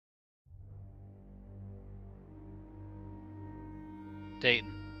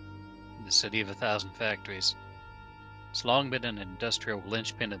Dayton, the city of 1,000 factories. It's long been an industrial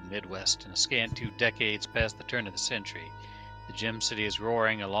linchpin of the Midwest. In a scant 2 decades past the turn of the century, the Gem City is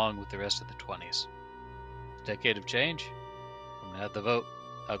roaring along with the rest of the 20s. A decade of change? Women had the vote.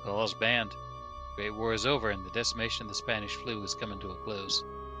 Alcohol is banned. The Great War is over, and the decimation of the Spanish flu is coming to a close.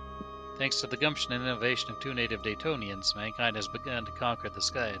 Thanks to the gumption and innovation of 2 native Daytonians, mankind has begun to conquer the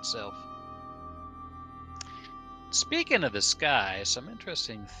sky itself. Speaking of the sky, some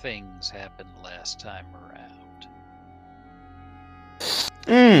interesting things happened last time around.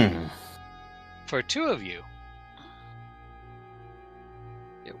 For 2 of you,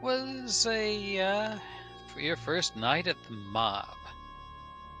 it was for your first night at the mob.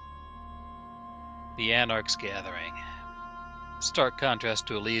 The Anarchs gathering. Stark contrast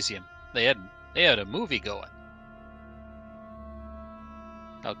to Elysium. They had a movie going.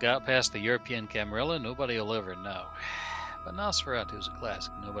 How it got past the European Camarilla, nobody will ever know. But Nosferatu's a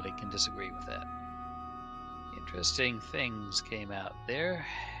classic. Nobody can disagree with that. Interesting things came out there.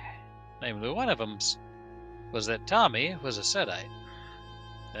 Namely, one of them was that Tommy was a Setite.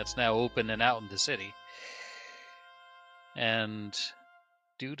 That's now open and out in the city. And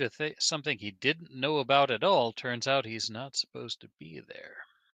due to something he didn't know about at all, turns out he's not supposed to be there.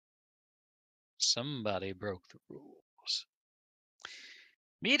 Somebody broke the rules.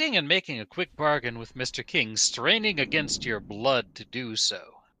 Meeting and making a quick bargain with Mr. King, straining against your blood to do so.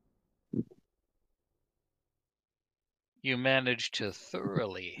 You managed to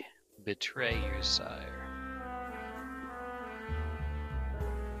thoroughly betray your sire.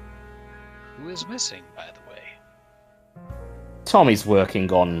 Who is missing, by the way? Tommy's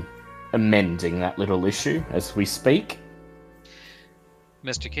working on amending that little issue as we speak.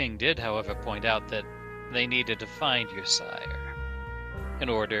 Mr. King did, however, point out that they needed to find your sire in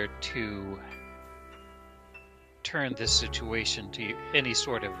order to turn this situation to any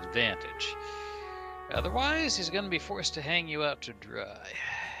sort of advantage. Otherwise, he's going to be forced to hang you out to dry.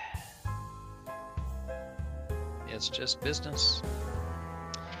 It's just business.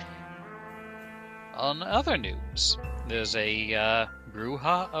 On other news, there's a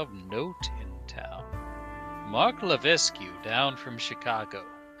brouhaha of note in town. Mark Levesque, down from Chicago,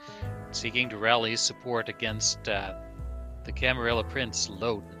 seeking to rally support against the Camarilla Prince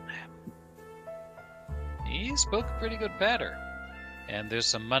Loden. He spoke a pretty good patter, and there's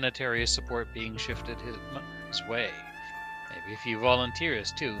some monetary support being shifted his way. Maybe a few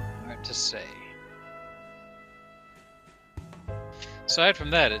volunteers, too, hard to say. Aside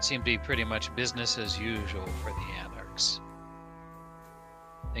from that, it seemed to be pretty much business as usual for the Anarchs.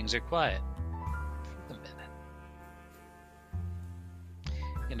 Things are quiet for the minute.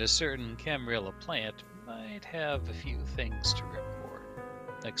 And a certain Camarilla plant might have a few things to report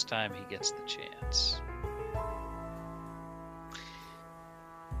next time he gets the chance.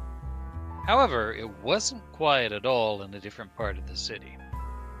 However, it wasn't quiet at all in a different part of the city.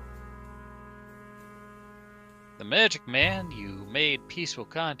 The magic man you made peaceful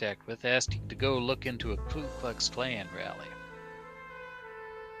contact with asked you to go look into a Ku Klux Klan rally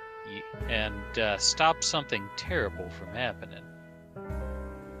and stop something terrible from happening.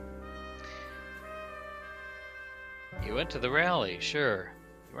 You went to the rally, sure.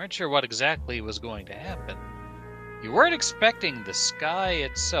 You weren't sure what exactly was going to happen. You weren't expecting the sky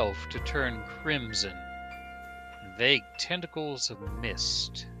itself to turn crimson. Vague tentacles of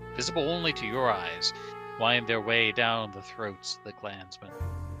mist, visible only to your eyes, wind their way down the throats of the Klansmen.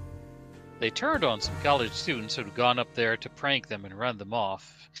 They turned on some college students who'd gone up there to prank them and run them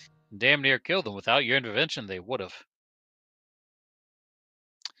off. And damn near killed them. Without your intervention, they would have.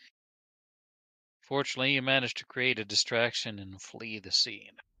 Fortunately, you managed to create a distraction and flee the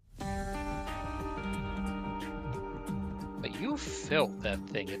scene. But you felt that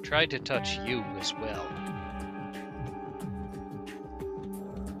thing. It tried to touch you as well.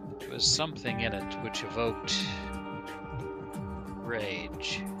 There was something in it which evoked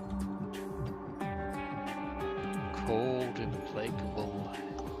rage. Cold, implacable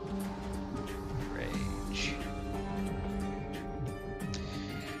rage.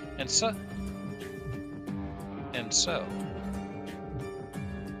 And so,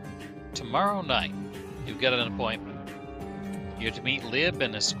 tomorrow night, you've got an appointment. You're to meet Lib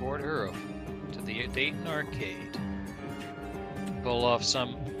and escort her to the Dayton Arcade. Pull off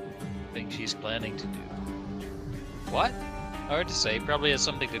something she's planning to do. What? Hard to say. Probably has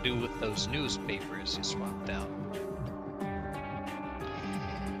something to do with those newspapers you swapped out.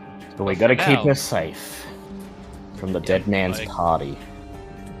 But we gotta keep her safe from the dead man's party.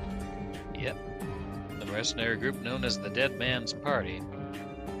 Yep. The mercenary group known as the Dead Man's Party.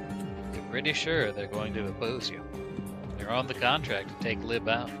 You're pretty sure they're going to oppose you. They're on the contract to take Lib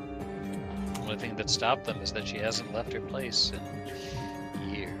out. The only thing that stopped them is that she hasn't left her place in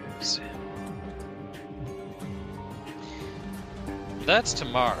years. That's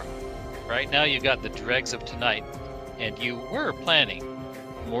tomorrow. Right now you got the dregs of tonight, and you were planning,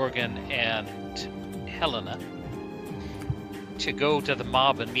 Morgan and Helena, to go to the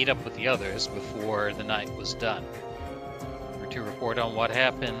mob and meet up with the others before the night was done. To report on what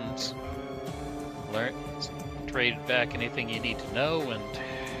happened, trade back anything you need to know, and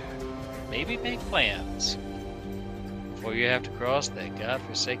maybe make plans before you have to cross that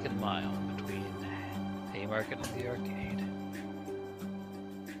godforsaken mile between Haymarket and the Arcade.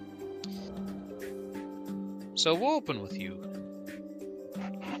 So we'll open with you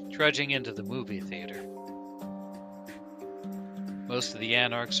trudging into the movie theater. Most of the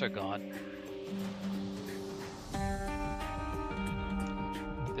Anarchs are gone.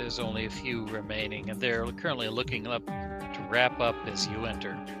 There's only a few remaining, and they're currently looking up to wrap up as you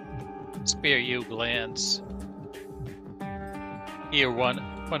enter. Spare you glance. Hear one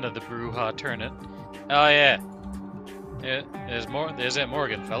of the Brujah turn it. Oh yeah. There's that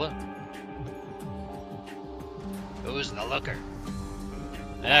Morgan fella. Who's the looker?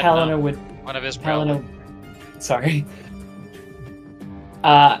 Helena would. One of his Helena. Sorry.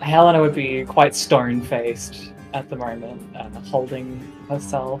 Helena would be quite stone-faced at the moment, holding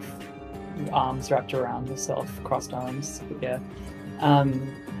herself, arms wrapped around herself, crossed arms. But yeah,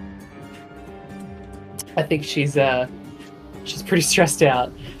 I think she's pretty stressed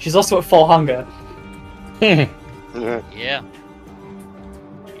out. She's also at full hunger. Yeah.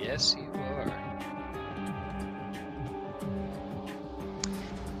 Yes, you are.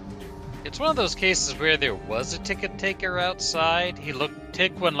 It's one of those cases where there was a ticket taker outside.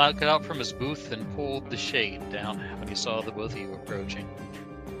 Tick one got out from his booth and pulled the shade down when he saw the both of you approaching.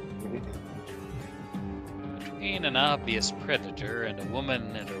 Between an obvious predator and a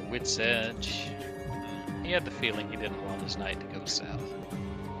woman at her wit's edge, he had the feeling he didn't want his night to go south.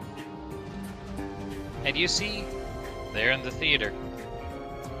 And you see, there in the theater,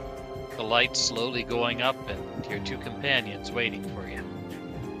 the lights slowly going up and your two companions waiting for you.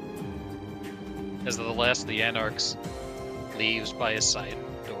 As the last of the Anarchs leaves by a side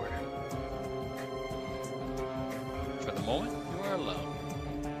door. For the moment, you are alone.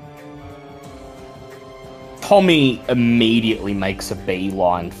 Tommy immediately makes a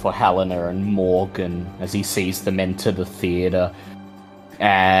beeline for Helena and Morgan as he sees them enter the theater.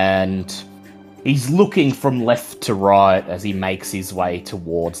 And he's looking from left to right as he makes his way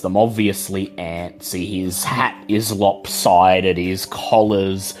towards them. Obviously antsy. His hat is lopsided, his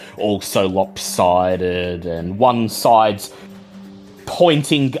collar's also lopsided, and one side's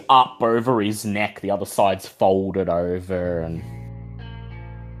pointing up over his neck, the other side's folded over, and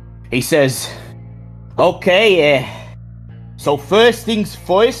he says, okay, so first things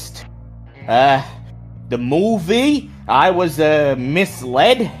first, the movie, I was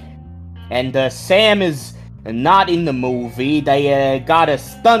misled, and Sam is not in the movie. They got a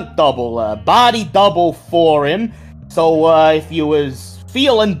stunt double, a body double for him, so if you was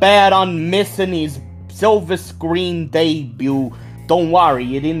feeling bad on missing his silver screen debut, don't worry,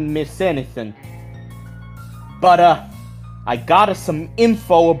 you didn't miss anything. But, I got us some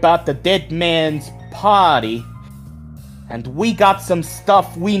info about the dead man's party, and we got some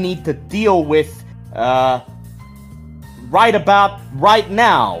stuff we need to deal with, right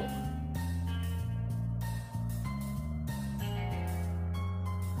now.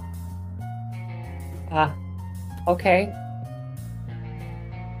 Okay.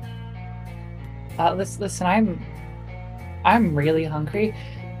 Listen, I'm really hungry.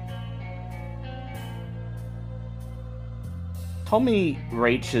 Tommy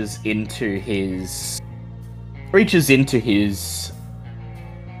reaches into his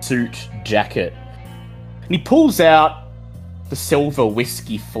suit jacket, and he pulls out the silver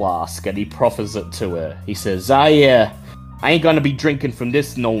whiskey flask and he proffers it to her. He says, I ain't gonna be drinking from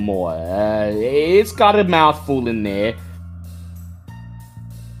this no more. It's got a mouthful in there.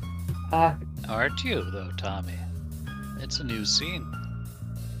 Aren't you, though, Tommy? It's a new scene.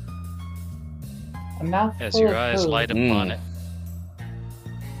 A mouthful As your of eyes food. light upon it.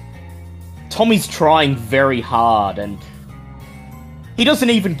 Tommy's trying very hard, and he doesn't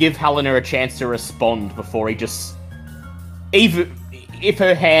even give Helena a chance to respond before he just... Even if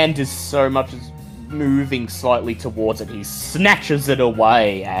her hand is so much as moving slightly towards it, he snatches it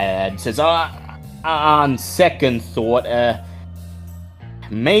away and says, on second thought,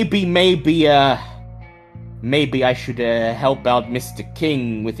 maybe I should help out Mr.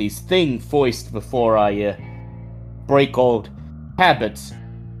 King with his thing first before I break old habits.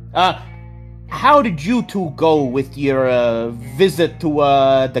 how did you two go with your visit to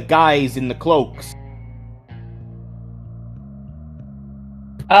the guys in the cloaks?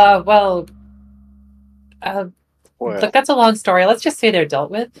 Well, Well, look, that's a long story. Let's just say they're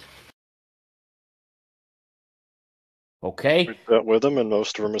dealt with. Okay, we dealt with them, and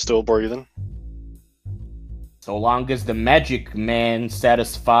most of them are still breathing. so long as the magic man's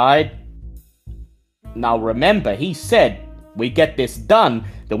satisfied. Now remember, he said we get this done,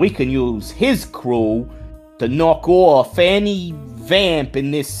 that we can use his crew to knock off any vamp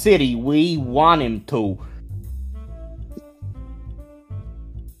in this city we want him to.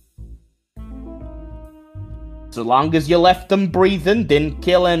 So long as you left them breathing, didn't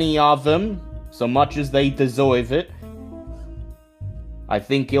kill any of them, so much as they deserve it, I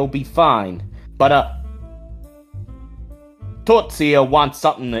think he'll be fine. But, Toots wants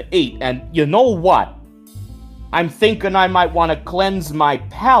something to eat, and you know what? I'm thinking I might want to cleanse my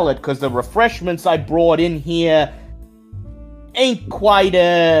palate, because the refreshments I brought in here ain't quite,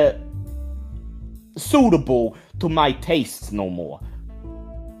 suitable to my tastes no more.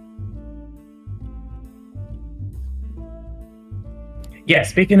 Yeah,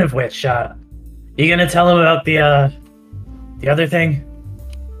 speaking of which, you gonna tell him about the other thing?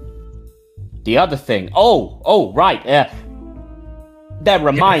 The other thing. Oh, right. That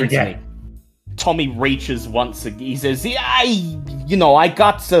reminds me. Tommy reaches once again. He says, I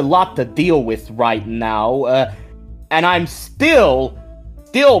got a lot to deal with right now, and I'm still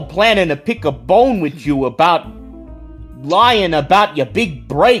planning to pick a bone with you about lying about your big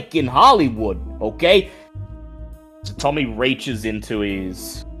break in Hollywood, okay? So Tommy reaches into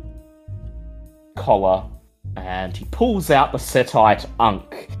his collar, and he pulls out the Setite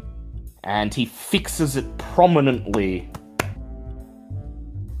Unk, and he fixes it prominently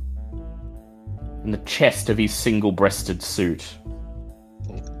in the chest of his single-breasted suit.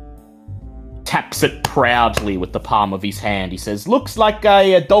 Taps it proudly with the palm of his hand. He says, looks like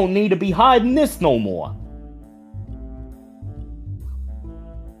I don't need to be hiding this no more.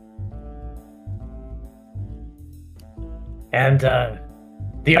 And,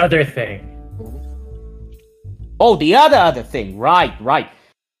 the other thing. Oh, the other thing. Right.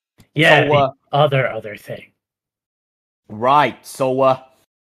 Yeah, So, the other thing. Right, so,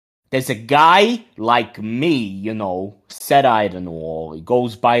 there's a guy like me, Set-eyed and all. He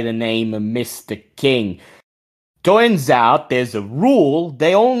goes by the name of Mr. King. Turns out there's a rule.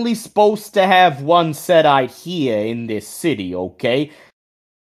 They only supposed to have one Set-eyed here in this city, okay?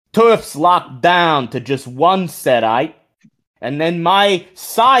 Turf's locked down to just one Set-eyed. And then my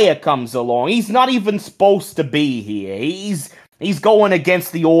sire comes along. He's not even supposed to be here. He's going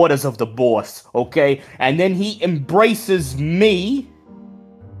against the orders of the boss, okay? And then he embraces me.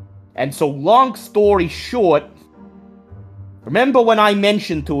 And so, long story short, remember when I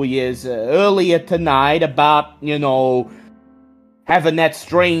mentioned to you earlier tonight about, having that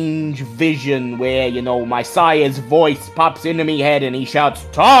strange vision where, my sire's voice pops into me head and he shouts,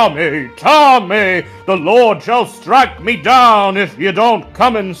 Tommy, Tommy, the Lord shall strike me down if you don't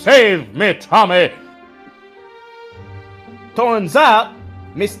come and save me, Tommy. Turns out,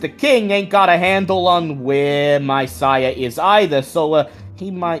 Mr. King ain't got a handle on where my sire is either, so, he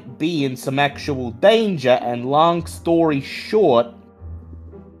might be in some actual danger, and long story short,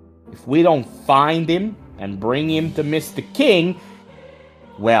 if we don't find him and bring him to Mr. King,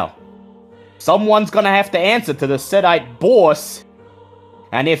 well, someone's gonna have to answer to the Setite boss,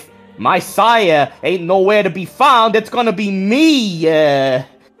 and if my sire ain't nowhere to be found, it's gonna be me,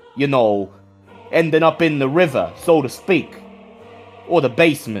 ending up in the river, so to speak. Or the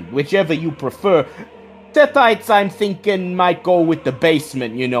basement, whichever you prefer. Setites, I'm thinking, might go with the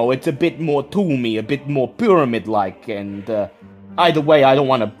basement, it's a bit more toomy, a bit more pyramid-like, and, either way, I don't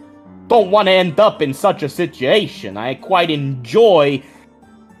want to end up in such a situation. I quite enjoy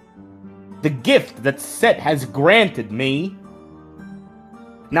the gift that Set has granted me.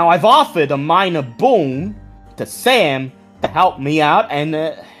 Now, I've offered a minor boon to Sam to help me out,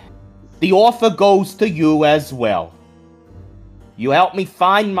 and, the offer goes to you as well. You help me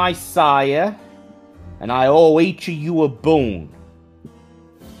find my sire, and I owe each of you a boon.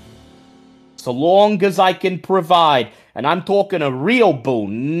 So long as I can provide, and I'm talking a real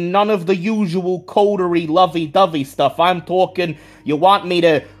boon, none of the usual coterie lovey-dovey stuff. I'm talking, you want me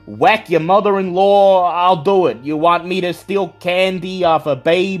to whack your mother-in-law? I'll do it. You want me to steal candy off a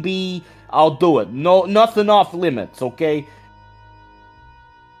baby? I'll do it. No, nothing off limits, okay?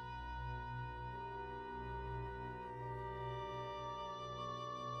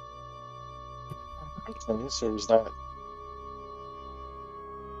 Okay, so is that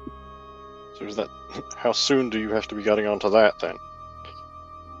how soon do you have to be getting onto that then?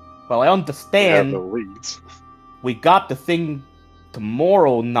 Well, I Yeah, understand the leads. we got the thing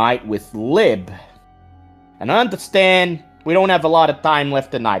tomorrow night with Lib. And I understand we don't have a lot of time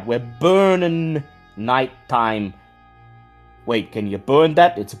left tonight. We're burning nighttime. Wait, can you burn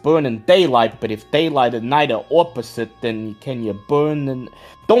that? It's burning daylight, but if daylight and night are opposite, then can you burn and...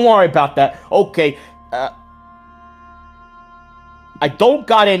 Don't worry about that. Okay, I don't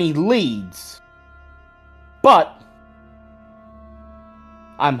got any leads. But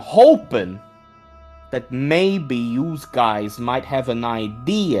I'm hoping that maybe you guys might have an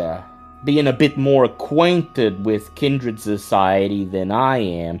idea, being a bit more acquainted with Kindred Society than I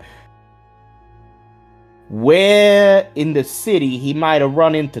am, where in the city he might have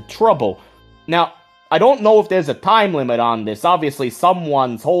run into trouble. Now, I don't know if there's a time limit on this. Obviously,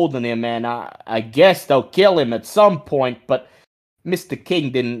 someone's holding him, and I guess they'll kill him at some point, but Mr.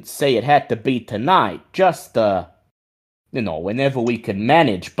 King didn't say it had to be tonight. Just, whenever we can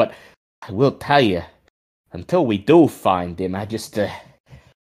manage. But I will tell you, until we do find him, I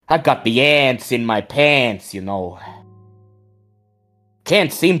got the ants in my pants,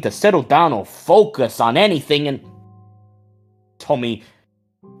 Can't seem to settle down or focus on anything, and Tommy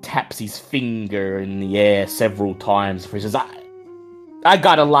taps his finger in the air several times. He says, I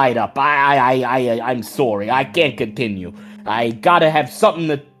gotta light up. I'm sorry. I can't continue. I gotta have something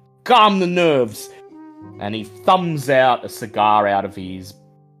to calm the nerves. And he thumbs out a cigar out of his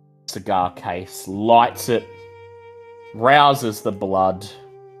cigar case, lights it, rouses the blood.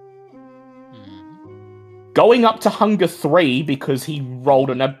 Going up to hunger 3 because he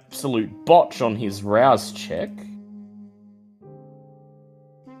rolled an absolute botch on his rouse check.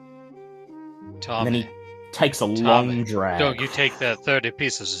 Tommy. And then he takes a long drag. Don't you take that 30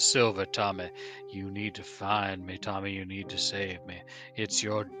 pieces of silver, Tommy. You need to find me, Tommy. You need to save me. It's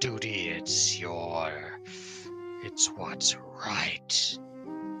your duty. It's what's right.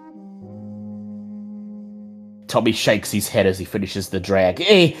 Tommy shakes his head as he finishes the drag.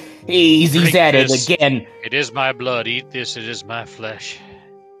 He's Drink at this. it again. It is my blood. Eat this. It is my flesh.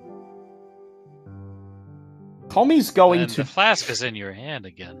 Tommy's going And to... the flask is in your hand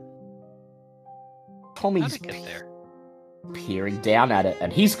again. How'd Tommy's it get there? peering down at it,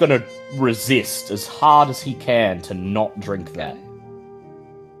 and he's going to resist as hard as he can to not drink that.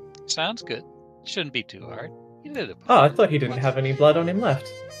 Sounds good. Shouldn't be too hard. You did it. Oh, I thought he didn't have any blood on him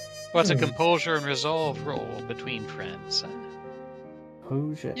left. What's a composure and resolve roll between friends?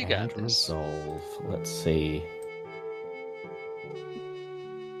 Composure You got and this. resolve. Let's see.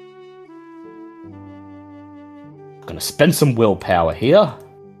 Gonna spend some willpower here.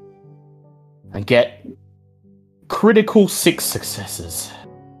 And get critical 6 successes.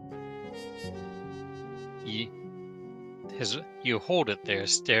 You hold it there,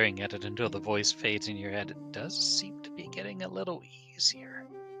 staring at it until the voice fades in your head. It does seem to be getting a little easier.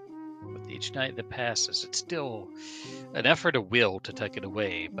 With each night that passes, it's still an effort of will to tuck it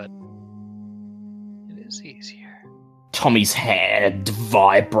away, but it is easier. Tommy's hand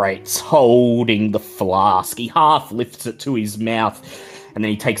vibrates, holding the flask. He half lifts it to his mouth, and then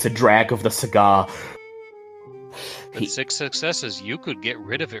he takes a drag of the cigar. With 6 successes, you could get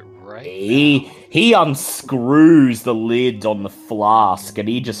rid of it right He unscrews the lid on the flask, and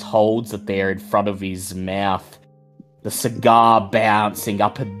he just holds it there in front of his mouth. The cigar bouncing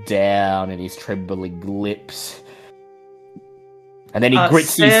up and down in his trembling lips. And then he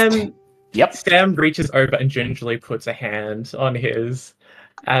grits his... Yep. Sam reaches over and gingerly puts a hand on his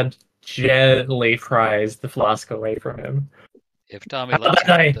and gently pries the flask away from him. If Tommy How lets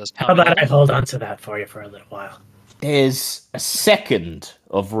about it, does how Tommy about I let it? hold on to that for you for a little while? There's a second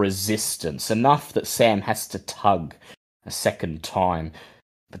of resistance, enough that Sam has to tug a second time.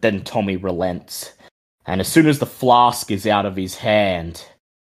 But then Tommy relents. And as soon as the flask is out of his hand,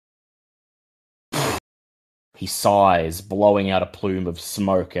 he sighs, blowing out a plume of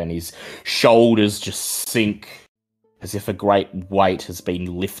smoke, and his shoulders just sink as if a great weight has been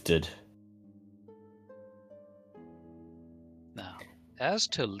lifted. Now, as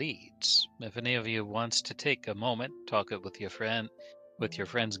to leads, if any of you wants to take a moment, talk it with your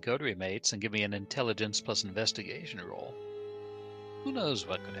friend's coterie mates, and give me an intelligence plus investigation roll, who knows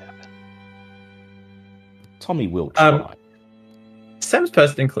what could happen? Tommy will try. Sam's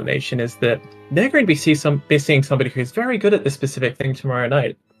first inclination is that they're going to be seeing somebody who's very good at this specific thing tomorrow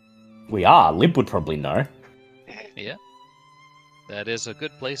night. We are. Lib would probably know. Yeah, that is a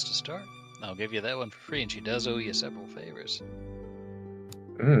good place to start. I'll give you that one for free, and she does owe you several favors.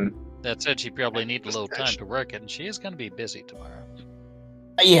 That said, she probably need a little time to work it, and she is going to be busy tomorrow.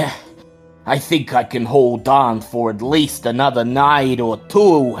 Yeah, I think I can hold on for at least another night or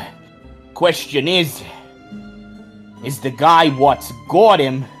 2. Question is the guy what's got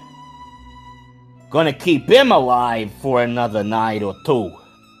him gonna keep him alive for another night or two.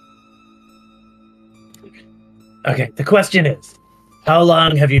 Okay, the question is, how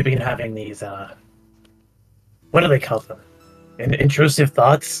long have you been having these, what do they call them? Intrusive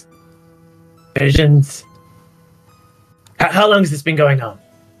thoughts? Visions? How long has this been going on?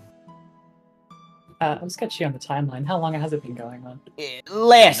 I'll just get you on the timeline. How long has it been going on?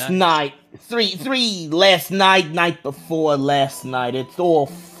 Last night. Three last night before last night. It's all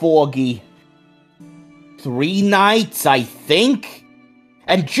foggy. 3 nights, I think?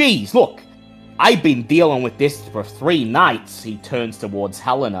 And geez, look, I've been dealing with this for 3 nights. He turns towards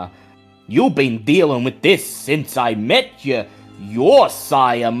Helena. You've been dealing with this since I met you. Your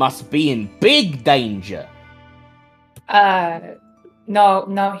sire must be in big danger.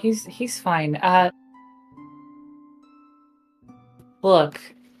 No, he's fine. Look,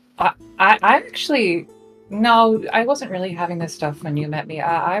 I actually, no, I wasn't really having this stuff when you met me.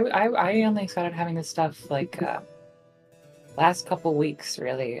 I only started having this stuff like last couple weeks,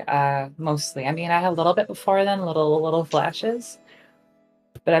 really. Mostly. I mean, I had a little bit before then, little flashes,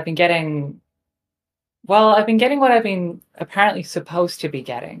 but I've been getting what I've been apparently supposed to be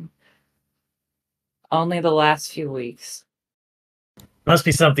getting. Only the last few weeks. Must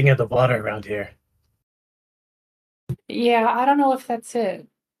be something in the water around here. Yeah, I don't know if that's it.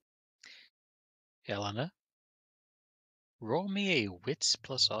 Helena, roll me a wits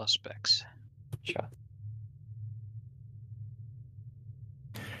plus auspex. Sure.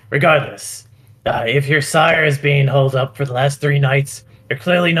 Regardless, if your sire is being held up for the last 3 nights, you're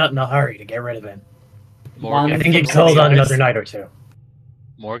clearly not in a hurry to get rid of him. Morgan, I think you can hold on another night or two.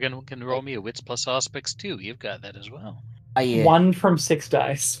 Morgan can roll me a wits plus auspex too. You've got that as well. 1 from 6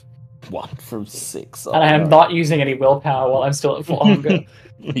 dice. 1 from 6. And I am not using any willpower while I'm still at full hunger.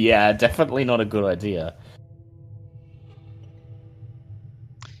 Yeah, definitely not a good idea.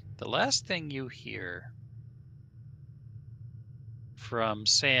 The last thing you hear from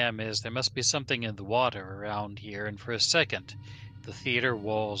Sam is there must be something in the water around here, and for a second, the theater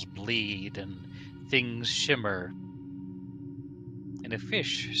walls bleed and things shimmer, and a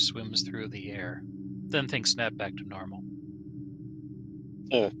fish swims through the air. Then things snap back to normal.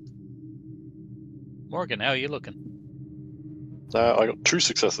 Yeah. Morgan, how are you looking? I got 2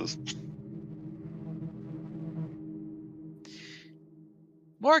 successes.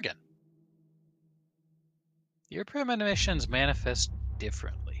 Morgan, your premonitions manifest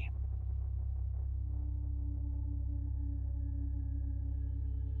differently.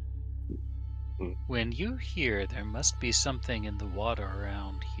 When you hear there must be something in the water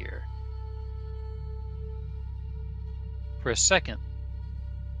around here, for a second,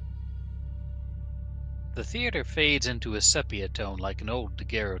 the theater fades into a sepia tone like an old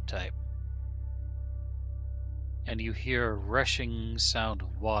daguerreotype, and you hear a rushing sound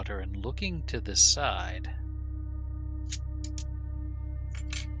of water, and looking to the side,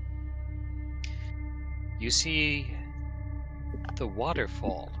 you see the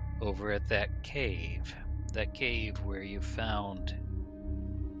waterfall over at that cave where you found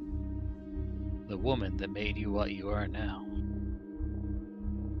the woman that made you what you are now.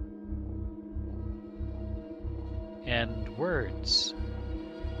 And words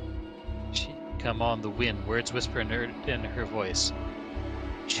come on the wind. Words whisper in her voice.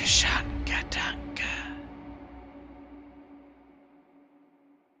 Shashankatanka.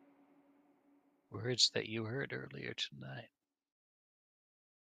 Words that you heard earlier tonight.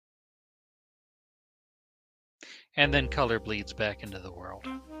 And then color bleeds back into the world.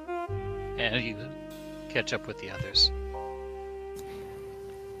 And you catch up with the others.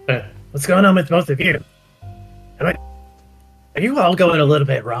 What's going on with both of you? Are you all going a little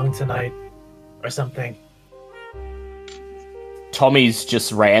bit wrong tonight? Or something? Tommy's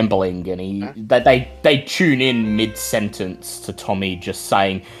just rambling, and they tune in mid-sentence to Tommy just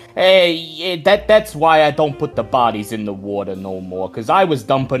saying, "Hey, that's why I don't put the bodies in the water no more, because I was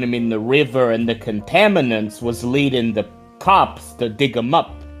dumping them in the river, and the contaminants was leading the cops to dig them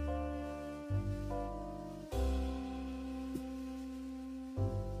up."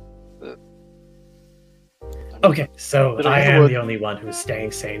 Okay, so I am the only one who's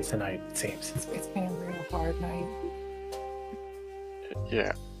staying sane tonight, it seems. It's been a real hard night.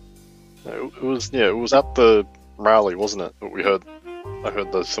 Yeah. It was at the rally, wasn't it? That we heard. I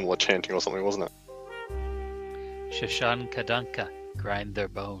heard the similar chanting or something, wasn't it? Shashankadanka, grind their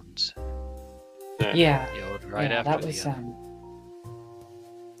bones. Yeah. Yelled right yeah, after that was the other.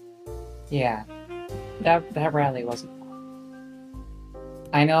 Yeah. That rally wasn't.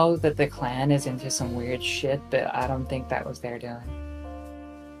 I know that the clan is into some weird shit, but I don't think that was their doing.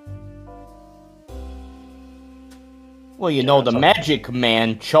 Well, Yeah, the that's all. magic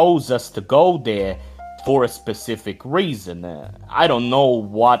man chose us to go there for a specific reason. I don't know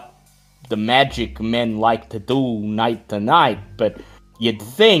what the magic men like to do night to night, but you'd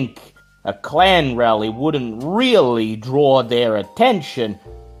think a clan rally wouldn't really draw their attention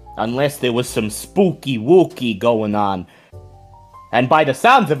unless there was some spooky wookie going on. And by the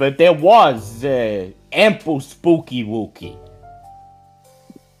sounds of it, there was ample spooky wookie.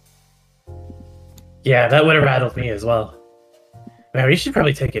 Yeah, that would have rattled me as well. Man, we should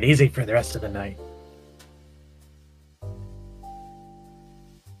probably take it easy for the rest of the night.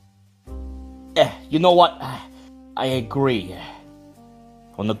 You know what? I agree.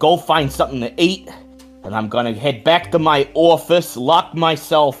 I'm gonna go find something to eat, and I'm gonna head back to my office, lock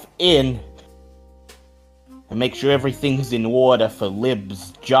myself in, and make sure everything's in order for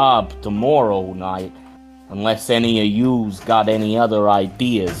Lib's job tomorrow night, unless any of you's got any other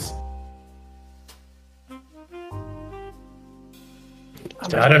ideas.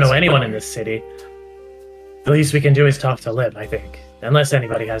 I don't know anyone in this city. The least we can do is talk to Lib, I think. Unless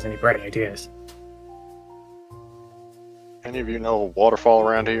anybody has any bright ideas. Any of you know a waterfall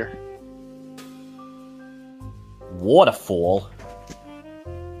around here? Waterfall?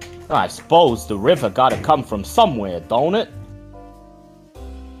 I suppose the river gotta come from somewhere, don't it? I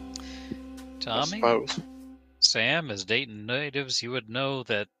Tommy, suppose. Sam, as Dayton natives, you would know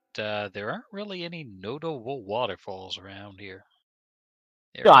that there aren't really any notable waterfalls around here.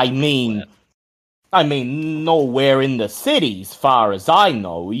 Area's I pretty mean, flat. nowhere in the city, as far as I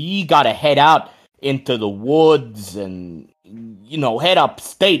know. You gotta head out into the woods and, head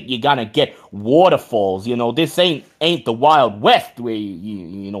upstate. You gotta get waterfalls. This ain't the Wild West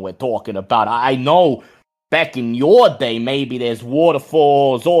we're talking about. I know back in your day, maybe there's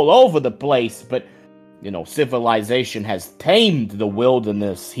waterfalls all over the place, but, civilization has tamed the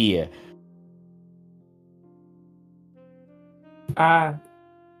wilderness here.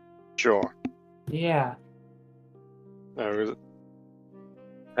 Sure. Yeah. No,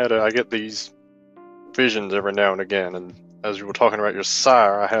 I get these visions every now and again, and as you were talking about your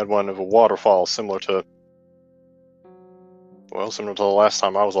sire, I had one of a waterfall similar to the last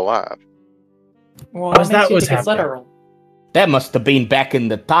time I was alive. Well, How's that makes that you was think it's happening? literal. That must have been back in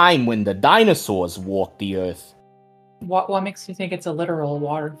the time when the dinosaurs walked the earth. What makes you think it's a literal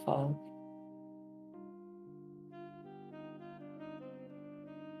waterfall?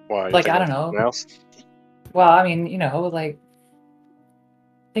 Why? You Like, think I that's don't know. something else? Well, I mean, like,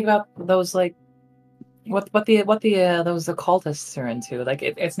 think about those, like, what the those occultists are into. Like,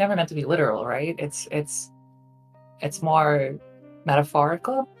 it's never meant to be literal, right? It's more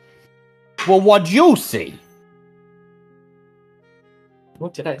metaphorical. Well, what'd you see?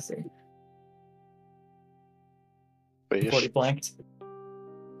 What did I see? Fish. Before he blanked.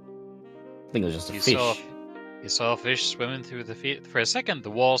 I think it was just a You fish. saw a fish swimming through the theater. For a second, the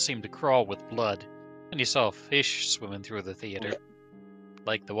wall seemed to crawl with blood, and you saw a fish swimming through the theater.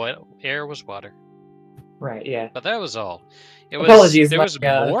 Like the air was water. Right. Yeah. But that was all. Apologies, There was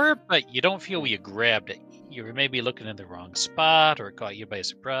my, more, but you don't feel you grabbed it. You were maybe looking in the wrong spot, or it caught you by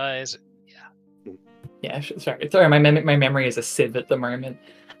surprise. Yeah. Sorry. My memory is a sieve at the moment.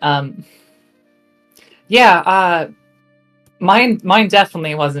 Yeah. Mine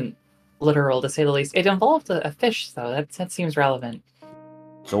definitely wasn't literal, to say the least. It involved a fish, though. That seems relevant.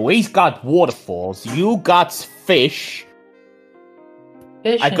 So he's got waterfalls, you got fish,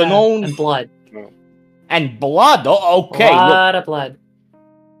 Fish I and, can only- and blood. and blood. Oh, okay, A well, lot of blood.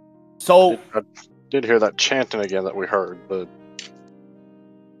 so I did hear that chanting again that we heard, but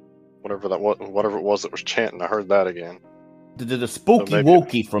whatever it was that was chanting, I heard that again. the spooky maybe-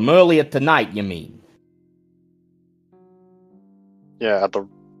 wookie from earlier tonight, you mean? Yeah,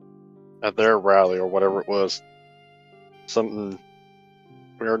 at their rally or whatever it was. Something.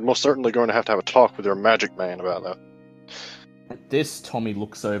 We are most certainly going to have a talk with your magic man about that. At this, Tommy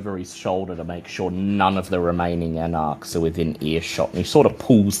looks over his shoulder to make sure none of the remaining anarchs are within earshot, and he sort of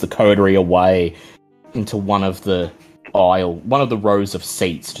pulls the coterie away into one of the rows of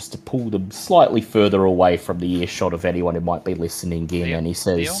seats, just to pull them slightly further away from the earshot of anyone who might be listening in, and he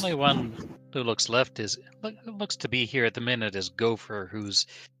says, The only one who looks looks to be here at the minute is Gopher, who's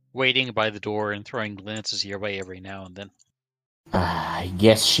waiting by the door and throwing glances your way every now and then. I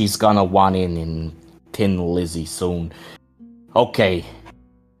guess she's gonna want in Tin Lizzie soon. Okay.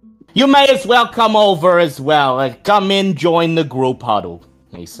 You may as well come over as well. Come in, join the group huddle,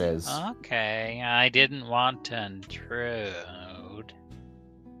 he says. Okay, I didn't want to intrude.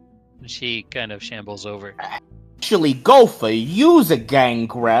 She kind of shambles over. Actually, Gopher, you's a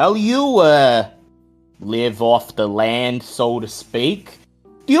gangrel. You, live off the land, so to speak.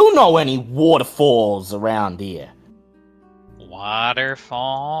 Do you know any waterfalls around here?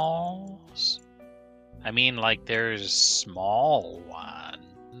 waterfalls? I mean, like, there's small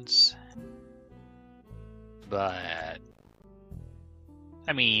ones. But,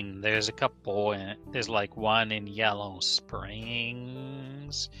 I mean, there's a couple, there's like one in Yellow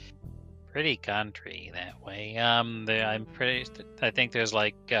Springs. Pretty country that way. I think there's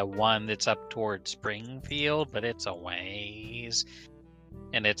like one that's up towards Springfield, but it's a ways.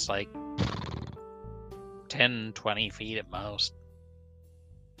 And it's like 10, 20 feet at most.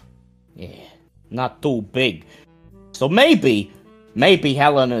 Yeah, not too big. So maybe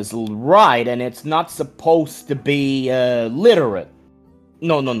Helena's right, and it's not supposed to be literate.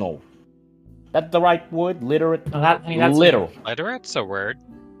 No. That the right word? Literate? No, that's literal. Literate's a word.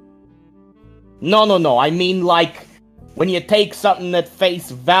 No. I mean, like, when you take something at face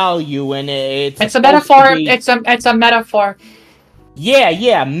value and it's a supposed metaphor. to be... It's a metaphor.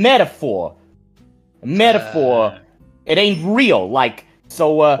 Yeah, metaphor. Metaphor. It ain't real. Like,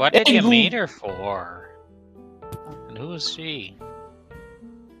 so. What did you meet her for? And who is she?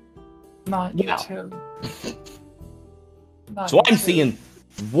 Not you two. So I'm seeing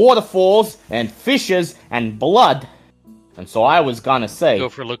waterfalls and fishes and blood, and so I was gonna say.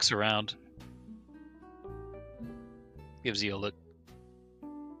 Gopher looks around. Gives you a look.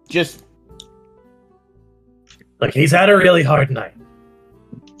 Just Look, he's had a really hard night.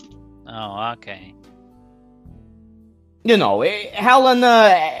 Oh, okay. You know,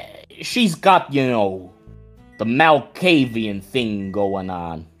 Helena, she's got, you know, the Malkavian thing going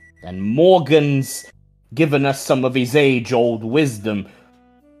on. And Morgan's given us some of his age-old wisdom.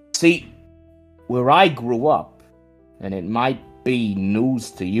 See, where I grew up, and it might be news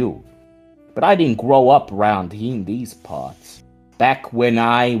to you, but I didn't grow up around here in these parts. Back when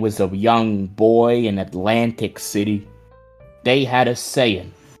I was a young boy in Atlantic City, they had a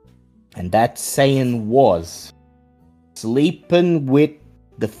saying. And that saying was, sleeping with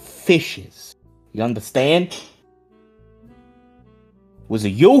the fishes. You understand? Was a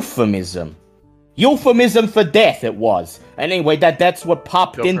euphemism. Euphemism for death it was. Anyway, that's what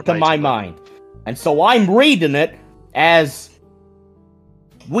popped into my mind. And so I'm reading it as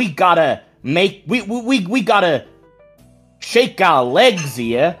we gotta shake our legs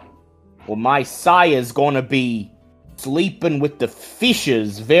here, or my sire's gonna be sleeping with the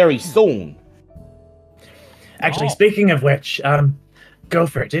fishes very soon. Actually, speaking of which,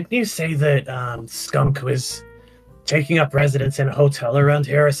 Gopher, didn't you say that Skunk was taking up residence in a hotel around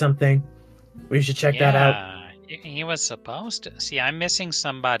here or something? We should check that out. He was supposed to. See, I'm missing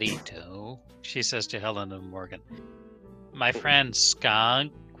somebody too, she says to Helen and Morgan. My friend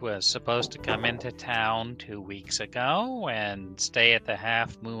Skunk was supposed to come into town 2 weeks ago and stay at the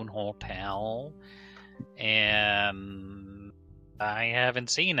Half Moon Hotel. And I haven't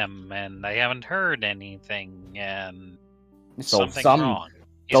seen him, and I haven't heard anything, and something's wrong.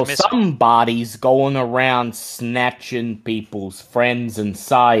 So somebody's going around snatching people's friends and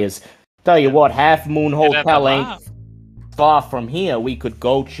sires. Tell you what, Half Moon Hotel ain't far from here. We could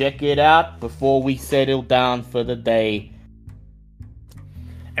go check it out before we settle down for the day.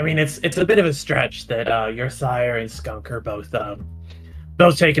 I mean, it's a bit of a stretch that your sire and Skunk are both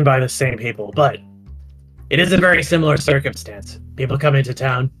taken by the same people, but it is a very similar circumstance. People come into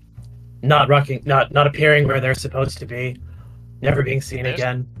town, not appearing where they're supposed to be, never being seen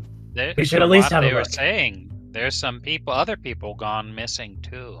again. We should at least have a look. They were saying there's some other people gone missing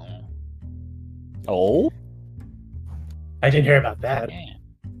too. Oh? I didn't hear about that. Yeah.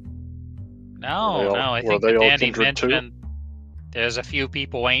 No, I think that Danny mentioned there's a few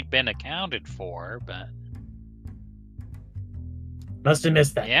people ain't been accounted for, but... Must have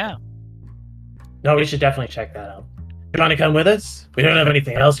missed that. Yeah. No, we should definitely check that out. You want to come with us? We don't have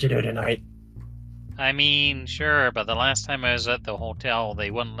anything else to do tonight. I mean, sure, but the last time I was at the hotel, they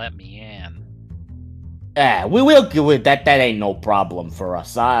wouldn't let me in. We will do it. That ain't no problem for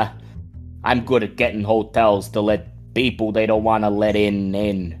us. I'm good at getting hotels to let people they don't want to let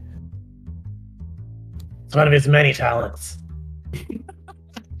in. It's one of his many talents.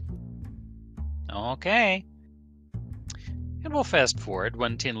 Okay. And we'll fast forward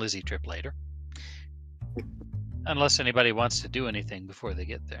one Tin Lizzie trip later. Unless anybody wants to do anything before they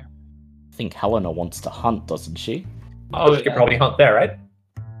get there. I think Helena wants to hunt, doesn't she? Oh, we could probably hunt there, right?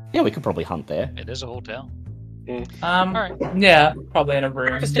 Yeah, we could probably hunt there. It is a hotel. Alright. Yeah, probably in a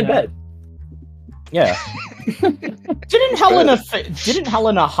room. Just in bed. Yeah. Didn't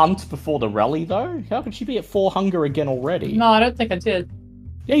Helena hunt before the rally though? How could she be at 4 hunger again already? No, I don't think I did.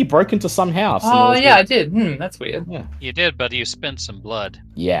 Yeah, you broke into some house. Oh yeah, I did. That's weird. Yeah. You did, but you spent some blood.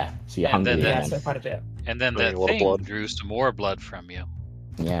 Yeah, so you're hungry again. Yeah, I spent quite a bit. And then that thing drew some more blood from you.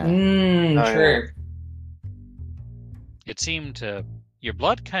 Yeah. True. Your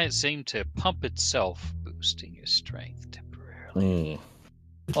blood kind of seemed to pump itself, boosting your strength temporarily.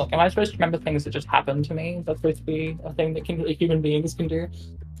 Look, am I supposed to remember things that just happened to me? That's supposed to be a thing that human beings can do.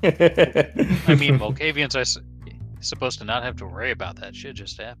 I mean, Volcavians are supposed to not have to worry about that. Shit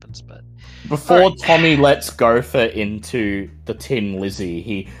just happens, but... Before Alright. Tommy lets Gopher into the Tin Lizzie,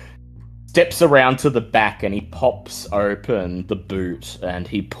 he steps around to the back and he pops open the boot and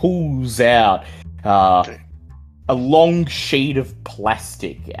he pulls out a long sheet of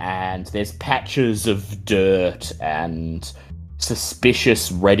plastic, and there's patches of dirt and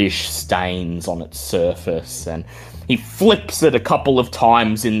suspicious reddish stains on its surface, and he flips it a couple of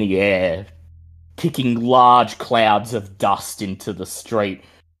times in the air, kicking large clouds of dust into the street.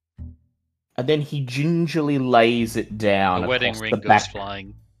 And then he gingerly lays it down. The wedding across ring the goes back.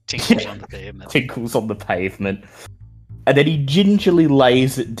 flying, tinkles on the pavement. Tinkles on the pavement. And then he gingerly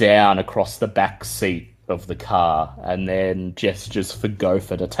lays it down across the back seat of the car, and then gestures for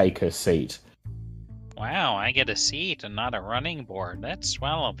Gopher to take her seat. Wow, I get a seat and not a running board. That's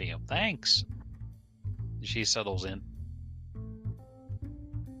swell of you. Thanks. She settles in.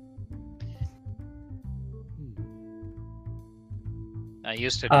 I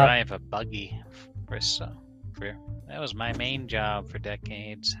used to drive a buggy that was my main job for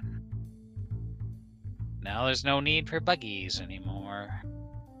decades. Now there's no need for buggies anymore.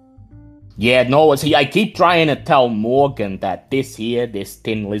 Yeah, no, I keep trying to tell Morgan that this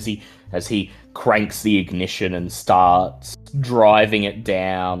Tin Lizzie, as he cranks the ignition and starts driving it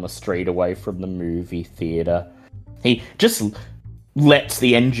down the street away from the movie theater. He just lets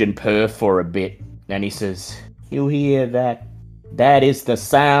the engine purr for a bit, and he says, "You hear that? That is the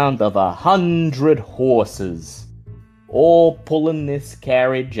sound of 100 horses, all pulling this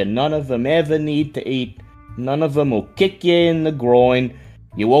carriage, and none of them ever need to eat. None of them will kick you in the groin.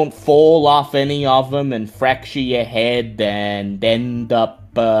 You won't fall off any of them and fracture your head and end up,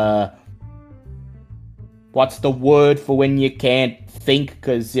 what's the word for when you can't think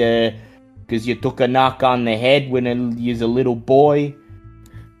cause you took a knock on the head when you was a little boy?"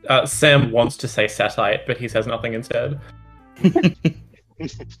 Sam wants to say satite, but he says nothing instead.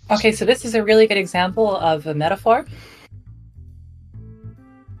 Okay, so this is a really good example of a metaphor.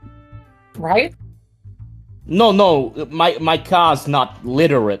 Right? No, my car's not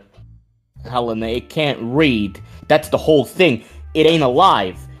literate, Helena. It can't read. That's the whole thing. It ain't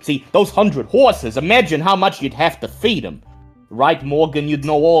alive. See, those 100 horses, imagine how much you'd have to feed them. Right, Morgan? You'd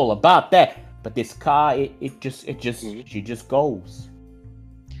know all about that. But this car, she just goes.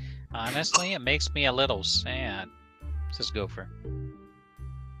 Honestly, it makes me a little sad, says Gopher.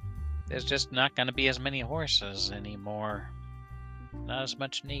 There's just not going to be as many horses anymore. Not as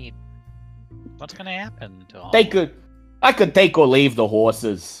much need. What's going to happen to all? I could take or leave the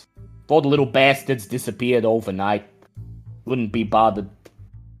horses. All the little bastards disappeared overnight. Wouldn't be bothered.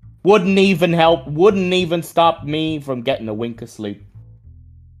 Wouldn't even help. Wouldn't even stop me from getting a wink of sleep.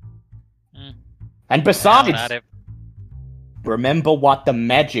 And besides, remember what the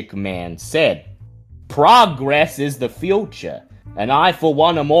Magic Man said. Progress is the future. And I, for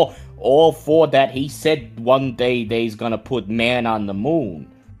one, am all for that. He said one day they's gonna put man on the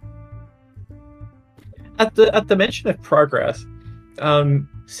moon. At the mention of progress,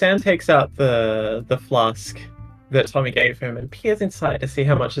 Sam takes out the flask that Tommy gave him and peers inside to see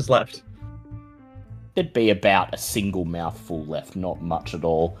how much is left. There'd be about a single mouthful left, not much at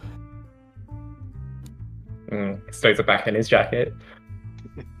all. Stows it back in his jacket.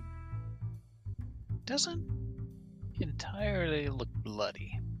 Doesn't entirely look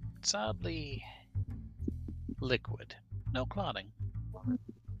bloody. It's oddly liquid. No clotting.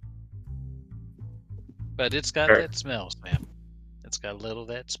 But it's got that smell, Sam. It's got a little of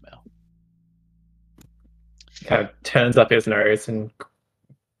that smell. Kind of turns up his nose and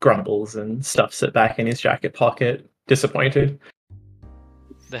grumbles and stuffs it back in his jacket pocket, disappointed.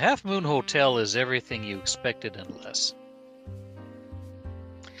 The Half Moon Hotel is everything you expected and less.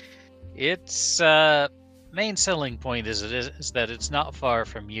 Its main selling point is that it's not far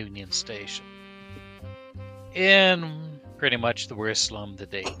from Union Station, in pretty much the worst slum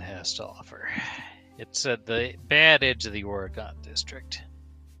that Dayton has to offer. It's at the bad edge of the Oregon district.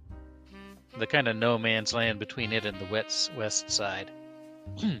 The kind of no man's land between it and the west side.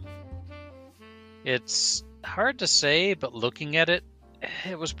 It's hard to say, but looking at it,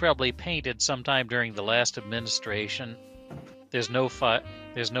 it was probably painted sometime during the last administration. There's no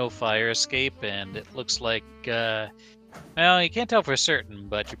fire escape, and it looks like, well, you can't tell for certain,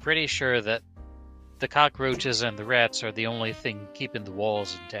 but you're pretty sure that the cockroaches and the rats are the only thing keeping the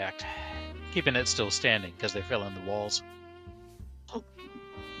walls intact. Keeping it still standing, because they fell in the walls.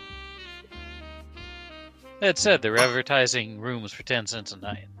 That said, they're advertising rooms for 10 cents a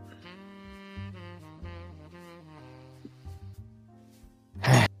night.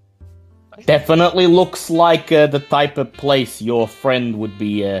 Definitely looks like the type of place your friend would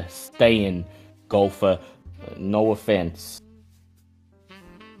be staying, Golfer. No offense.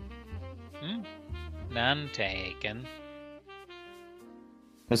 None taken.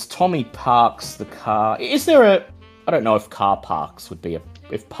 As Tommy parks the car, is there a... I don't know if car parks would be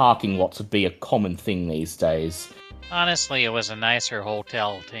if parking lots would be a common thing these days. Honestly, it was a nicer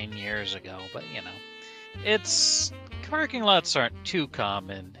hotel 10 years ago, but you know. It's... Parking lots aren't too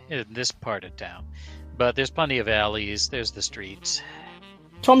common in this part of town. But there's plenty of alleys, there's the streets.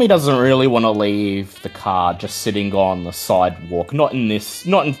 Tommy doesn't really want to leave the car just sitting on the sidewalk, not in this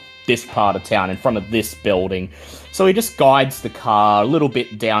part of town, in front of this building. So he just guides the car a little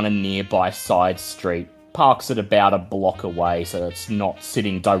bit down a nearby side street, parks it about a block away so it's not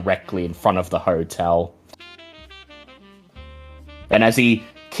sitting directly in front of the hotel. And as he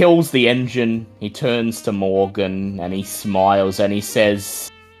kills the engine, he turns to Morgan and he smiles and he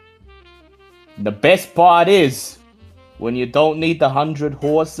says, "The best part is, when you don't need the 100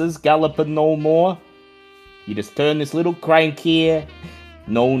 horses galloping no more, you just turn this little crank here.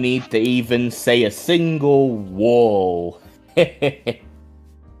 No need to even say a single whoa." I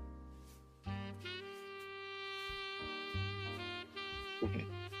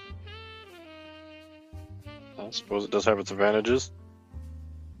suppose it does have its advantages.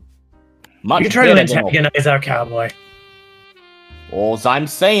 Much You try to better than antagonize our cowboy. all I'm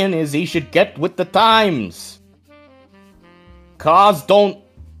saying is he should get with the times. Cars don't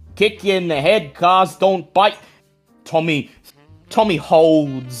kick you in the head, cars don't bite. Tommy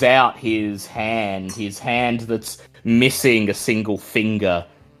holds out his hand that's missing a single finger.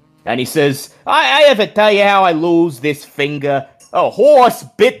 And he says, I ever tell you how I lose this finger? A horse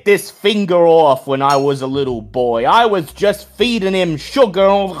bit this finger off when I was a little boy. I was just feeding him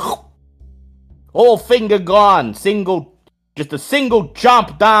sugar. Whole finger gone. Just a single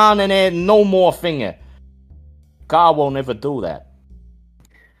jump down and then no more finger. Car won't ever do that.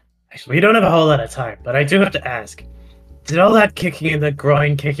 Actually, we don't have a whole lot of time, but I do have to ask. Did all that kicking in the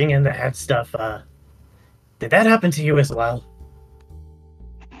groin, kicking in the head stuff, did that happen to you as well?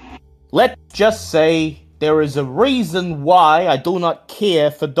 Let's just say there is a reason why I do not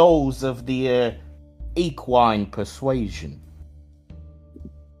care for those of the equine persuasion.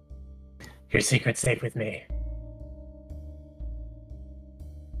 Your secret's safe with me.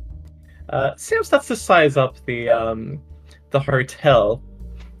 Sam starts to size up the hotel.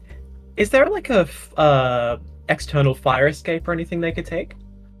 Is there like a external fire escape or anything they could take?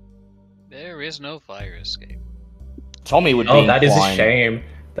 There is no fire escape. Tommy would be Oh, that is a inclined- shame.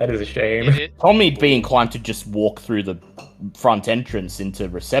 That is a shame. Tommy'd be inclined to just walk through the front entrance into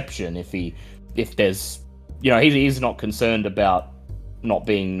reception if there's, he's not concerned about not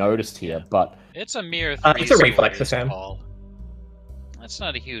being noticed here, but It's a mere It's a reflex for Sam. tall. That's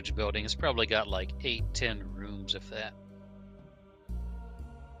not a huge building. It's probably got like 8-10 rooms, if that.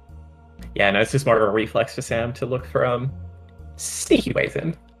 Yeah, no, it's just more of a reflex for Sam to look for sneaky ways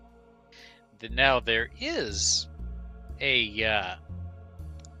in. Now there is a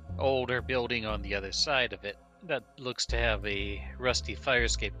older building on the other side of it that looks to have a rusty fire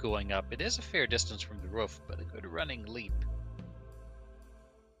escape going up. It is a fair distance from the roof, but a good running leap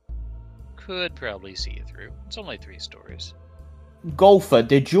could probably see you through. It's only 3 stories. Golfer,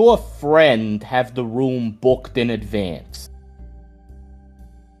 did your friend have the room booked in advance?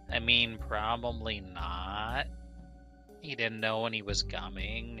 I mean, probably not. He didn't know when he was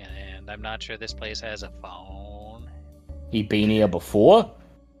coming, and I'm not sure this place has a phone. He been here before?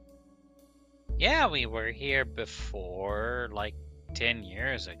 Yeah, we were here before, like 10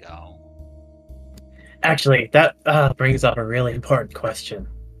 years ago. Actually, that brings up a really important question.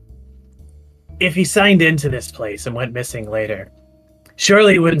 If he signed into this place and went missing later,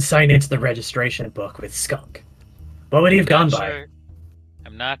 surely he wouldn't sign into the registration book with Skunk. What would he have gone by?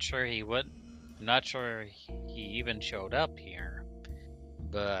 I'm not sure he would. I'm not sure he even showed up here.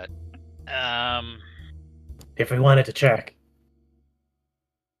 But, If we wanted to check.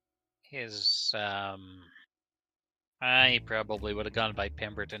 his, he probably would have gone by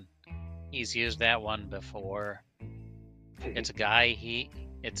Pemberton. He's used that one before. It's a guy he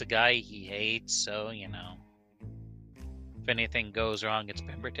hates, so, if anything goes wrong, it's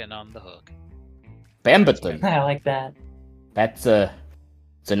Pemberton on the hook. Pemberton. I like that.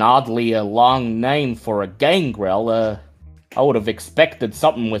 It's an oddly long name for a gangrel. I would have expected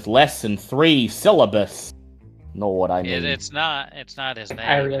something with less than 3 syllables. Know what I mean? It's not his name.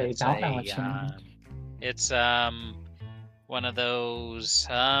 I really It's don't know what you mean. It's one of those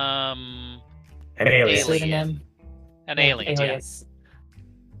An alien. Alien. Pseudonym. An Yeah, alien, yeah. alias.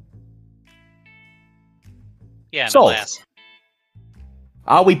 Yeah, an So- alas.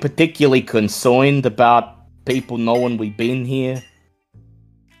 Are we particularly concerned about people knowing we've been here?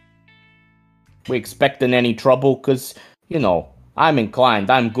 We expecting any trouble? Because, I'm inclined.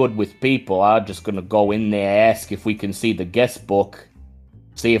 I'm good with people. I'm just gonna go in there, ask if we can see the guest book,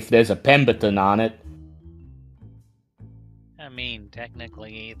 see if there's a Pemberton on it. I mean,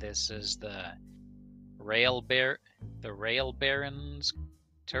 technically, this is the Rail Baron's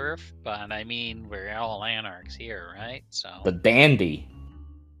turf, but I mean, we're all anarchs here, right? So The dandy.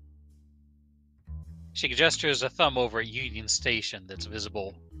 she gestures a thumb over at Union Station that's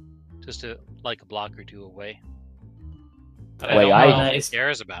visible just like a block or two away. But I Wait, don't know I- if Nice. she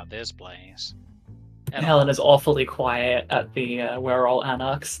cares about this place. at all. Helen is awfully quiet at the "We're all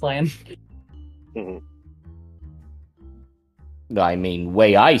anarchs" line. I mean,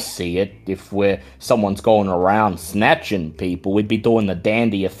 way I see it, if someone's going around snatching people, we'd be doing the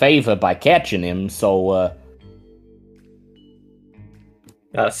dandy a favor by catching him, so,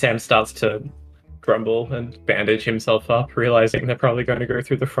 Sam starts to grumble and bandage himself up, realizing they're probably going to go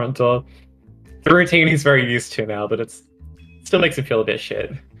through the front door. The routine he's very used to now, but it still makes him feel a bit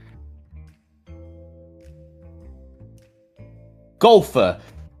shit. Gopher.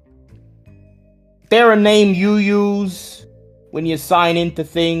 There a name you use when you sign into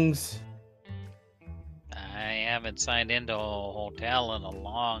things? I haven't signed into a hotel in a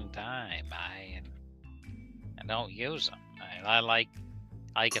long time. I don't use them. I like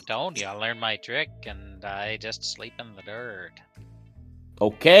I told you, I learned my trick, and I just sleep in the dirt.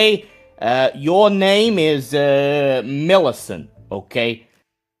 Okay? Your name is, Millicent, okay?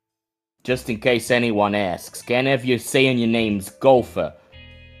 Just in case anyone asks. Can't have you saying your name's Gopher.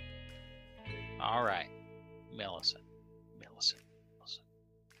 All right, Millicent.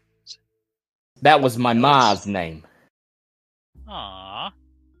 That was my ma's name. Aww.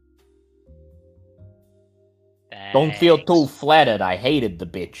 Don't feel too Thanks. flattered. I hated the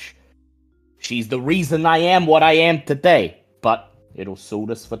bitch. She's the reason I am what I am today. But it'll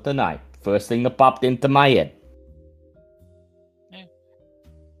suit us for tonight. First thing that popped into my head.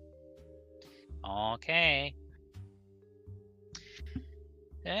 Okay.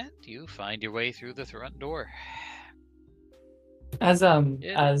 And you find your way through the front door. As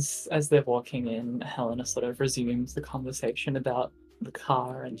Yeah. as they're walking in, Helena sort of resumes the conversation about the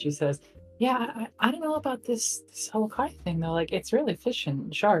car, and she says, "Yeah, I don't know about this whole car thing though. Like, it's really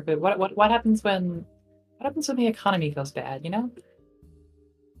efficient, sure, but what happens when the economy goes bad? You know?"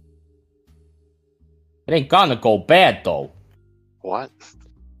 It ain't gonna go bad, though. What?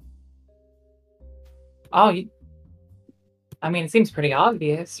 Oh, I mean, it seems pretty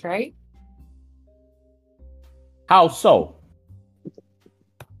obvious, right? How so?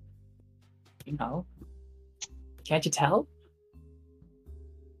 You know, can't you tell?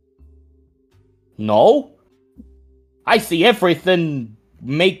 No? I see everything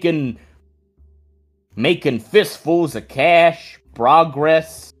making fistfuls of cash,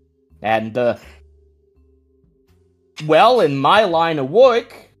 progress, and, well, in my line of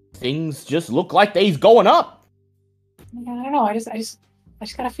work, things just look like they's going up. Yeah, I don't know. I just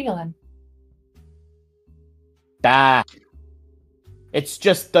got a feeling. It's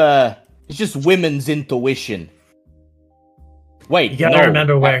just women's intuition. Wait, You gotta no,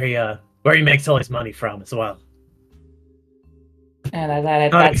 remember where he makes all his money from as well. And that's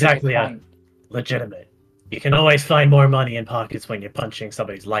Not a good exactly point. Legitimate. You can always find more money in pockets when you're punching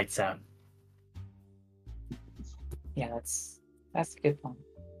somebody's lights out. Yeah, that's a good point.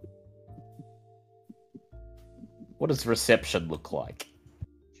 What does reception look like?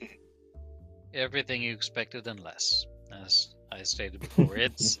 Everything you expected and less, as I stated before.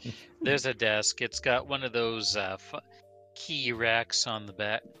 There's a desk. It's got one of those key racks on the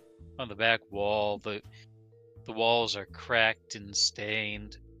back wall. The walls are cracked and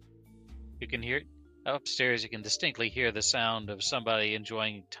stained. You can hear upstairs. You can distinctly hear the sound of somebody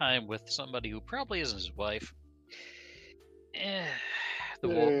enjoying time with somebody who probably isn't his wife.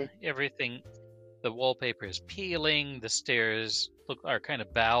 The wallpaper is peeling. The stairs are kind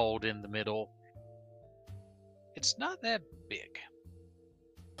of bowed in the middle. It's not that big.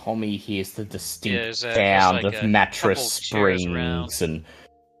 Tommy hears the distinct There's sound like of a mattress couple chairs around. springs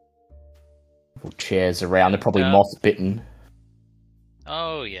and chairs around. They're probably Yeah. moth bitten.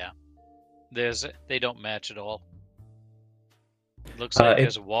 Oh yeah, they don't match at all. It looks like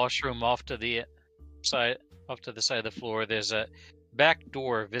there's a washroom off to the side of the floor. There's a back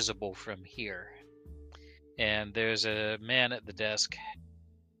door visible from here, and there's a man at the desk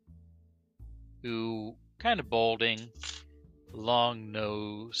who kind of balding, long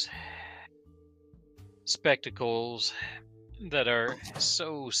nose, spectacles that are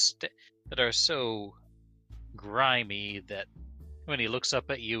so grimy that when he looks up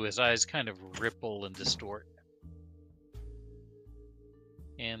at you, his eyes kind of ripple and distort.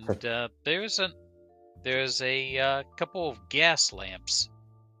 And there's a couple of gas lamps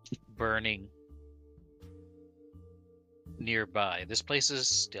burning nearby. This place is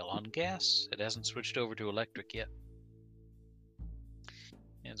still on gas. It hasn't switched over to electric yet.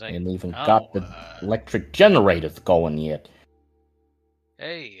 And it's like, And even "Oh, got the electric generators going yet.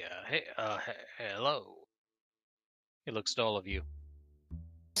 hey, hello. He looks at all of you.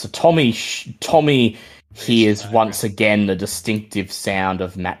 So Tommy hears Nice. once again the distinctive sound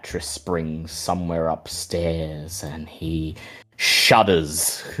of mattress springs somewhere upstairs, and he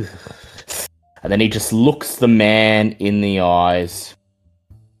shudders. And then he just looks the man in the eyes,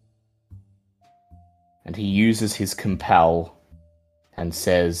 and he uses his compel and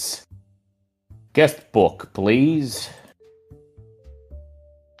says, "Guest book, please."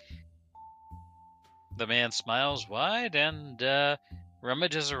 The man smiles wide and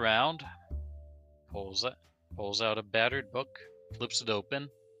rummages around, pulls out a battered book, flips it open,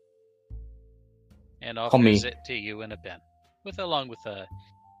 and offers it to you in a pen, along with a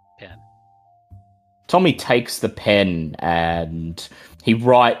pen. Tommy takes the pen and he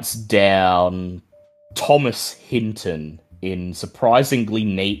writes down Thomas Hinton in surprisingly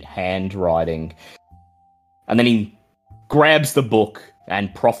neat handwriting. And then he grabs the book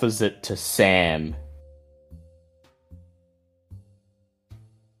and proffers it to Sam.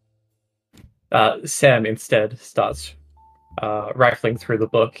 Sam instead starts rifling through the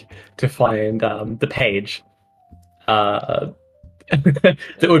book to find the page that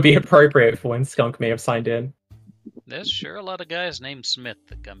would be appropriate for when Skunk may have signed in. There's sure a lot of guys named Smith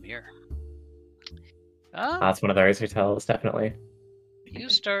that come here. That's one of those hotels, definitely. You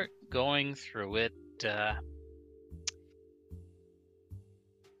start going through it. There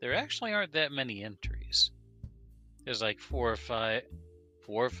actually aren't that many entries. There's like 4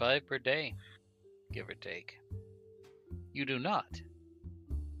 or 5 per day, give or take. You do not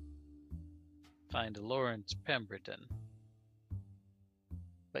find a Lawrence Pemberton,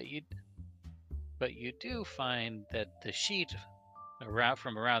 but you do find that the sheet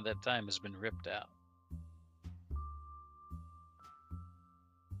from around that time has been ripped out.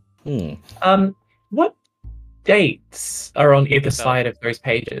 What dates are on either side of those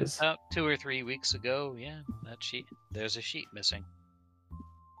pages? About 2 or 3 weeks ago, yeah, that sheet. There's a sheet missing.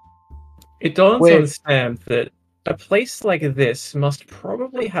 It dawns on Sam that a place like this must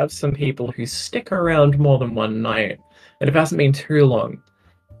probably have some people who stick around more than one night. And if it hasn't been too long,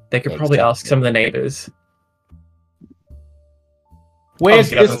 they could probably ask some of the neighbors. Where's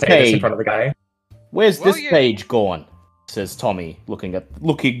this page? In front of the guy. Where's this page gone? Says Tommy,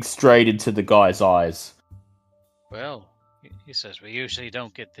 looking straight into the guy's eyes. Well, he says, we usually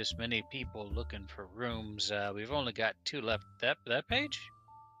don't get this many people looking for rooms. We've only got 2 left. That page?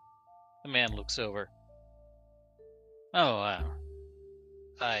 The man looks over. Oh,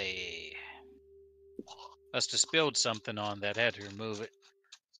 I must have spilled something on that. Had to remove it.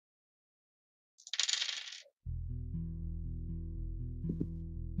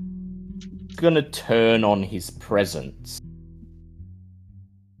 Gonna turn on his presence.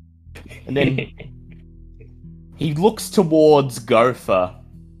 And then he looks towards Gopher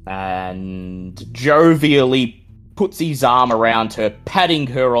and jovially puts his arm around her, patting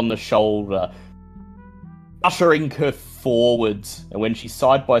her on the shoulder, ushering her forwards. And when she's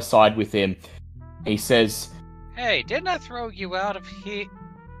side by side with him, he says, "Hey, didn't I throw you out of here?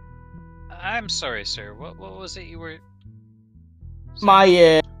 I'm sorry, sir. What was it you were..."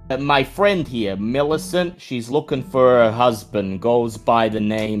 My friend here, Millicent, she's looking for her husband, goes by the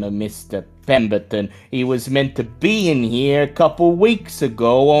name of Mr. Pemberton. He was meant to be in here a couple weeks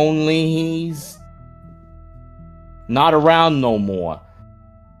ago, only he's not around no more.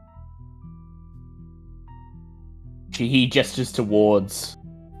 He gestures towards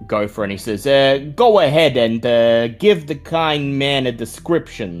Gopher and he says, go ahead and give the kind man a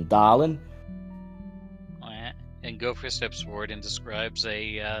description, darling. And Gopher steps forward and describes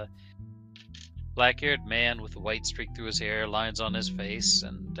a black-haired man with a white streak through his hair, lines on his face,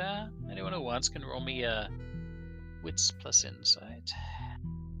 and anyone who wants can roll me a wits plus insight.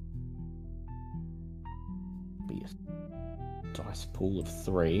 Be a dice pool of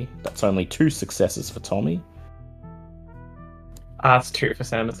 3. That's only 2 successes for Tommy. That's 2 for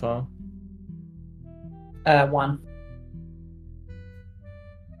Sam as well. 1.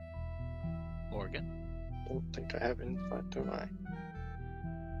 Morgan. I don't think I have insight, do I?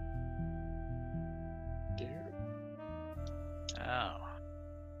 Oh.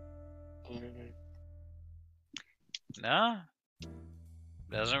 No?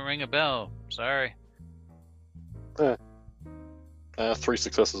 Doesn't ring a bell. Sorry. 3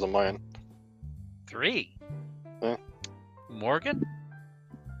 successes on my end. 3? Yeah. Morgan?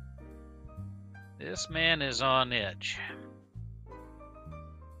 This man is on edge.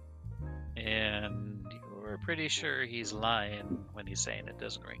 And you're pretty sure he's lying when he's saying it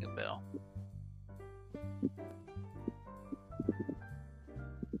doesn't ring a bell.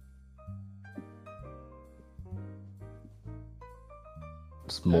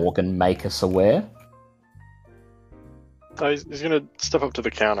 Does Morgan make us aware? He's gonna step up to the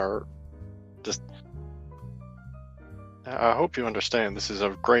counter. Just, I hope you understand this is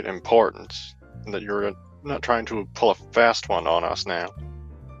of great importance, and that you're not trying to pull a fast one on us now.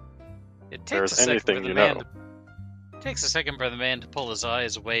 It There's takes a second anything for the you man know. It takes a second for the man to pull his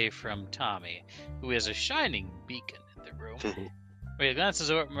eyes away from Tommy, who is a shining beacon in the room. When he glances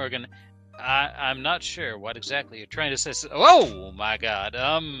over at Morgan, I'm not sure what exactly you're trying to say. Oh my God!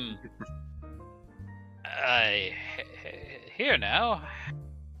 Here now.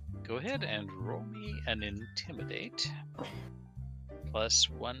 Go ahead and roll me an intimidate.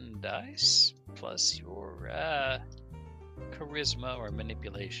 +1 dice plus your charisma or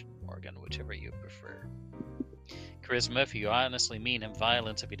manipulation, Morgan, whichever you prefer. Charisma if you honestly mean him,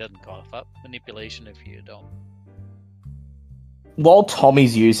 violence if he doesn't cough up, manipulation if you don't. While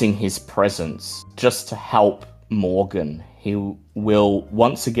Tommy's using his presence just to help Morgan, he will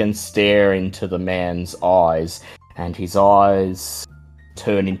once again stare into the man's eyes, and his eyes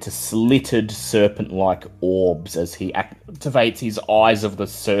turn into slitted serpent-like orbs as he activates his Eyes of the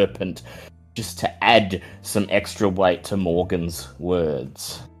Serpent just to add some extra weight to Morgan's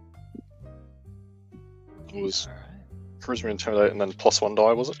words. It was Alright. charisma, intimidate, and then +1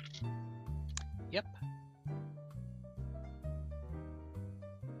 die, was it? Yep.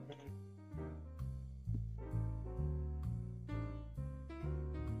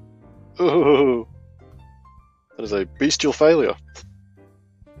 Ooh, that is a bestial failure.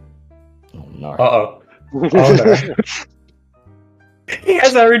 Oh no. Uh-oh. Oh no. He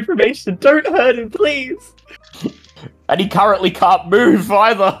has our information. Don't hurt him, please. And he currently can't move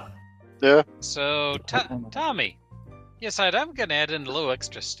either. Yeah. So, Tommy. Yes, I'm gonna add in a little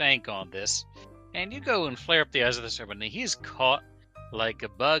extra stank on this. And you go and flare up the Eyes of the Serpent, and he's caught like a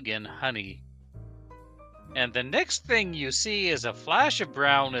bug in honey. And the next thing you see is a flash of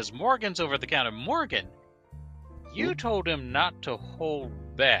brown as Morgan's over the counter. Morgan, you told him not to hold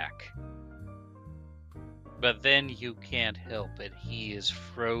back. But then you can't help it. He is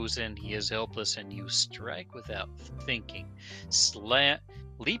frozen, he is helpless, and you strike without thinking.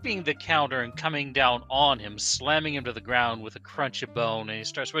 Leaping the counter and coming down on him, slamming him to the ground with a crunch of bone, and he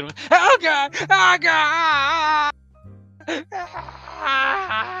starts wailing, "Oh God! Oh God!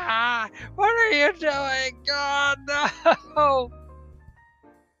 Ah, what are you doing? God, no!"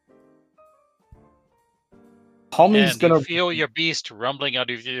 Tommy's And gonna you feel your beast rumbling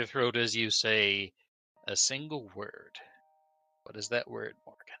out of your throat as you say a single word. What is that word,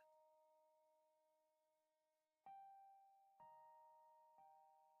 Morgan?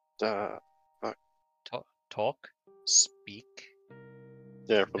 Talk? Speak?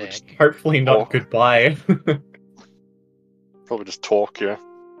 Yeah, probably just, Beg? Hopefully not Oh. goodbye. probably just talk, yeah.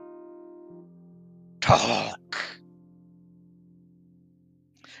 Talk!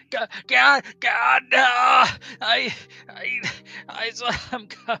 God, no! I saw him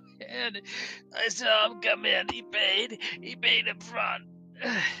come in. I saw him come in. He paid up front.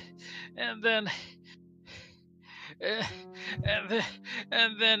 And then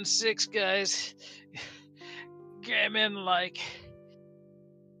and then 6 guys came in like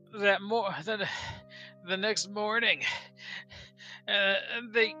the next morning.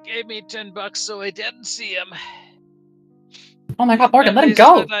 And they gave me $10 so I didn't see him. Oh my God, Morgan, And let him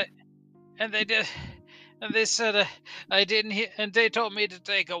they go. They said I didn't hear, and they told me to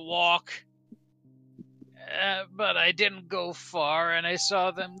take a walk. But I didn't go far, and I saw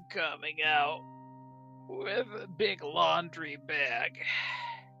them coming out with a big laundry bag.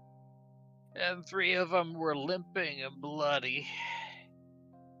 And 3 of them were limping and bloody.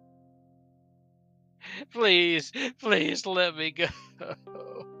 Please let me go.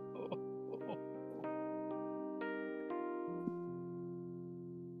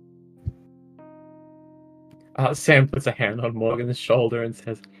 Sam puts a hand on Morgan's shoulder and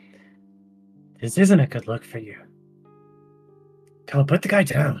says, This isn't a good look for you. Come on, put the guy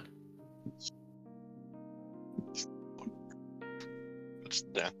down. Just,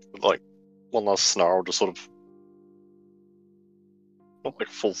 yeah, like one last snarl, just sort of not like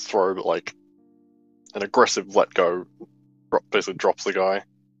full throw, but like an aggressive let go. Basically drops the guy.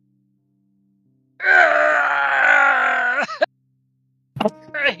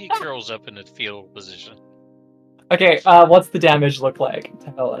 He curls up in a fetal position. Okay, what's the damage look like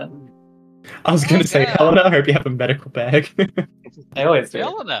to Helena? I was gonna say, God. Helena, I hope you have a medical bag. I always do.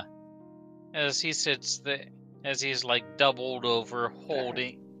 Helena, as he sits there, as he's like doubled over,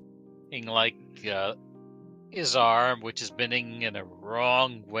 holding like his arm, which is bending in a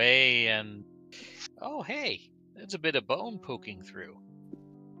wrong way, and oh hey, there's a bit of bone poking through.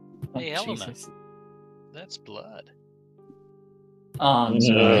 Oh, Hey, Helena. Jesus. That's blood. Oh,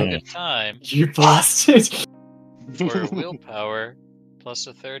 So no. a good time You bastard. for willpower plus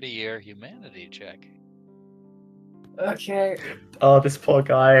a 30-year humanity check. Okay. Oh, this poor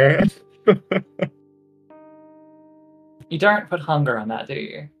guy. You don't put hunger on that, do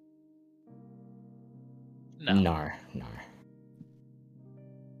you? No. No.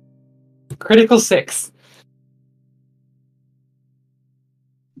 Critical 6.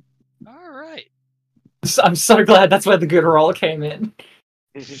 All right. I'm so glad that's where the good roll came in.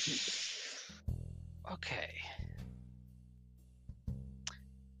 Okay.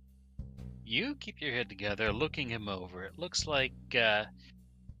 You keep your head together, looking him over. It looks like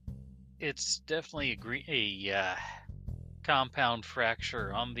it's definitely a compound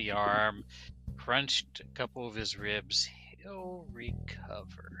fracture on the arm, crunched a couple of his ribs. He'll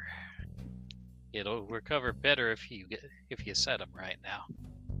recover. It'll recover better if you set him right now.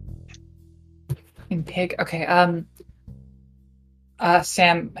 Fucking pig. Okay,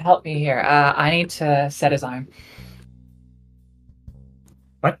 Sam, help me here. I need to set his arm.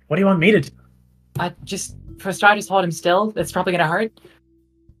 What? What do you want me to do? Just, for a start, just hold him still. It's probably gonna hurt.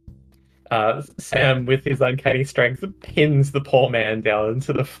 Sam, with his uncanny strength, pins the poor man down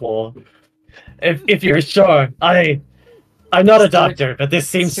into the floor. If you're sure, I'm not a Just do it. doctor, but this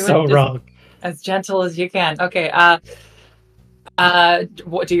seems do it, so just- wrong. As gentle as you can. Okay,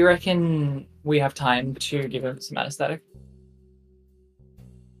 what do you reckon we have time to give him some anesthetic?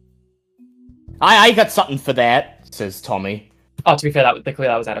 I got something for that, says Tommy. Oh, to be fair, that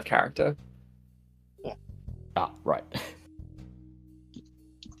was out of character. Ah, right.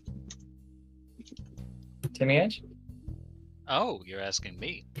 Timmy Edge? Oh, you're asking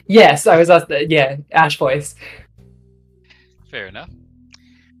me. Yes, I was asking. Yeah, Ash voice. Fair enough.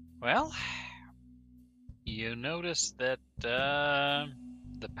 Well, you notice that the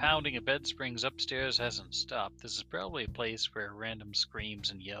pounding of bed springs upstairs hasn't stopped. This is probably a place where random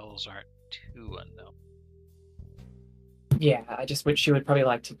screams and yells aren't too unknown. Yeah, I just wish she would probably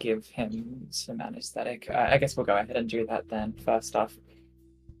like to give him some anesthetic. I guess we'll go ahead and do that then. First off,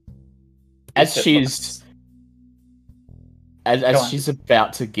 As Go she's on. she's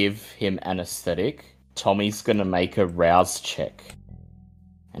about to give him anesthetic, Tommy's gonna make a rouse check,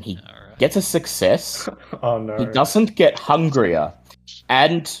 and he Alright. gets a success. Oh no. He doesn't get hungrier,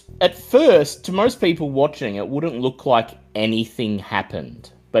 and at first, to most people watching, it wouldn't look like anything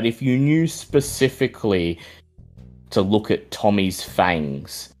happened. But if you knew specifically to look at Tommy's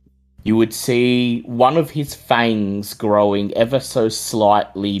fangs, you would see one of his fangs growing ever so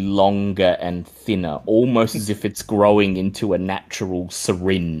slightly longer and thinner, almost as if it's growing into a natural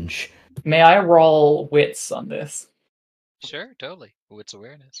syringe. may I roll wits on this? Sure, totally. Wits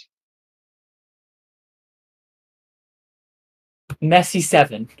awareness. Messy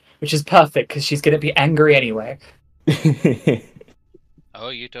 7, which is perfect because she's gonna be angry anyway. Oh,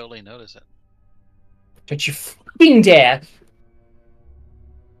 you totally notice it. Don't you fucking dare!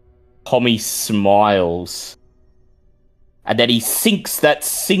 Tommy smiles, and then he sinks that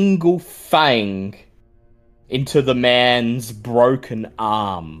single fang into the man's broken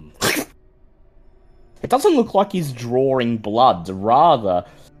arm. It doesn't look like he's drawing blood, rather,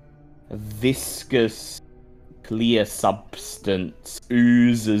 a viscous, clear substance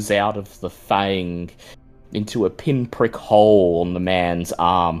oozes out of the fang into a pinprick hole on the man's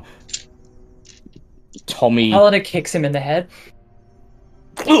arm. Tommy... Helena kicks him in the head.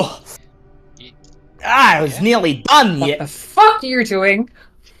 Ugh. Ye- I was Yeah. nearly done What yet. the fuck are you doing?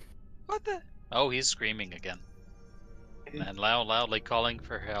 What the? Oh, he's screaming again. And loudly calling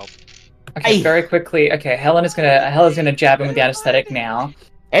for help. Okay, Hey. very quickly. Okay, Helena's gonna jab him with the anesthetic now.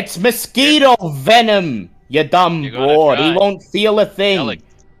 It's mosquito venom, you dumb You're gonna broad. He try. won't feel a thing.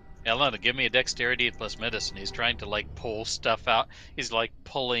 Elena, give me a dexterity plus medicine. He's trying to like pull stuff out. He's like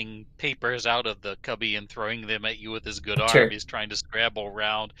pulling papers out of the cubby and throwing them at you with his good arm. Sure. He's trying to scrabble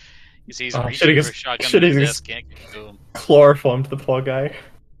around. He's Oh, reaching should've for just- a shotgun should've at the just- desk. Can't get to him. Chloroformed the poor guy.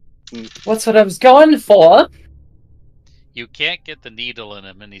 What's what I was going for? You can't get the needle in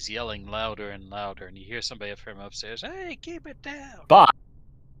him, and he's yelling louder and louder. And you hear somebody from upstairs. Hey, keep it down. But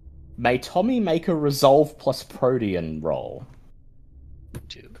may Tommy make a resolve plus protean roll.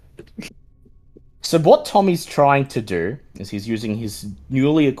 2. So what Tommy's trying to do is he's using his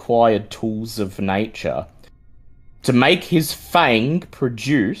newly acquired tools of nature to make his fang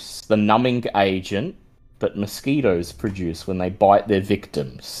produce the numbing agent that mosquitoes produce when they bite their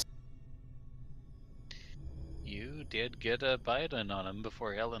victims. You did get a bite in on him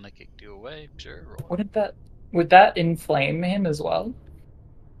before Helena kicked you away. Sure. Roll. Would that inflame him as well?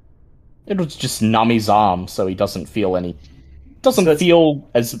 It'll just numb his arm so he doesn't feel any... Doesn't So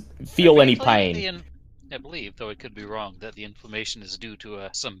it's- feel I any believe pain. I believe, though I could be wrong, that the inflammation is due to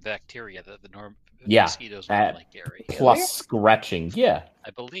some bacteria that the Yeah, mosquitoes normally carry. Plus scratching, yeah. I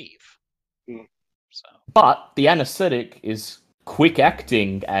believe. Hmm. So But the anesthetic is quick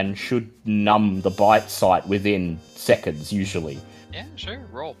acting and should numb the bite site within seconds, usually. yeah, sure.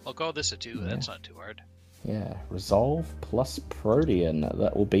 Roll. I'll call this a 2. Yeah. That's not too hard. Yeah, Resolve plus Protean.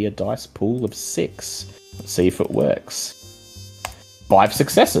 That will be a dice pool of 6. Let's see if it works. 5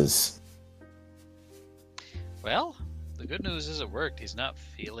 successes. Well, the good news is it worked. He's not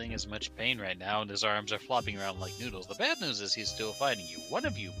feeling as much pain right now, and his arms are flopping around like noodles. The bad news is he's still fighting you. One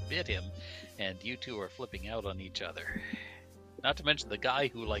of you bit him, and you two are flipping out on each other. Not to mention the guy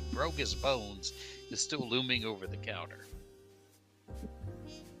who, broke his bones is still looming over the counter.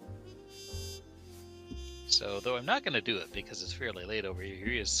 So, though I'm not going to do it because it's fairly late over here,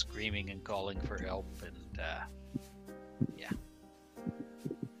 he is screaming and calling for help, and, yeah.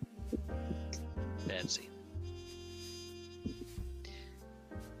 Bad scene.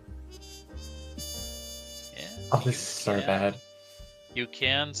 Yeah, Oh, this you is so can- bad. You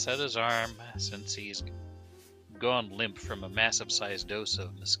can set his arm since he's gone limp from a massive-sized dose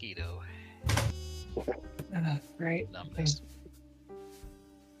of mosquito Right. numbness.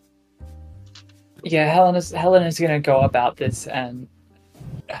 Yeah, Helena's gonna go about this, and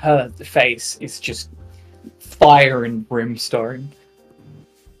her face is just fire and brimstone.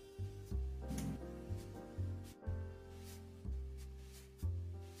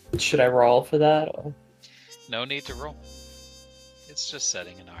 Should I roll for that? Or... No need to roll. It's just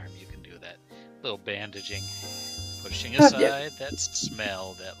setting an arm. You can do that. Little bandaging. Pushing Yeah. aside that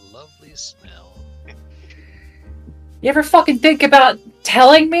smell, that lovely smell. You ever fucking think about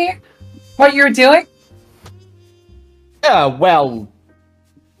telling me what you're doing? Yeah, well,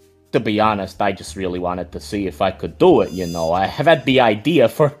 to be honest, I just really wanted to see if I could do it, you know. I have had the idea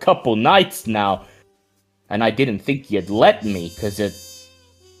for a couple nights now, and I didn't think you'd let me, because it...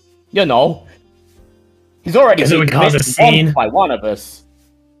 You know, he's already 'Cause it been would cause a missed once scene. by one of us.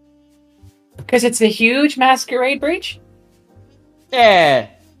 Because it's a huge masquerade breach? Yeah,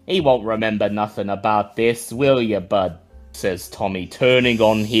 he won't remember nothing about this, will ya, bud? Says Tommy, turning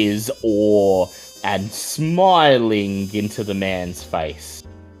on his oar and smiling into the man's face.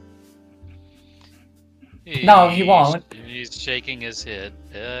 No, he won't. He's shaking his head.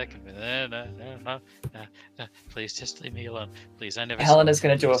 No. Please, just leave me alone. Please, I never. Helena's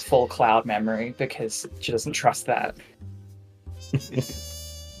gonna do a full cloud memory because she doesn't trust that.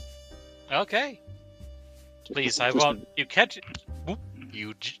 Okay. Please, I won't. You catch it. Whoop.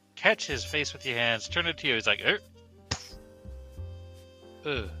 You catch his face with your hands. Turn it to you. He's like,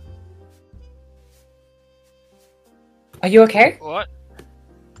 Ugh. Are you okay? What?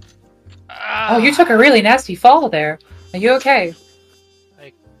 Oh, you took a really nasty fall there. Are you okay?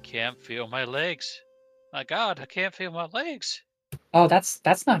 I can't feel my legs. My God, I can't feel my legs. Oh, that's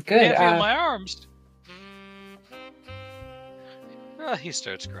not good. Can't feel my arms. He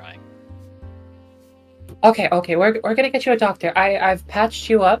starts crying. Okay, we're gonna get you a doctor. I've patched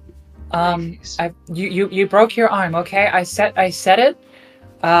you up. Please. You broke your arm. Okay, I set it.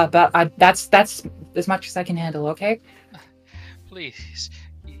 But that's as much as I can handle. Okay. Please,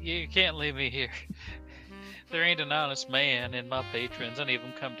 you can't leave me here. There ain't an honest man in my patrons. Any of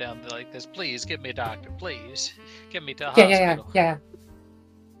them come down like this. Please, get me a doctor. Please, get me to a hospital. Yeah.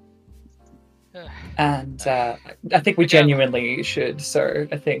 And I think we genuinely should, sir.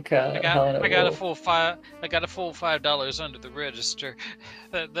 I think Helena I got a will... full $5 under the register.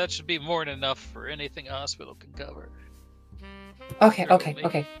 That should be more than enough for anything a hospital can cover. Okay.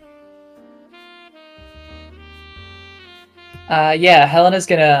 Me. Yeah, Helena's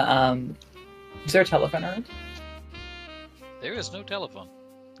gonna is there a telephone around? There is no telephone.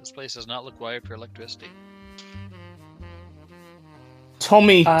 This place does not look wired for electricity.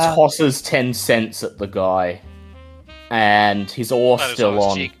 Tommy tosses 10 cents at the guy, and his oar That is still always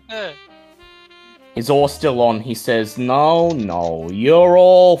on. cheek. His oar still on. He says, No, you're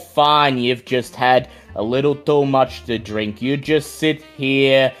all fine. You've just had a little too much to drink. You just sit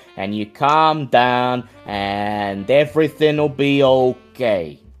here and you calm down, and everything will be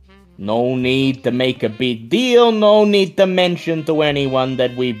okay. No need to make a big deal. No need to mention to anyone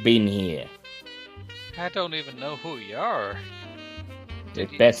that we've been here. I don't even know who you are.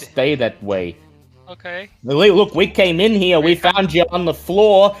 It best stay that way. Okay. Look, we came in here, we found you on the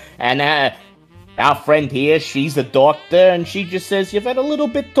floor, and our friend here, she's a doctor, and she just says you've had a little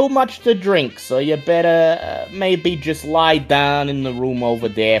bit too much to drink, so you better maybe just lie down in the room over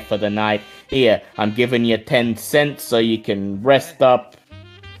there for the night. Here, I'm giving you 10 cents so you can rest up.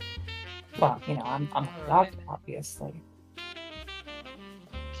 Well, I'm a doctor, obviously.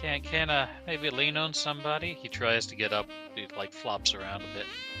 Can I maybe lean on somebody? He tries to get up. He flops around a bit.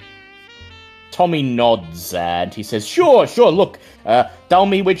 Tommy nods and he says, Sure, look, tell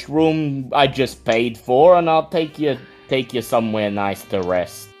me which room I just paid for and I'll take you somewhere nice to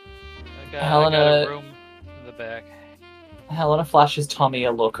rest. I got a room in the back. Helena flashes Tommy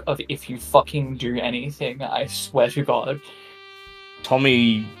a look of, if you fucking do anything, I swear to God.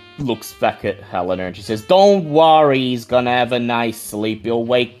 Tommy looks back at Helena and she says, Don't worry, he's gonna have a nice sleep. He'll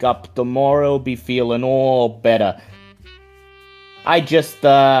wake up tomorrow, be feeling all better. I just,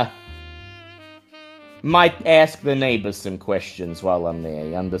 might ask the neighbors some questions while I'm there,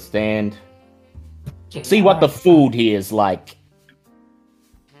 you understand? Yeah, see what the food here is like.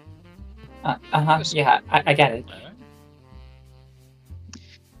 Yeah, I get it.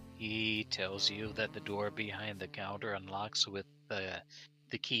 He tells you that the door behind the counter unlocks with the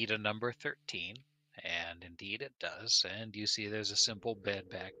key to number 13, and indeed it does, and you see there's a simple bed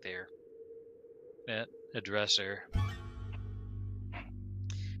back there. A dresser.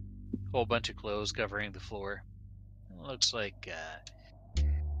 Whole bunch of clothes covering the floor. Looks like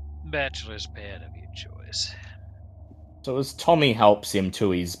bachelor's pad of your choice. So as Tommy helps him to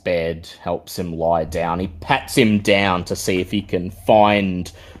his bed, helps him lie down, he pats him down to see if he can find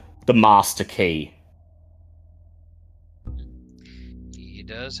the master key. He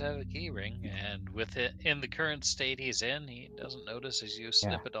does have a key ring, and with it in the current state he's in, he doesn't notice as you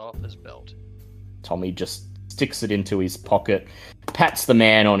snip it off his belt. Tommy just sticks it into his pocket, pats the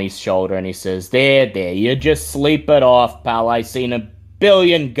man on his shoulder, and he says, There, you just sleep it off, pal. I seen a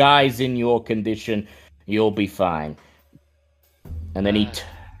billion guys in your condition. You'll be fine. And then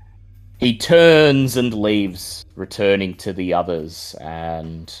he turns and leaves, returning to the others,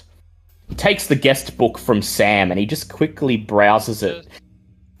 and he takes the guest book from Sam, and he just quickly browses it.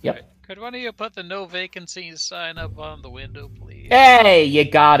 Yep. Could one of you put the no vacancies sign up on the window, please? Hey, you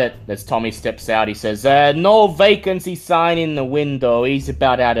got it. As Tommy steps out, he says, no vacancy sign in the window. He's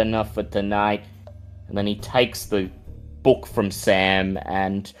about had enough for tonight. And then he takes the book from Sam,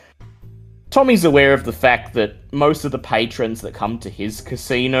 and Tommy's aware of the fact that most of the patrons that come to his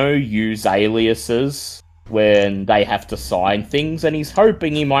casino use aliases when they have to sign things, and he's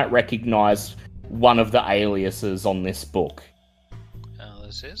hoping he might recognize one of the aliases on this book.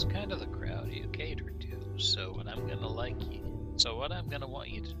 This is kind of the crowd you cater to, so what I'm gonna want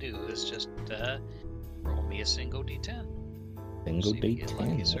you to do is just roll me a single d10. Single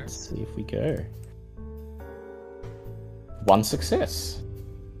d10. Let's see if we go. One success.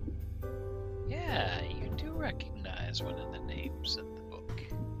 Yeah, you do recognize one of the names in the book.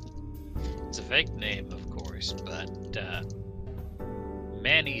 It's a fake name, of course, but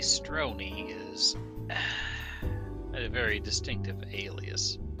Manny Stroney is a very distinctive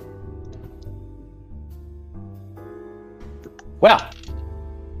alias. Well,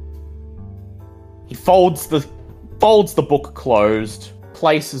 he folds the book closed,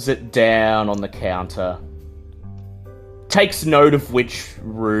 places it down on the counter, takes note of which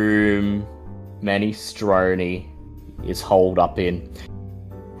room Manny Stroney is holed up in,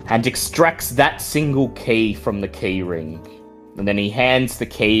 and extracts that single key from the key ring. And then he hands the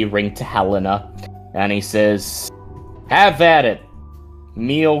key ring to Helena, and he says, Have at it.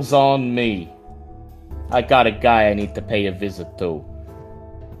 Meals on me. I got a guy I need to pay a visit to.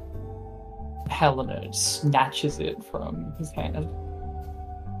 Helena snatches it from his hand.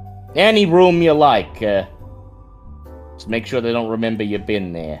 Any room you like. Just make sure they don't remember you've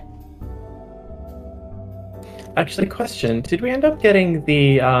been there. Actually, question: did we end up getting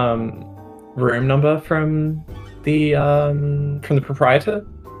the room number from the proprietor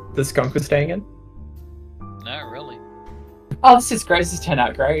the skunk was staying in? Not really. Oh, this is great. This has turned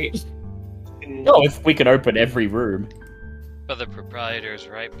out great. Oh, if we could open every room. But the proprietor's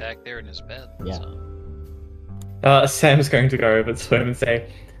right back there in his bed. Yeah. So. Sam's going to go over to him and say,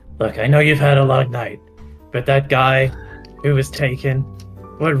 Look, I know you've had a long night, but that guy who was taken,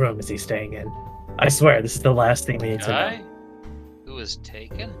 what room is he staying in? I swear, this is the last thing we need to Guy know. who was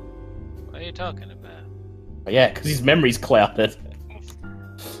taken? What are you talking about? Yeah, because his memory's clouded.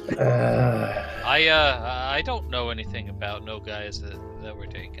 I don't know anything about no guys that were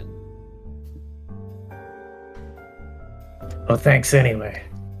taken. Well, thanks anyway.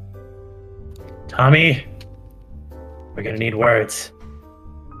 Tommy, we're gonna need words.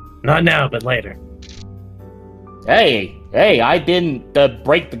 Not now, but later. Hey, I didn't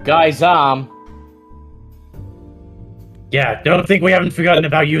break the guy's arm. Yeah, don't think we haven't forgotten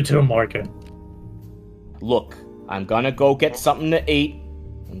about you too, Morgan. Look, I'm gonna go get something to eat.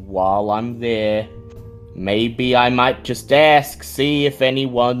 And while I'm there, maybe I might just see if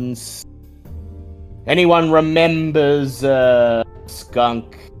anyone remembers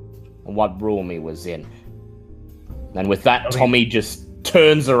Skunk and what room he was in. And with that, Tommy just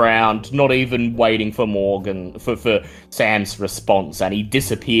turns around, not even waiting for Morgan, for Sam's response, and he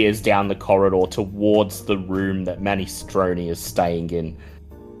disappears down the corridor towards the room that Manistroni is staying in.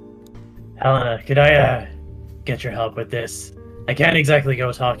 Helena, could I get your help with this? I can't exactly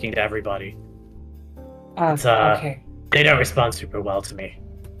go talking to everybody. Okay. They don't respond super well to me.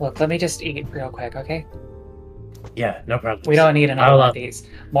 Look, let me just eat real quick, okay? Yeah, no problem. We don't need another one of these.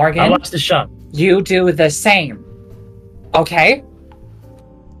 Morgan, I'll watch the shop. you do the same. Okay?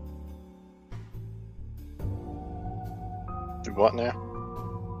 Do what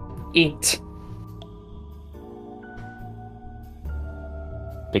now? Eat.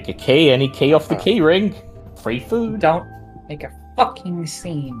 Pick a key, any key off the key ring. Free food. Don't make a fucking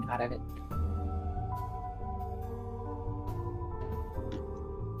scene out of it.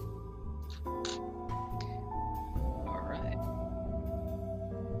 Alright.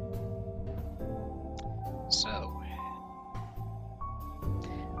 So,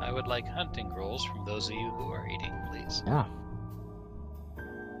 I would like hunting rolls from those of you who are eating, please. Yeah.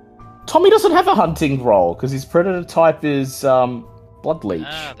 Tommy doesn't have a hunting roll because his predator type is blood leech.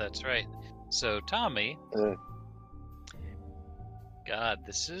 Ah, that's right. So, Tommy. God,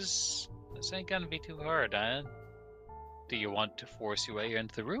 this ain't gonna be too hard, huh? Do you want to force your way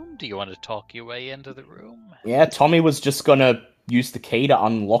into the room? Do you want to talk your way into the room? Yeah, Tommy was just gonna use the key to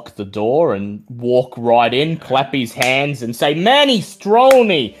unlock the door and walk right in, clap his hands, and say,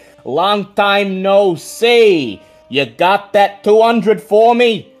 Manistroni, long time no see. You got that 200 for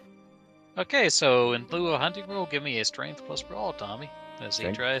me? Okay, so in lieu of a hunting roll, give me a strength plus brawl, Tommy, as he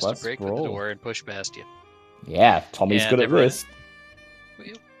Strength tries to plus break brawl. through the door and push past you. Yeah, Tommy's And good at everyone- this.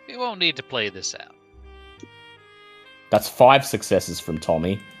 We won't need to play this out. That's 5 successes from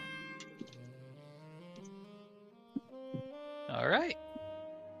Tommy. All right.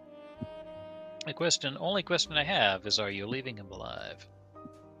 Only question I have is, are you leaving him alive?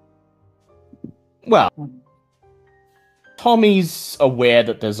 Well, Tommy's aware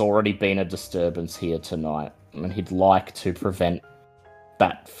that there's already been a disturbance here tonight, and he'd like to prevent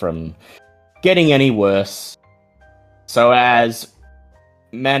that from getting any worse. So as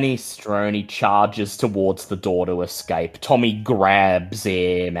Manistroni charges towards the door to escape, Tommy grabs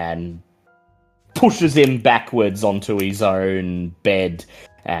him and pushes him backwards onto his own bed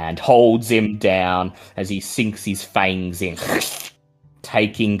and holds him down as he sinks his fangs in,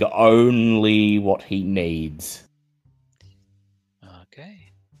 taking only what he needs. Okay.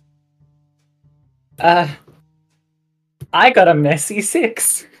 I got a messy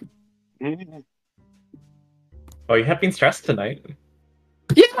 6. Oh, you have been stressed tonight.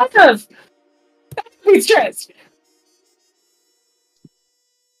 Yeah, I have. Be stressed.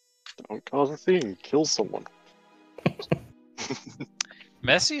 Don't cause a scene. Kill someone.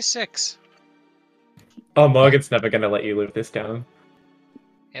 Messy 6. Oh, Morgan's never gonna let you live this down.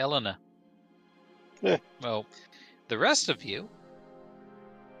 Helena. Yeah. Well, the rest of you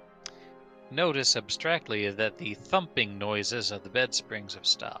notice abstractly that the thumping noises of the bed springs have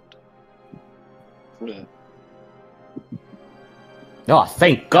stopped. Yeah. Oh,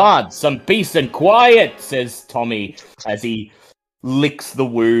 thank God! Some peace and quiet, says Tommy as he licks the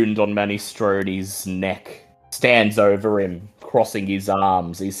wound on Manistroni's neck. Stands over him, crossing his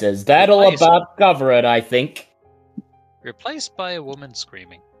arms. He says, that'll Nice. about cover it, I think. Replaced by a woman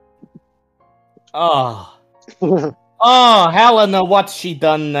screaming. Oh. Oh, Helena, what's she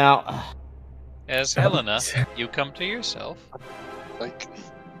done now? As Helena, you come to yourself. Like,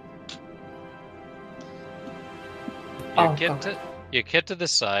 You get to the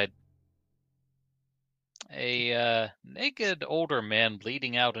side. A naked older man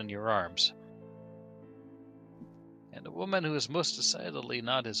bleeding out in your arms. And a woman who is most decidedly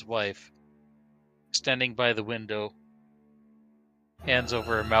not his wife, standing by the window, hands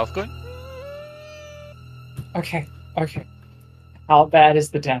over her mouth going, Okay. How bad is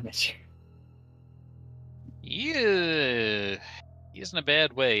the damage? yeah, he's in a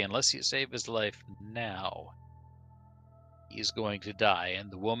bad way unless you save his life now. He's going to die, and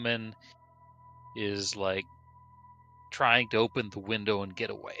the woman is like trying to open the window and get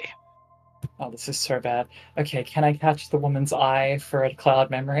away. Oh, this is so bad. Okay, can I catch the woman's eye for a cloud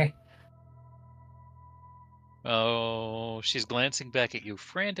memory? Oh, she's glancing back at you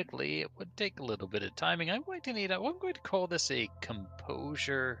frantically. It would take a little bit of timing. I'm going to call this a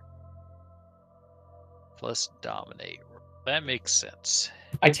composure plus dominate. That makes sense.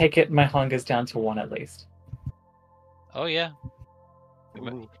 I take it my hunger's down to 1 at least. Oh yeah. Ooh.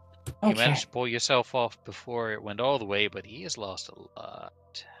 You Okay, managed to pull yourself off before it went all the way, but he has lost a lot.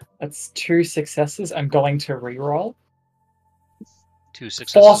 that's 2 successes. I'm going to reroll. 2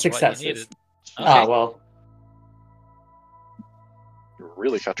 successes. 4 What you successes. needed. Okay. Ah, well. You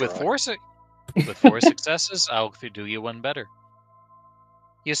really cut your With eye. with 4 successes, I'll do you one better.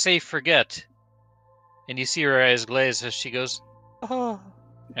 You say forget, and you see her eyes glaze as she goes, oh,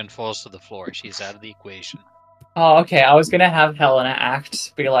 and falls to the floor. She's out of the equation. Oh, okay. I was gonna have Helena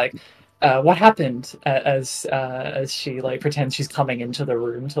act, be like, "What happened?" As she like pretends she's coming into the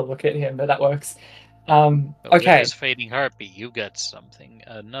room to look at him, but that works. But with Okay. his fading heartbeat, you got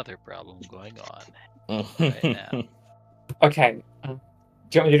another problem going on right now. Okay. Do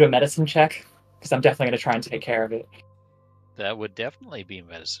you want me to do a medicine check? Because I'm definitely gonna try and take care of it. That would definitely be a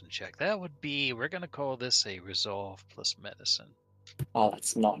medicine check. That would be, we're going to call this a resolve plus medicine. Oh,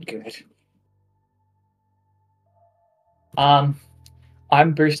 that's not good. I'm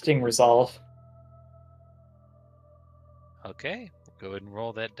boosting resolve. Okay, go ahead and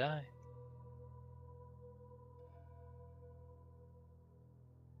roll that die.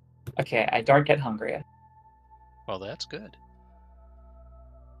 Okay, I don't get hungrier. Well, that's good.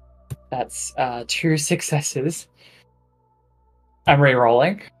 That's 2 successes. I'm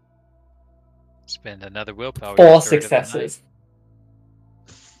re-rolling. Spend another willpower. 4 your third of the night. successes.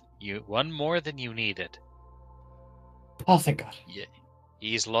 You one more than you needed. Oh, thank God. Yeah,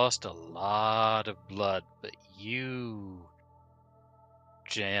 he's lost a lot of blood, but you,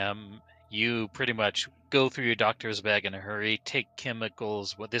 Jam, you pretty much go through your doctor's bag in a hurry, take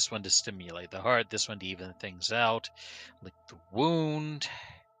chemicals, this one to stimulate the heart, this one to even things out, lick the wound,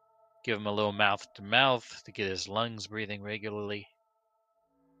 give him a little mouth-to-mouth to get his lungs breathing regularly.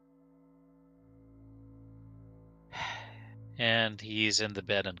 And he's in the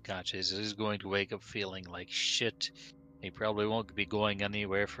bed unconscious. He's going to wake up feeling like shit. He probably won't be going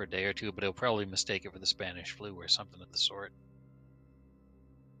anywhere for a day or two, but he'll probably mistake it for the Spanish flu or something of the sort.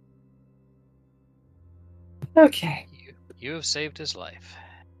 Okay. You have saved his life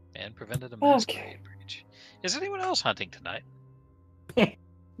and prevented a masquerade breach. Is anyone else hunting tonight?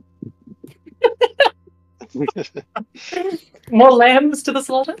 More lambs to the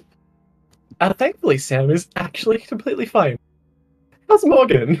slaughter? Thankfully, Sam is actually completely fine. How's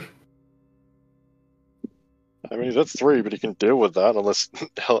Morgan? I mean, that's 3, but he can deal with that, unless,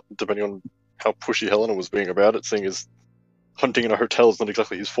 depending on how pushy Helena was being about it, seeing as hunting in a hotel is not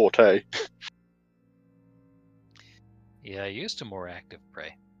exactly his forte. Yeah, used to more active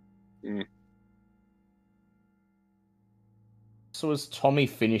prey. So as Tommy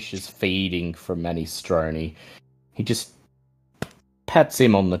finishes feeding from Manistroni, he just pats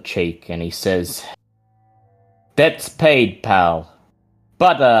him on the cheek and he says, "Debt's paid, pal.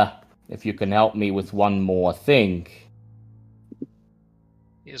 But, if you can help me with one more thing."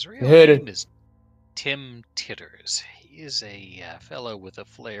 His real Heard it. name is Tim Titters. He is a fellow with a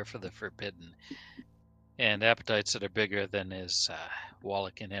flair for the forbidden and appetites that are bigger than his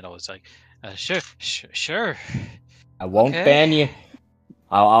wallet can handle. It's like, sure. I won't Okay. ban you.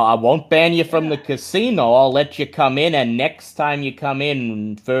 I won't ban you from the casino. I'll let you come in, and next time you come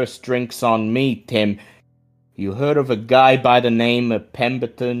in, first drink's on me, Tim. You heard of a guy by the name of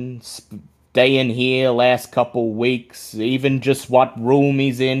Pemberton staying here last couple weeks? Even just what room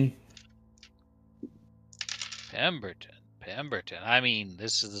he's in? Pemberton. I mean,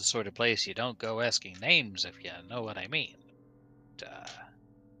 this is the sort of place you don't go asking names, if you know what I mean.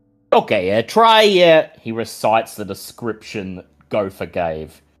 Okay, try, he recites the description that Gopher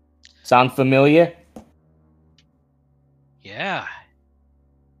gave. Sound familiar? Yeah,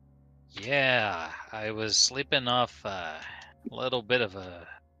 I was sleeping off a little bit of a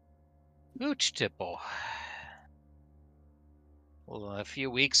hooch tipple a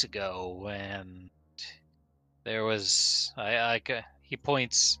few weeks ago, and there was he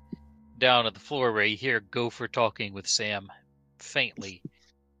points down at the floor where you hear Gopher talking with Sam faintly,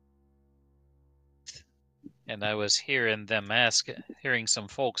 and I was hearing some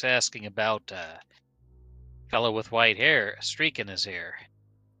folks asking about a fellow with white hair, a streak in his hair.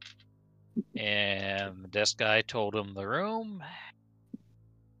 And the desk guy told him the room.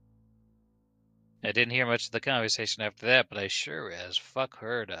 I didn't hear much of the conversation after that, but I sure as fuck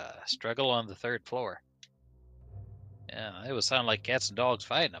heard a struggle on the 3rd floor. Yeah, it would sound like cats and dogs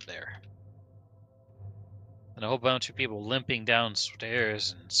fighting up there. And a whole bunch of people limping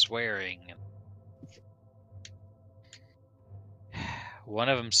downstairs and swearing. one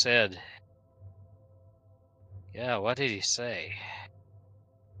of them said, yeah, what did he say?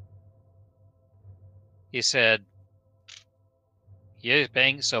 He said, you're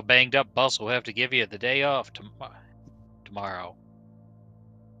so banged up, Bus will have to give you the day off tomorrow.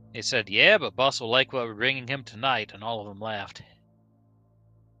 He said, yeah, but Bus will like what we're bringing him tonight, and all of them laughed.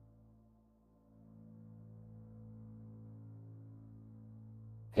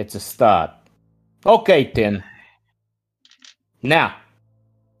 It's a start. Okay, Tim. Now,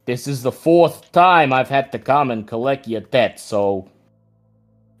 this is the 4th time I've had to come and collect your debt, so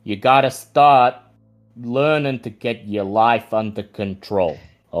you gotta start learning to get your life under control,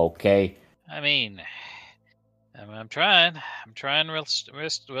 okay? I mean, I'm trying. I'm trying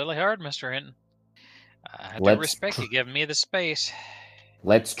really hard, Mr. Hinton. I do respect you giving me the space.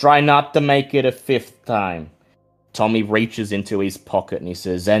 Let's try not to make it a 5th time. Tommy reaches into his pocket and he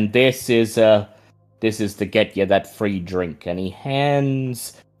says, and this is to get you that free drink. And he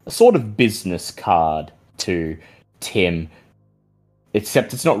hands a sort of business card to Tim.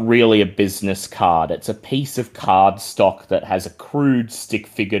 Except it's not really a business card. It's a piece of cardstock that has a crude stick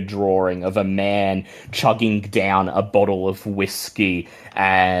figure drawing of a man chugging down a bottle of whiskey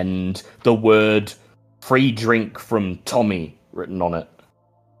and the word free drink from Tommy written on it.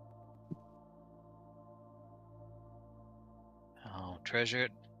 I'll treasure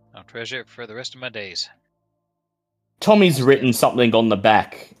it. I'll treasure it for the rest of my days. Tommy's written something on the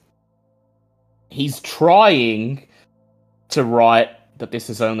back. He's trying to write that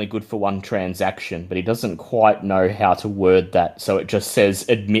this is only good for one transaction, but he doesn't quite know how to word that, so it just says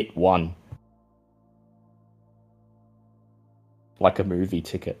admit one. Like a movie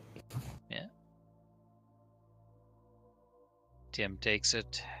ticket. Yeah. Tim takes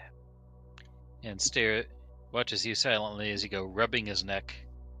it and watches you silently as you go rubbing his neck.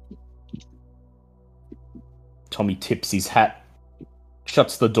 Tommy tips his hat,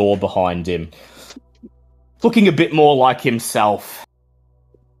 shuts the door behind him, looking a bit more like himself.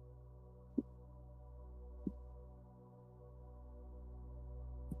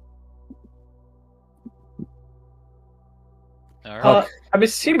 All right. I'm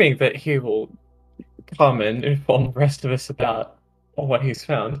assuming that he will come and inform the rest of us about what he's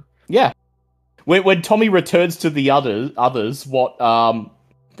found. Yeah. When Tommy returns to the others, what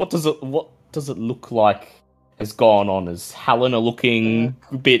does it look like has gone on? Is Helena looking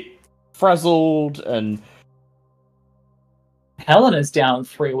a bit frazzled and Helena's down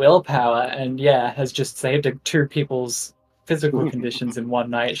 3 willpower and has just saved 2 people's physical conditions in one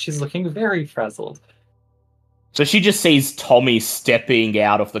night. She's looking very frazzled. So she just sees Tommy stepping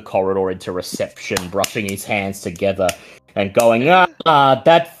out of the corridor into reception, brushing his hands together and going,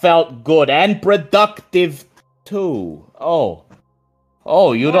 that felt good and productive too. Oh,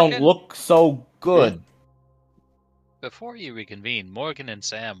 you don't look so good. Before you reconvene, Morgan and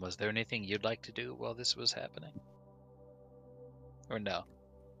Sam, was there anything you'd like to do while this was happening? Or no?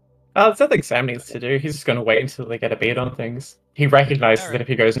 There's nothing Sam needs to do. He's just going to wait until they get a beat on things. He recognizes that if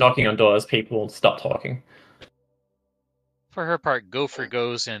he goes knocking on doors, people will stop talking. For her part, Gopher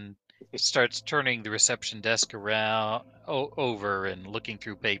goes and starts turning the reception desk around, over and looking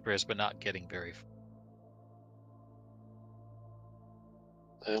through papers, but not getting very far.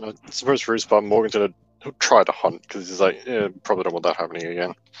 And I suppose for his part, Morgan's going to try to hunt, because he's like, probably don't want that happening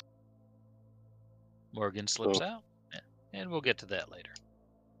again. Morgan slips out, and we'll get to that later.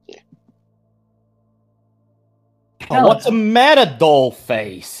 Yeah. Oh, what's the matter,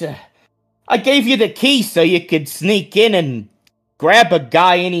 dollface? I gave you the key so you could sneak in and grab a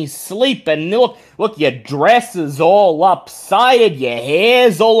guy in his sleep, and look, your dress is all upsided, your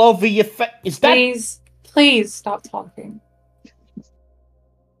hair's all over your face. Is that... Please stop talking.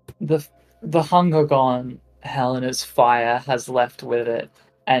 The hunger gone, Helena's fire has left with it,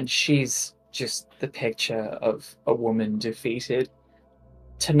 and she's just the picture of a woman defeated.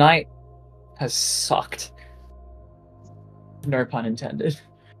 Tonight has sucked. No pun intended.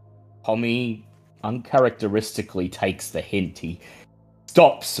 Tommy uncharacteristically takes the hint. He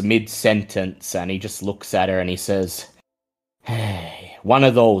stops mid-sentence and he just looks at her and he says, hey, one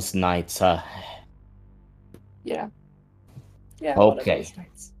of those nights, huh? Yeah. Okay. One of those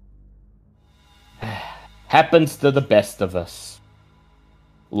nights. Happens to the best of us.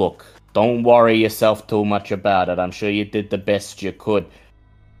 Look, don't worry yourself too much about it. I'm sure you did the best you could.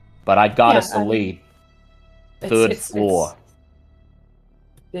 But I got us a lead. Third floor.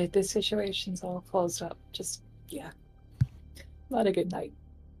 The situation's all closed up. Just, not a good night.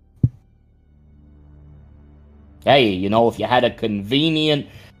 Hey, if you had a convenient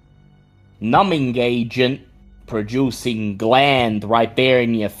numbing agent producing gland right there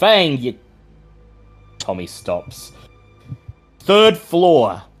in your fang, Tommy stops. third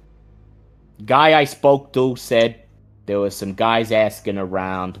floor. Guy I spoke to said there were some guys asking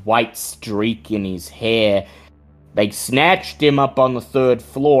around, white streak in his hair. They snatched him up on the third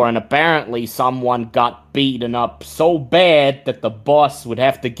floor, and apparently someone got beaten up so bad that the boss would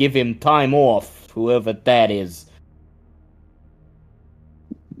have to give him time off, whoever that is.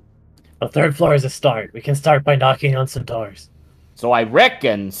 The third floor is a start. We can start by knocking on some doors. So I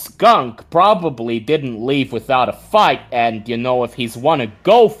reckon Skunk probably didn't leave without a fight, and, if he's one of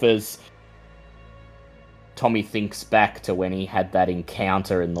Gopher's... Tommy thinks back to when he had that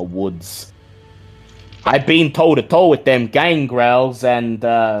encounter in the woods. I've been toe-to-toe with them gangrels, and,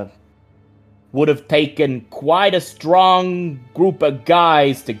 would have taken quite a strong group of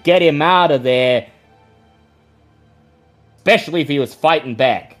guys to get him out of there. Especially if he was fighting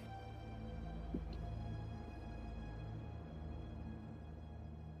back.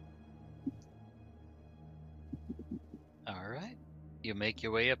 Alright. You make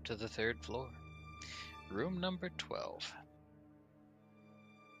your way up to the third floor. Room number 12.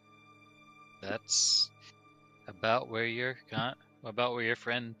 That's about where your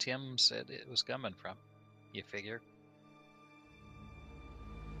friend Tim said it was coming from. You figure?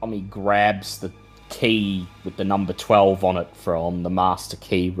 Tommy grabs the key with the number 12 on it from the master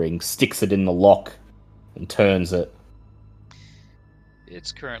key ring, sticks it in the lock, and turns it.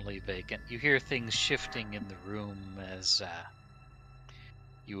 It's currently vacant. You hear things shifting in the room as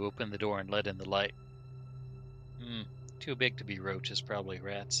you open the door and let in the light. Too big to be roaches, probably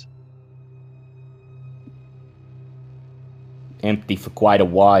rats. Empty for quite a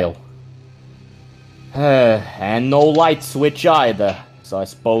while. And no light switch either, so I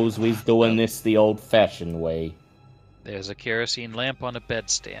suppose we're doing this the old-fashioned way. There's a kerosene lamp on a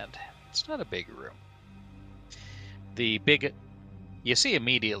bedstand. It's not a big room. You see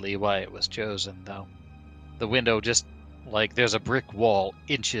immediately why it was chosen, though. The window just, there's a brick wall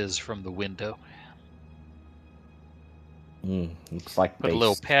inches from the window. Looks like Put a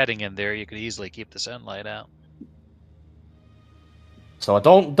little padding in there, you could easily keep the sunlight out. So it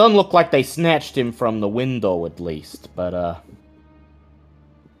don't look like they snatched him from the window, at least. But,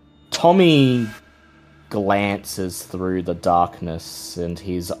 Tommy glances through the darkness, and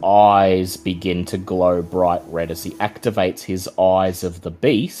his eyes begin to glow bright red as he activates his Eyes of the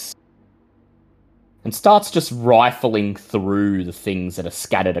Beast, and starts just rifling through the things that are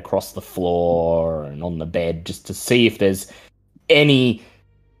scattered across the floor and on the bed, just to see if there's any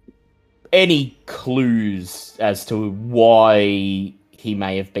clues as to why he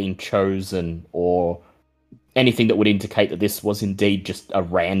may have been chosen, or anything that would indicate that this was indeed just a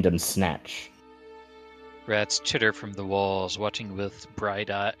random snatch. Rats chitter from the walls, watching with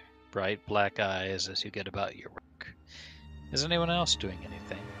bright black eyes as you get about your work. Is anyone else doing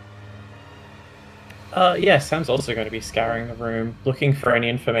anything? Yeah, Sam's also going to be scouring the room, looking for any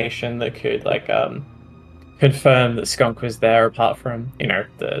information that could, confirm that Skunk was there, apart from,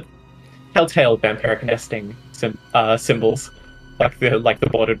 the telltale vampiric nesting symbols, like the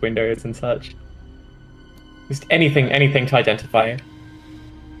boarded windows and such. Just anything to identify it.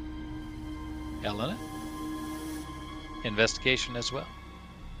 Elena? Investigation as well.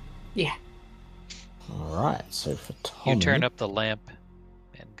 Yeah. Alright, so for Tommy... You turn up the lamp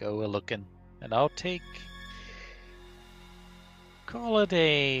and go a-looking. And I'll call it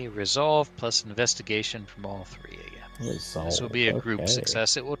a resolve plus investigation from all three of you. Resolve, this will be a group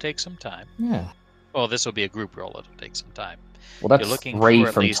success. It will take some time. Yeah. Well, this will be a group roll. It'll take some time. Well, that's You're looking 3 for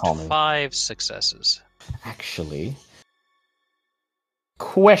at from least Tommy. 5 successes. Actually,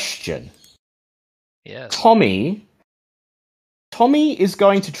 question. Yes. Tommy is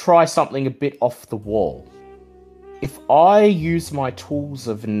going to try something a bit off the wall. If I use my tools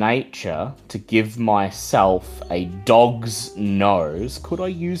of nature to give myself a dog's nose, could I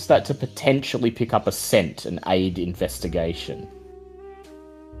use that to potentially pick up a scent and aid investigation?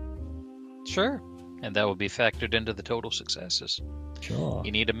 Sure. And that will be factored into the total successes. Sure.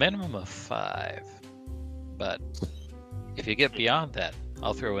 You need a minimum of 5. But if you get beyond that,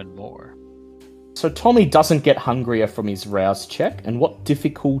 I'll throw in more. So Tommy doesn't get hungrier from his rouse check, and what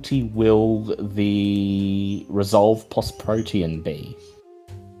difficulty will the resolve plus protean be?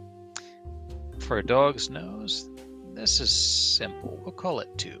 For a dog's nose, this is simple. We'll call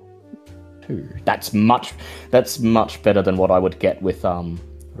it 2. 2. That's much better than what I would get with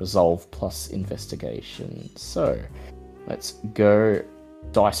resolve plus investigation. So let's go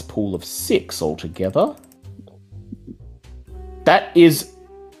dice pool of 6 altogether. That is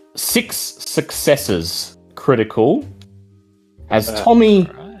 6 successes critical. As Tommy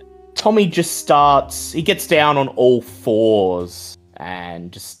just starts, he gets down on all 4s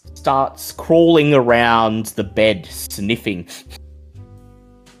and just starts crawling around the bed, sniffing.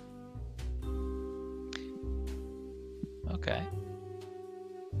 Okay.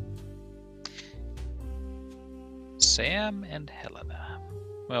 Sam and Helena.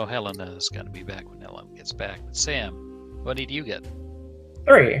 Well, Helena's going to be back when Helena gets back. But Sam, what did you get?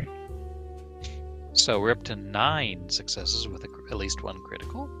 3. So we're up to 9 successes with at least 1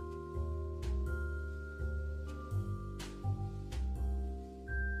 critical.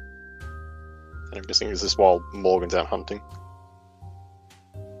 And I'm guessing is this while Morgan's out hunting?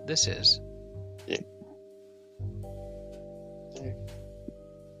 This is.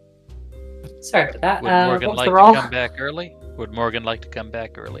 Sorry about that. Would Morgan what was like the to roll? come back early? Would Morgan like to come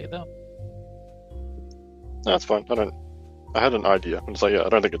back early, though? No, that's fine. I had an idea. It's like, yeah, I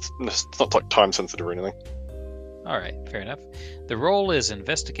don't think it's not like time sensitive or anything. Alright, fair enough. The roll is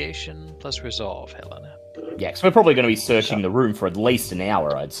investigation plus resolve, Helena. Yeah, so we're probably going to be searching the room for at least an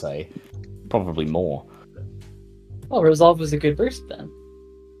hour, I'd say. Probably more. Well, resolve was a good boost then.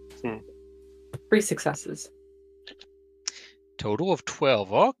 Hmm. 3 successes. Total of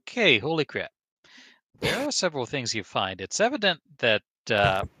 12. Okay, holy crap. There are several things you find. It's evident that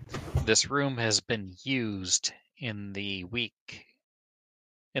this room has been used in the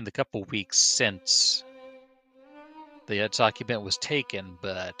couple weeks since its occupant was taken,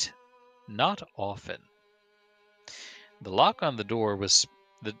 but not often. The lock on the door was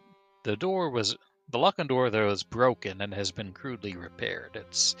the lock on the door there was broken and has been crudely repaired.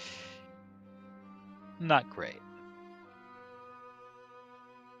 It's not great.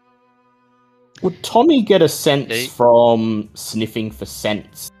 Would Tommy get a sense They- from sniffing for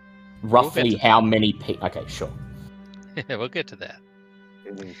scents? Roughly to how many people... Okay, sure. We'll get to that.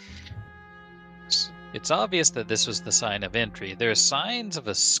 Mhm. It's obvious that this was the sign of entry. There are signs of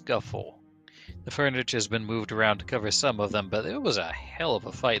a scuffle. The furniture has been moved around to cover some of them, but it was a hell of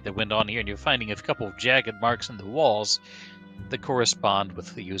a fight that went on here, and you're finding a couple of jagged marks in the walls that correspond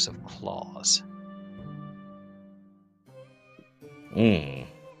with the use of claws. Hmm.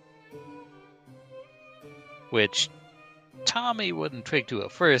 Which Tommy wouldn't twig to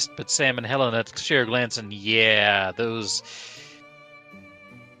at first, but Sam and Helena share a glance, and yeah, those...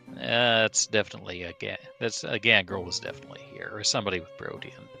 that's definitely a gangrel was definitely here, or somebody with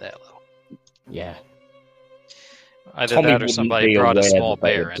protein that low. Yeah. Either Tommy that or wouldn't somebody be brought a aware small that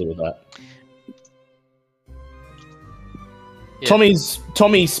they bear would in. do that. Yeah.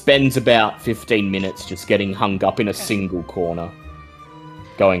 Tommy spends about 15 minutes just getting hung up in a single corner,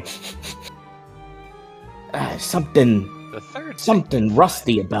 going something The third something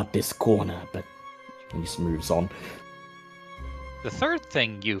rusty about this corner, but he just moves on. The third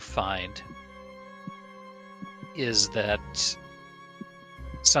thing you find is that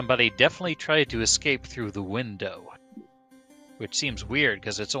somebody definitely tried to escape through the window, which seems weird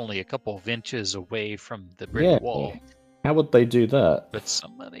because it's only a couple of inches away from the brick Yeah. wall. How would they do that? But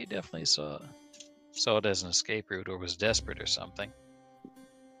somebody definitely saw it as an escape route or was desperate or something.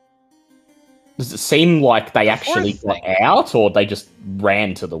 Does it seem like they actually fourth got out, or they just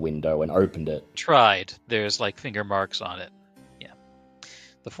ran to the window and opened it? Tried. There's like finger marks on it. Yeah.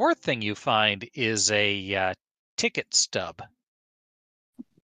 The fourth thing you find is a ticket stub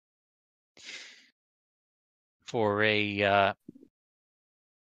for a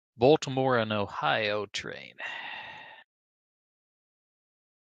Baltimore and Ohio train.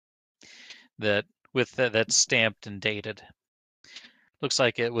 That's stamped and dated. Looks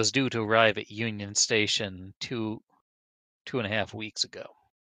like it was due to arrive at Union Station 2.5 weeks ago.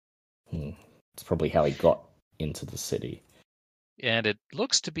 It's probably how he got into the city. And it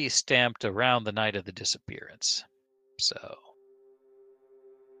looks to be stamped around the night of the disappearance. So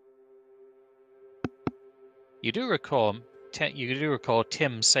you do recall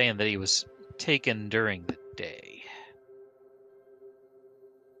Tim saying that he was taken during the day.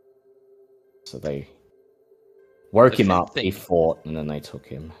 So they woke The him fifth up, he thing- fought, and then they took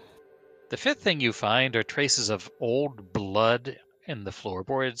him. The fifth thing you find are traces of old blood in the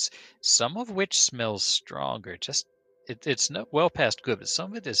floorboards, some of which smells stronger. It's not well past good, but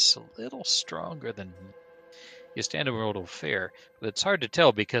some of it is a little stronger than your standard world fare. But it's hard to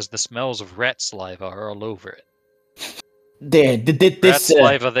tell because the smells of rat saliva are all over it. This Rat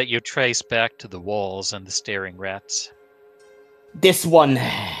saliva that you trace back to the walls and the staring rats. this one,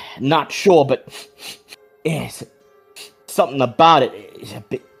 not sure, but yes, something about it is a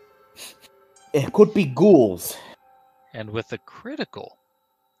bit. It could be ghouls. And with the critical,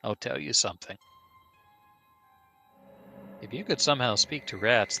 I'll tell you something. If you could somehow speak to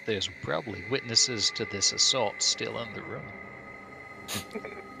rats, there's probably witnesses to this assault still in the room.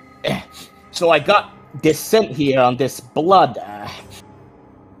 So I got this scent here on this blood.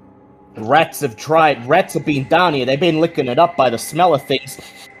 Rats have been down here. They've been licking it up by the smell of things.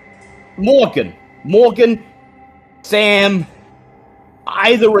 Morgan, Sam,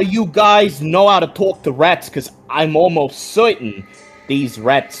 either of you guys know how to talk to rats, because I'm almost certain these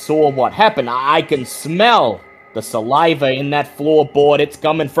rats saw what happened. I can smell the saliva in that floorboard. It's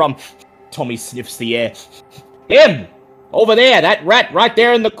coming from... Tommy sniffs the air. Him! Over there, that rat right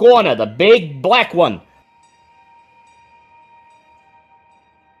there in the corner, the big black one.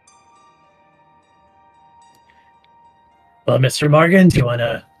 Well, Mr. Morgan, do you want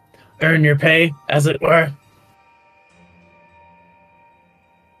to earn your pay, as it were?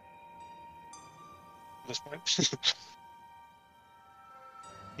 This point.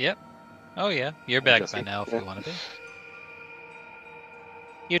 Yep. Oh yeah, you're back by Guessing, now if yeah. you want to be.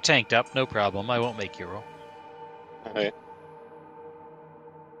 You tanked up, no problem. I won't make you roll. Alright.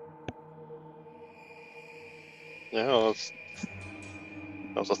 Yeah, well,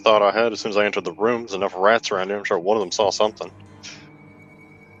 that was a thought I had as soon as I entered the room. There's enough rats around here. I'm sure one of them saw something.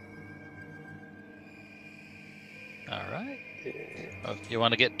 All right. Well, if you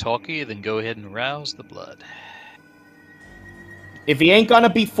want to get talky, then go ahead and rouse the blood. If he ain't gonna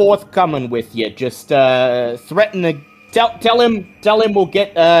be forthcoming with you, just threaten to tell him we'll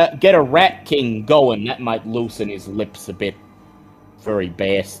get a rat king going. That might loosen his lips a bit. Furry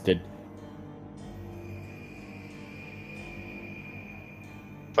bastard.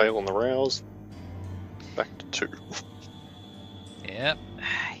 Fail on the rouse. Back to 2. Yep.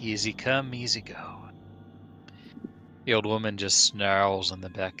 Easy come, easy go. The old woman just snarls in the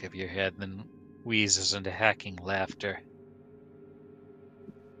back of your head, then wheezes into hacking laughter.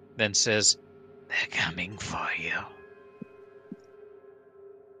 Then says, "They're coming for you."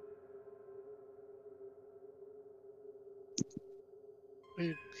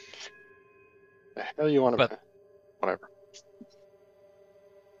 The hell you want to... But- Whatever.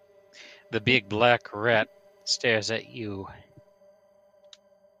 The big black rat stares at you.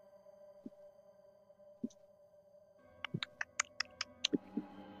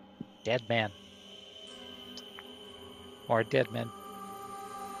 Dead man. More dead men.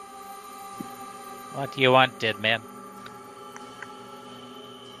 What do you want, dead man?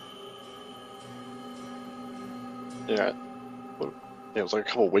 Yeah. Well, yeah, it was like a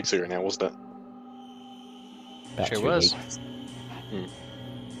couple of weeks ago now, wasn't it? About Sure 2 was. weeks.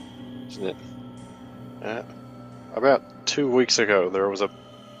 Isn't it? About 2 weeks ago, there was a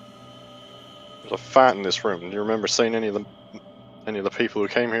fight in this room. Do you remember seeing any of the people who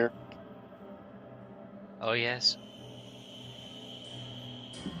came here? Oh yes.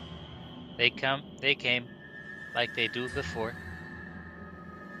 They came, like they do before.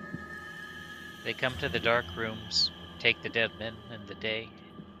 They come to the dark rooms, take the dead men in the day,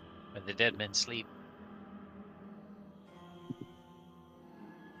 when the dead men sleep.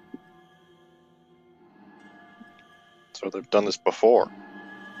 So they've done this before.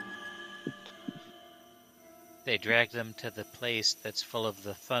 They drag them to the place that's full of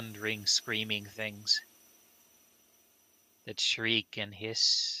the thundering, screaming things that shriek and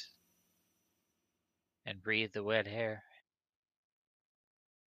hiss and breathe the wet hair.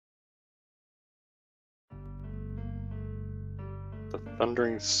 The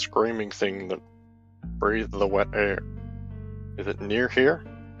thundering, screaming thing that breathed the wet air. Is it near here?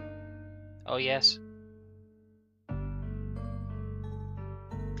 Oh yes,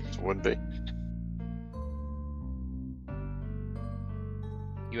 It would be.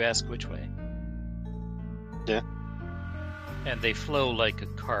 you ask which way. Yeah. And they flow like a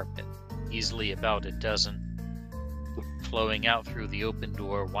carpet, easily about a dozen, flowing out through the open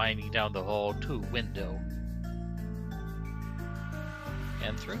door, winding down the hall to a window.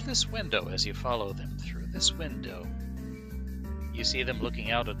 And through this window, as you follow them through this window, you see them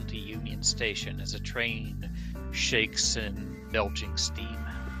looking out into Union Station as a train shakes in belching steam.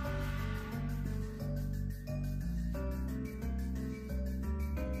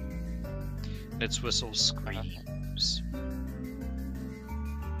 And its whistle screams.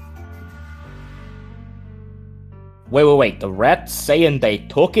 Wait. The rat's saying they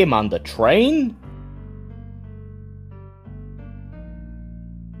took him on the train?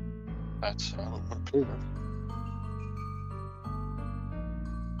 That's He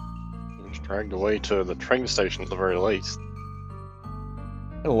was dragged away to the train station at the very least.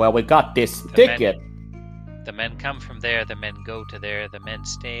 Oh, well, we got this The ticket. The men come from there, the men go to there, the men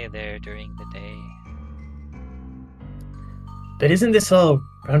stay there during the day. But isn't this all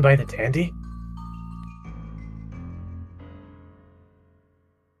run by the dandy?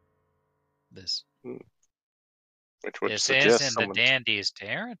 This Which would This suggest is in someone... the dandy's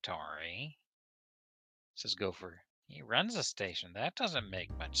territory, says Gopher. He runs a station. That doesn't make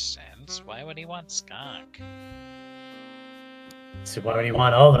much sense. Why would he want skunk? So why would he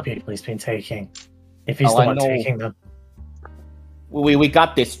want all the people he's been taking? if he's Oh, the I one know. taking them. We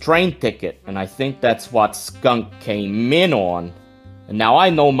got this train ticket, and I think that's what Skunk came in on. And now I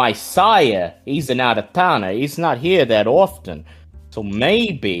know my sire, he's an out-of-towner. He's not here that often. So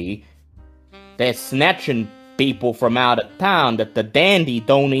maybe they're snatching people from out of town that the dandy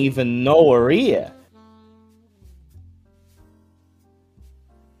don't even know are here.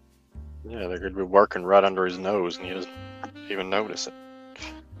 Yeah, they could be working right under his nose and he doesn't even notice it.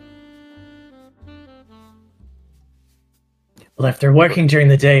 Well, if they're working during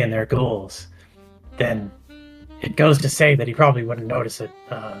the day in their ghouls, then it goes to say that he probably wouldn't notice it,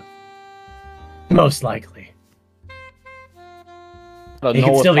 most likely. I don't He know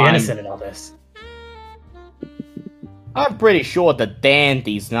could still if be I'm- innocent in all this. I'm pretty sure the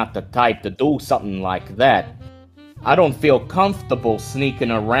dandy's not the type to do something like that. I don't feel comfortable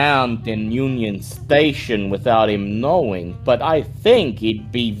sneaking around in Union Station without him knowing, but I think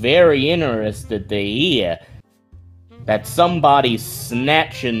he'd be very interested to hear that somebody's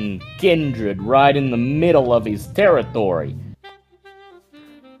snatching Kindred right in the middle of his territory.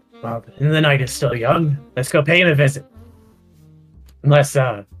 Well, the night is still young. Let's go pay him a visit. Unless,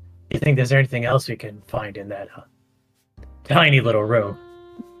 you think there's anything else we can find in that, tiny little room.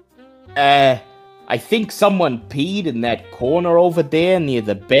 I think someone peed in that corner over there near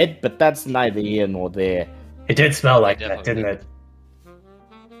the bed, but that's neither here nor there. It did smell like that, Definitely. didn't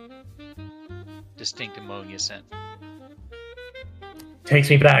it? Distinct ammonia scent. Takes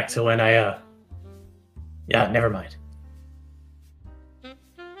me back to when I, yeah, never mind.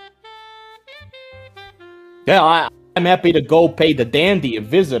 Yeah, I'm happy to go pay the dandy a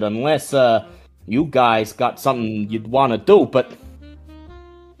visit unless, you guys got something you'd want to do, but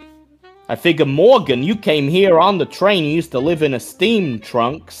I figure, Morgan, you came here on the train. You used to live in a steam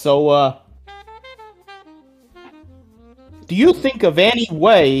trunk, so, do you think of any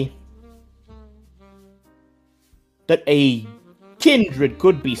way that a kindred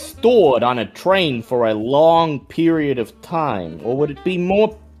could be stored on a train for a long period of time? Or would it be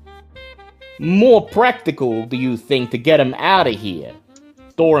more practical, do you think, to get him out of here?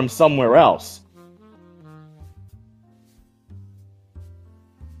 Store him somewhere else?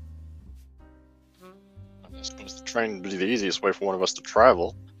 Because the train would be the easiest way for one of us to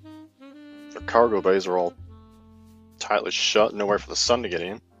travel. The cargo bays are all tightly shut, nowhere for the sun to get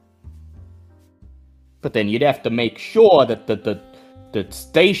in. But then you'd have to make sure that the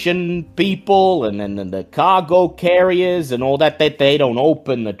station people and then the cargo carriers and all that they don't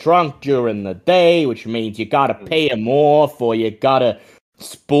open the trunk during the day, which means you gotta pay them off, or you gotta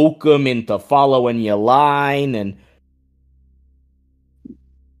spook them into following your line. And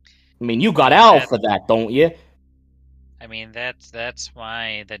I mean, you got Al for that, don't you? I mean, that's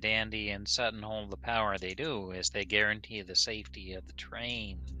why the Dandy and Sutton hold the power they do, is they guarantee the safety of the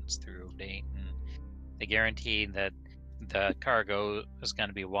trains through Dayton. They guarantee that the cargo is going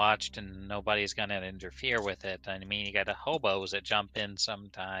to be watched and nobody's going to interfere with it. I mean, you got the hobos that jump in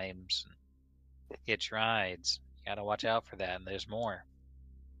sometimes and hitch rides. You got to watch out for that, and there's more.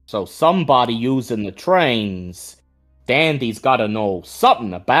 So somebody using the trains, Dandy's gotta know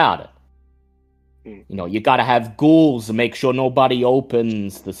something about it. You know, you gotta have ghouls to make sure nobody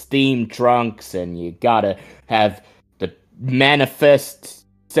opens the steam trunks, and you gotta have the manifest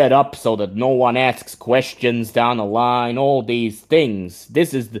set up so that no one asks questions down the line, all these things.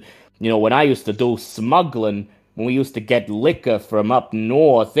 This is the, you know, when I used to do smuggling, when we used to get liquor from up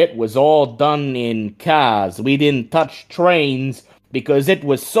north, it was all done in cars. We didn't touch trains because it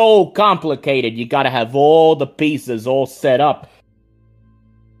was so complicated. You gotta have all the pieces all set up.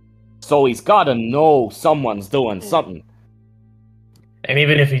 So he's gotta know someone's doing something. And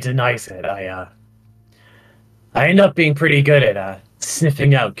even if he denies it, I end up being pretty good at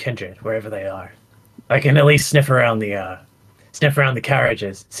sniffing out kindred wherever they are. I can at least sniff around the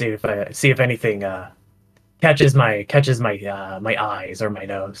carriages, see if anything catches my eyes or my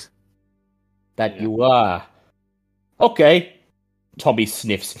nose. That you are. Okay. Tommy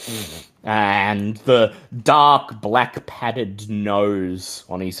sniffs. And the dark black padded nose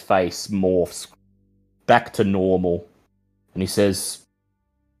on his face morphs back to normal. And he says,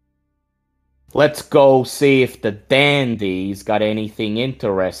 "Let's go see if the Dandy's got anything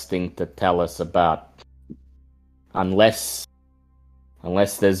interesting to tell us about. Unless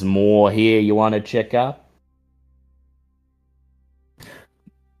there's more here you want to check out."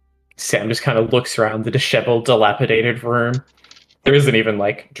 Sam just kind of looks around the disheveled, dilapidated room. There isn't even,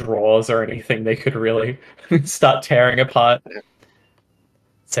 like, drawers or anything they could really start tearing apart.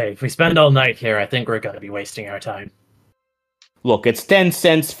 Say, if we spend all night here, I think we're going to be wasting our time. Look, it's 10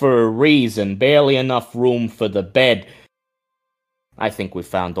 cents for a reason, barely enough room for the bed. I think we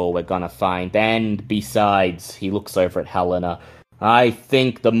found all we're gonna find. And besides, he looks over at Helena. I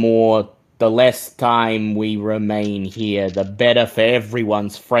think the less time we remain here, the better for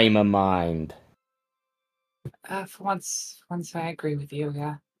everyone's frame of mind. For once I agree with you.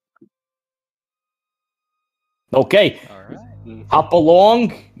 Yeah. Okay, All right. up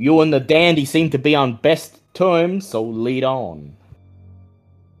along. You and the dandy seem to be on best terms, so lead on.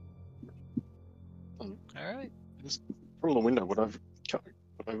 All right. From the window, would I've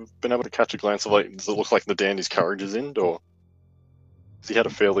been able to catch a glance of, like, does it look like the dandy's carriage is in, or? Because he had a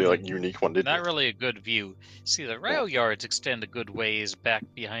fairly, like, unique one, didn't Not he? really a good view. See, the rail yards extend a good ways back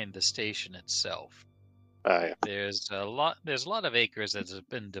behind the station itself. Yeah. There's a lot of acres that have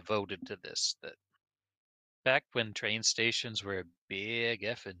been devoted to this. That back when train stations were a big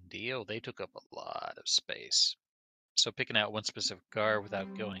effing deal, they took up a lot of space. So picking out one specific car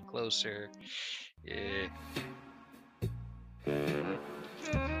without going closer, yeah.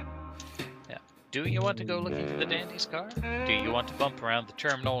 Do you want to go looking for the dandy's car? Do you want to bump around the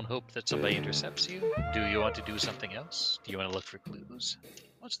terminal and hope that somebody intercepts you? Do you want to do something else? Do you want to look for clues?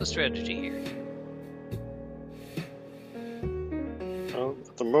 What's the strategy here?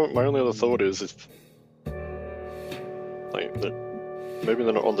 At the moment, my only other thought is if, like, maybe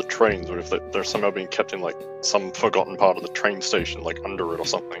they're not on the trains, or if they're somehow being kept in, like, some forgotten part of the train station, like under it or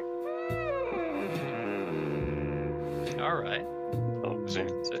something. All right. Oh, see.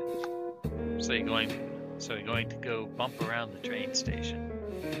 So you're going to go bump around the train station,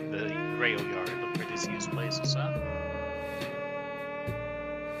 the rail yard, look for disused places, huh?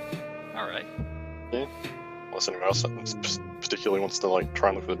 All right. Yeah. Unless anyone else particularly wants to, like, try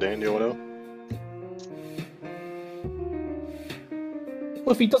and look for the dandy or whatever.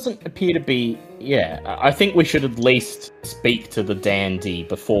 Well, if he doesn't appear to be... Yeah, I think we should at least speak to the dandy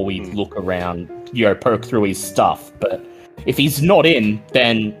before we look around, poke through his stuff. But if he's not in,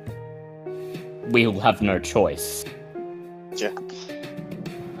 then we'll have no choice. Yeah.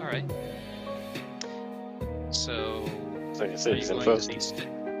 All right. So you said he's in going first.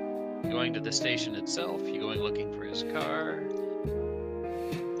 going to the station itself? You going looking for his car?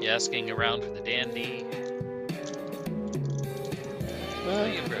 You asking around for the dandy? How are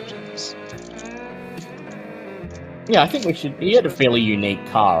you approaching this? Yeah, I think we should... He had a fairly unique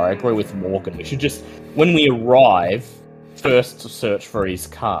car. I agree with Morgan. We should just, when we arrive, first search for his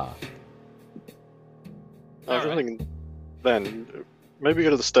car. I was thinking, then maybe go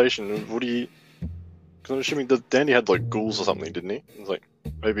to the station. And because I'm assuming the dandy had, like, ghouls or something, didn't he? It was like,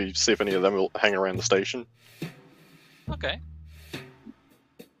 maybe see if any of them will hang around the station. Okay.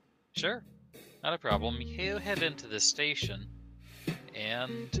 Sure. Not a problem. You head into the station,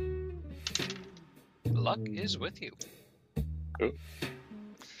 and luck is with you. Oh.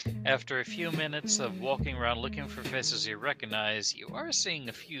 After a few minutes of walking around looking for faces you recognize, you are seeing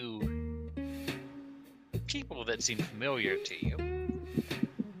a few people that seem familiar to you.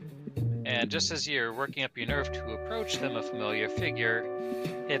 And just as you're working up your nerve to approach them, a familiar figure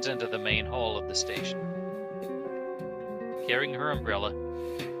heads into the main hall of the station, carrying her umbrella,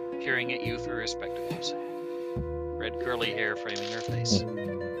 peering at you through her spectacles. Red curly hair framing her face.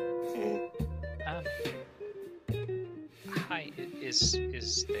 Hi,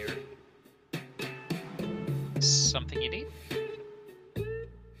 is there something you need?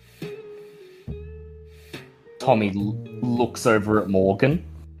 Tommy looks over at Morgan.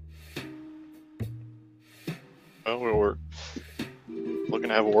 Well, we're looking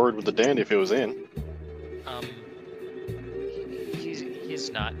to have a word with the dandy if he was in.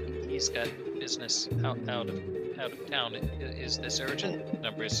 He's not. He's got business out of town. Is this urgent?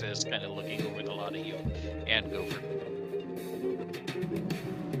 Number says, kind of looking over the lot of you and Gopher.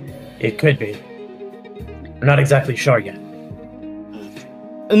 It could be. I'm not exactly sure yet.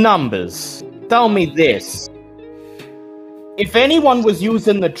 Numbers. Tell me this. If anyone was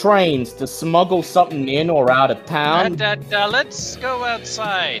using the trains to smuggle something in or out of town... Let's go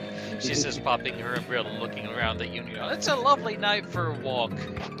outside, she says, popping her umbrella and looking around the union. It's a lovely night for a walk.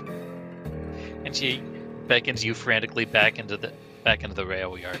 And she beckons you frantically back into the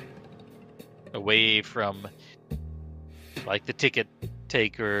rail yard. Away from, like, the ticket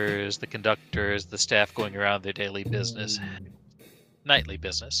takers, the conductors, the staff going around their daily business. Nightly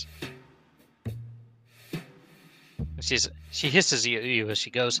business. She hisses you as she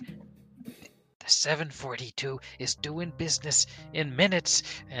goes, the 742 is doing business in minutes,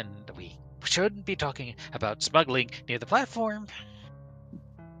 and we shouldn't be talking about smuggling near the platform.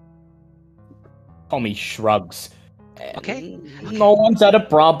 Tommy shrugs. Okay. No one's had a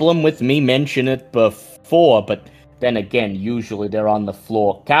problem with me mentioning it before, but then again, usually they're on the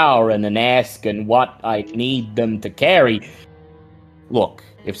floor cowering and asking what I need them to carry. look,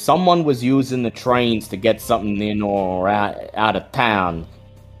 if someone was using the trains to get something in or out of town,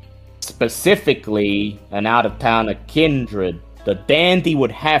 specifically an out-of-towner Kindred, the dandy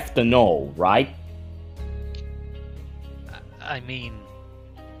would have to know, right? I mean,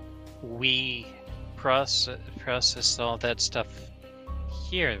 we process all that stuff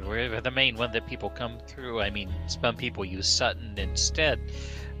here. We're the main one that people come through. I mean, some people use Sutton instead.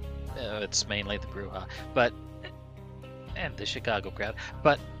 It's mainly the Bruja, and the Chicago crowd.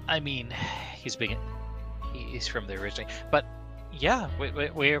 But I mean, he's from there originally. But yeah,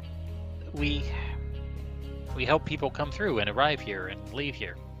 we help people come through and arrive here and leave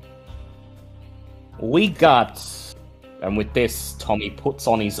here. We got, and with this, Tommy puts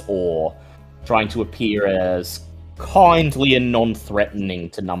on his oar, trying to appear as kindly and non-threatening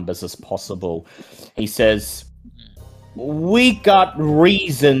to Numbers as possible. He says, we got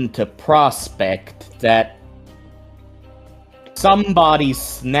reason to prospect that somebody's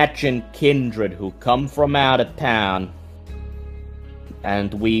snatching Kindred who come from out of town,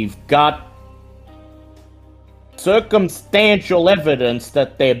 and we've got circumstantial evidence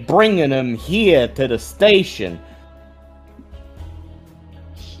that they're bringing them here to the station.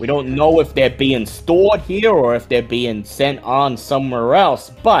 We don't know if they're being stored here or if they're being sent on somewhere else,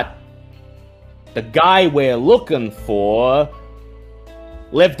 but the guy we're looking for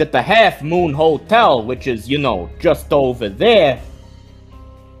lived at the Half Moon Hotel, which is, just over there.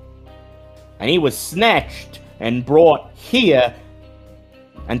 And he was snatched and brought here,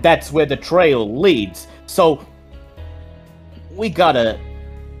 and that's where the trail leads. So, we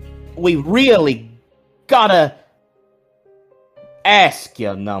really gotta ask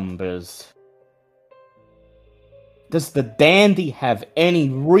your Numbers. Does the dandy have any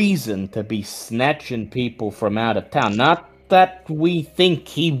reason to be snatching people from out of town? Not that we think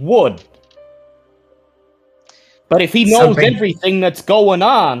he would. But if he knows everything that's going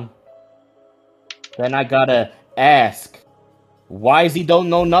on, then I gotta ask, why is he don't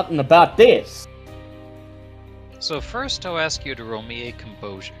know nothing about this? So first I'll ask you to roll me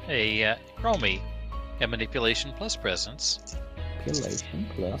roll me a manipulation plus presence. Manipulation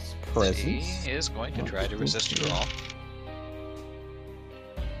plus presence. He is going to try to resist your roll.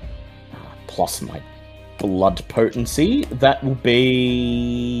 Plus my blood potency. That will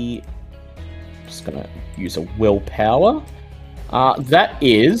be... just gonna use a willpower. That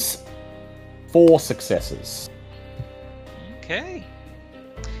is 4 successes. Okay.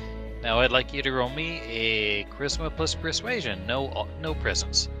 Now I'd like you to roll me a charisma plus persuasion. No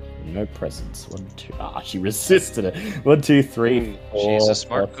presence. No presence. 1, 2. She resisted it. 1, 2, 3, 4. She's a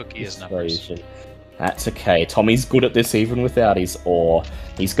smart cookie as numbers. That's okay. Tommy's good at this even without his ore.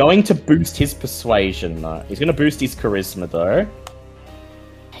 He's going to boost his persuasion. He's going to boost his charisma though.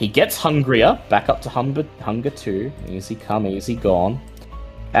 He gets hungrier. Back up to hunger 2. Easy come, easy gone.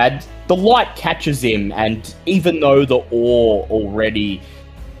 And the light catches him, and even though the ore already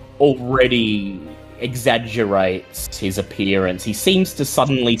exaggerates his appearance, he seems to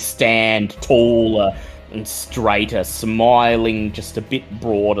suddenly stand taller and straighter, smiling just a bit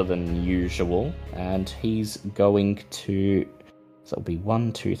broader than usual. And he's going to... so it'll be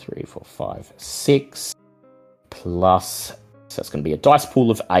 1, 2, 3, 4, 5, 6, plus... so it's going to be a dice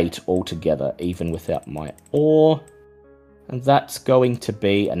pool of 8 altogether, even without my ore. And that's going to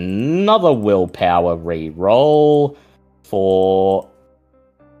be another willpower re-roll for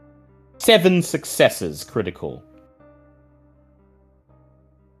 7 successes, critical.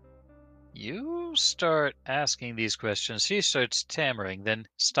 You start asking these questions. She starts stammering, then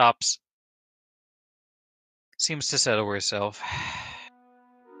stops. Seems to settle herself.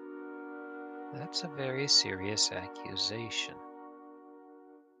 That's a very serious accusation.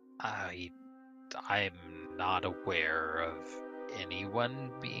 I'm not aware of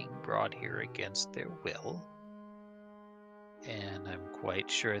anyone being brought here against their will. And I'm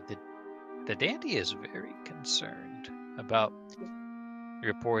quite sure that the dandy is very concerned about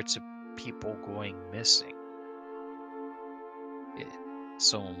reports of people going missing.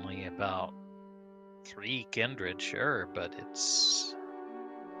 It's only about 3 kindred, sure, but it's...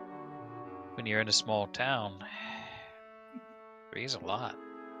 when you're in a small town, 3's a lot.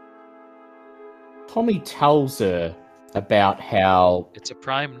 Tommy tells her about how... it's a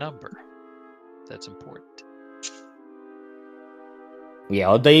prime number. That's important.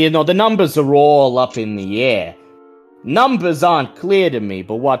 yeah, the numbers are all up in the air. Numbers aren't clear to me,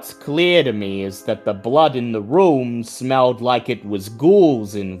 but what's clear to me is that the blood in the room smelled like it was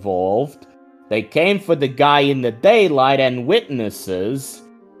ghouls involved. They came for the guy in the daylight, and witnesses,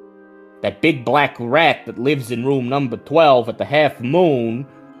 that big black rat that lives in room number 12 at the Half Moon,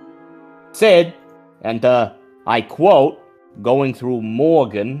 said, and I quote, going through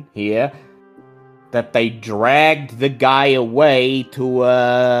Morgan here that they dragged the guy away to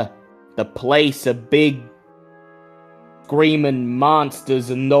the place of big screaming monsters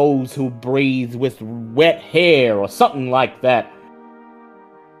and those who breathe with wet hair or something like that.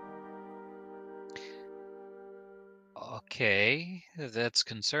 Okay, that's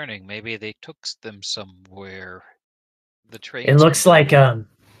concerning. Maybe they took them somewhere. The train. It looks like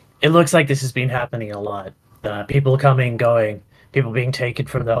this has been happening a lot. People coming, going, people being taken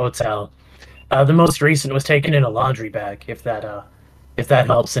from the hotel. The most recent was taken in a laundry bag. If that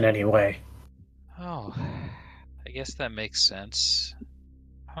helps in any way. Oh, I guess that makes sense.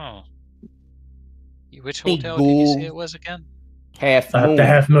 Huh. Which Big hotel did you say ghoul. it was again? Half Moon. The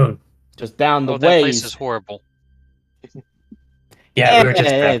Half Moon. Just down the Oh, that way. place is horrible. Yeah, we were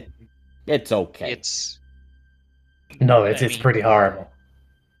just. It's okay. It's It's pretty horrible.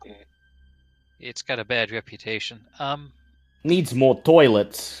 It's got a bad reputation. Needs more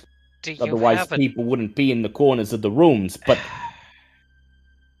toilets. Do you Otherwise, have people wouldn't be in the corners of the rooms. But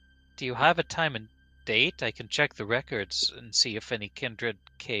Do you have a time and date? I can check the records and see if any kindred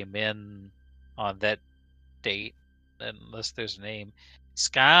came in on that date, unless there's a name.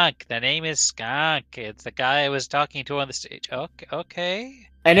 Skunk. The name is Skunk. It's the guy I was talking to on the stage. Okay.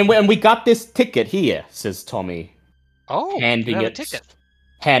 and we got this ticket here, says Tommy, Oh, handing you have it, a ticket.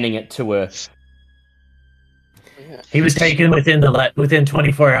 handing it to her. Yeah. He was taken within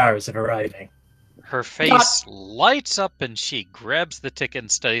 24 hours of arriving. Her face lights up and she grabs the ticket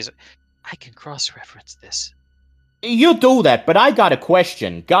and studies it. I can cross-reference this. You do that, but I got a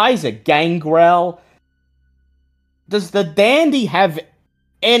question. Guys at Gangrel, does the Dandy have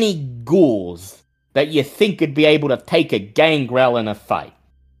any ghouls that you think could be able to take a Gangrel in a fight?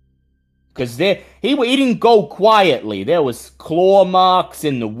 Because he didn't go quietly. There was claw marks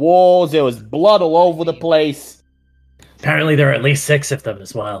in the walls. There was blood all over the place. Apparently, there are at least 6 of them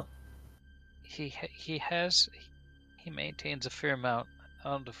as well. He maintains a fair amount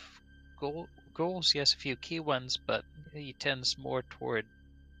of goals. Yes, a few key ones, but he tends more toward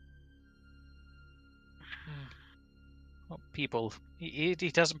people. He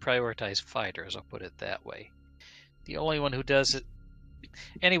doesn't prioritize fighters. I'll put it that way. The only one who does it.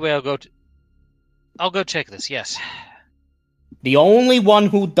 Anyway, I'll go check this. Yes. The only one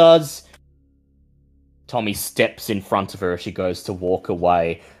who does. Tommy steps in front of her as she goes to walk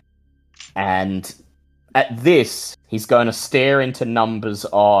away. And at this, he's going to stare into Number's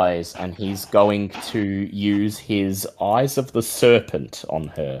eyes and he's going to use his Eyes of the Serpent on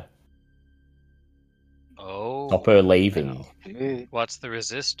her. Oh. Stop her leaving. What's the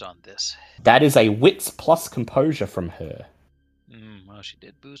resist on this? That is a Wits plus Composure from her. Well, she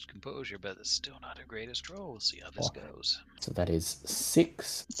did boost composure, but it's still not her greatest roll. We'll see how this goes. So that is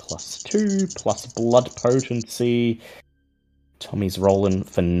 6 plus 2 plus Blood Potency. Tommy's rolling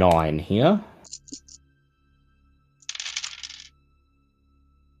for 9 here.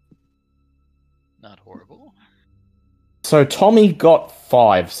 Not horrible. So Tommy got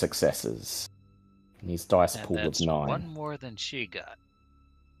 5 successes. And his dice And pool that's was 9. one more than she got.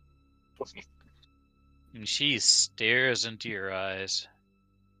 And she stares into your eyes.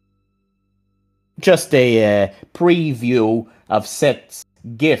 Just a preview of Set's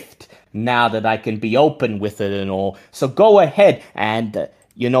gift now that I can be open with it and all. So go ahead and, the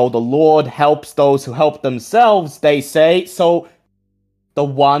Lord helps those who help themselves, they say. So the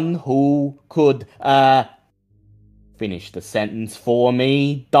one who could, finish the sentence for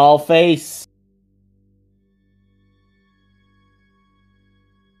me, Dollface.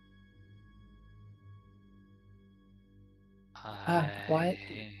 What?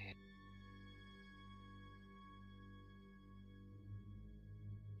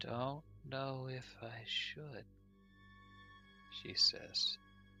 Don't know if I should, she says.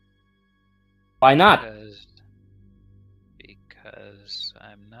 Why not? Because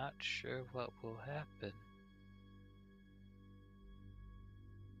I'm not sure what will happen.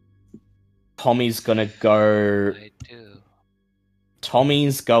 Tommy's gonna go... I do.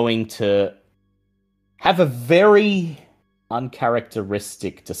 Tommy's going to have a very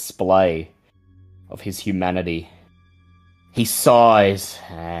uncharacteristic display of his humanity. He sighs,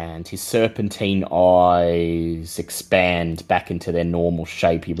 and his serpentine eyes expand back into their normal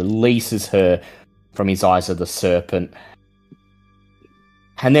shape. He releases her from his Eyes of the Serpent.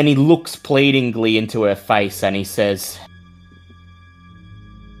 And then he looks pleadingly into her face and he says,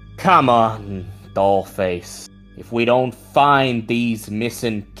 "Come on, Dollface. If we don't find these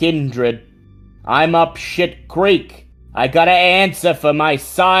missing kindred, I'm up shit creek. I gotta answer for my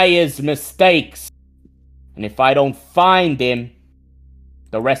sire's mistakes. And if I don't find him,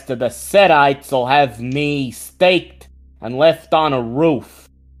 the rest of the Setites will have me staked and left on a roof.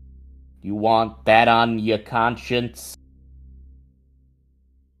 You want that on your conscience?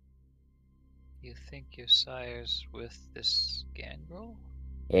 You think your sire's with this Gangrel?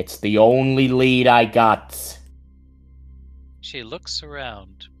 It's the only lead I got. She looks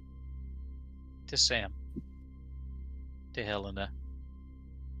around to Sam, to Helena,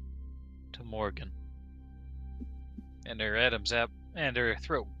 to Morgan, and her and her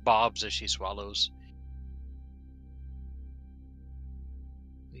throat bobs as she swallows.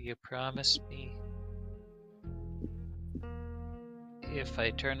 Will you promise me, if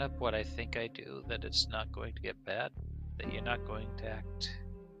I turn up what I think I do, that it's not going to get bad? That you're not going to act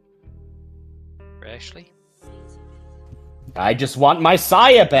rashly? I just want my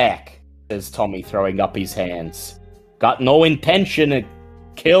sire back, says Tommy, throwing up his hands. Got no intention to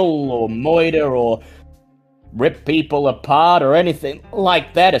kill or murder or rip people apart or anything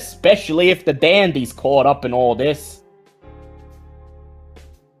like that, especially if the dandy's caught up in all this.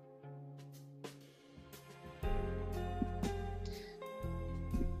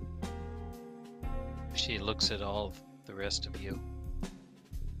 She looks at all of the rest of you.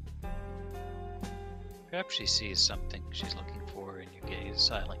 Perhaps she sees something she's looking for in your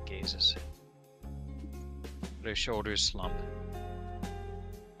silent gazes. But her shoulders slump.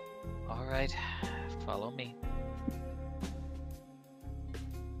 All right, follow me.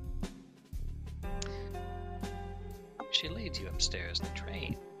 She leads you upstairs. The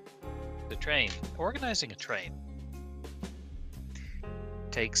train. Organizing a train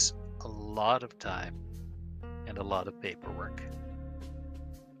takes a lot of time and a lot of paperwork.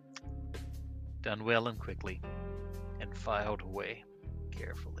 Done well and quickly, and filed away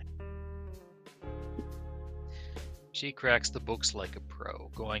carefully. She cracks the books like a pro,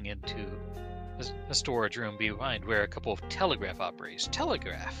 going into a storage room behind where a couple of telegraph operators,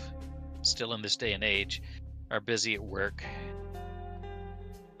 still in this day and age, are busy at work,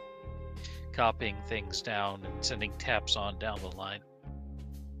 copying things down and sending taps on down the line.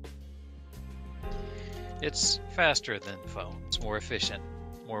 It's faster than phones, more efficient,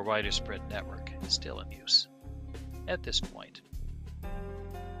 more widespread network still in use at this point.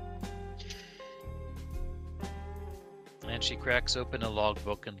 And she cracks open a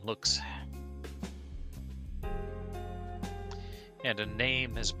logbook and looks. And a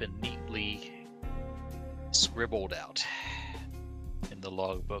name has been neatly scribbled out in the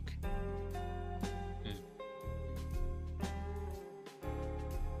logbook.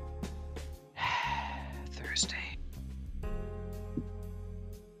 Thursday.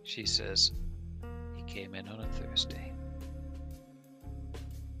 She says, he came in on a Thursday.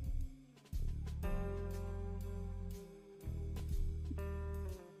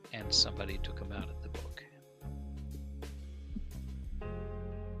 And somebody took him out of the book.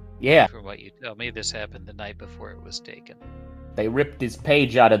 Yeah, From what you tell me, this happened the night before it was taken. they ripped his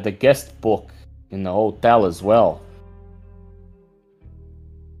page out of the guest book in the hotel as well.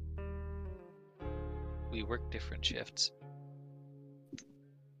 We work different shifts.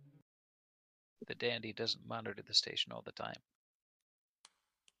 The dandy doesn't monitor the station all the time.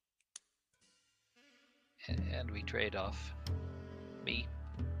 And we trade off. Me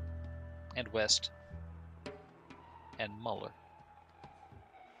and West and Muller,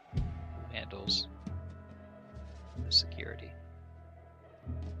 who handles the security.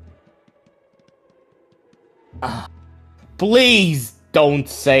 Please don't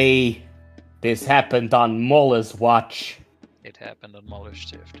say this happened on Muller's watch. It happened on Muller's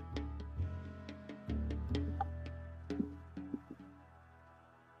shift.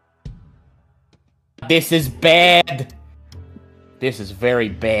 This is bad. This is very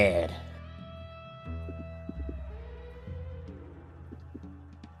bad.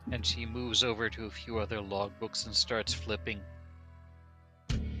 And she moves over to a few other logbooks and starts flipping.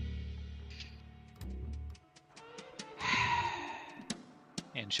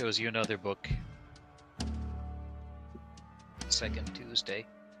 And shows you another book. Second Tuesday.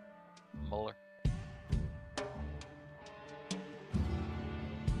 Muller.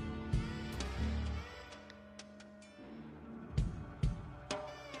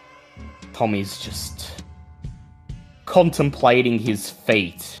 Tommy's just contemplating his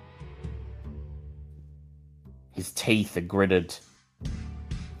fate. His teeth are gritted.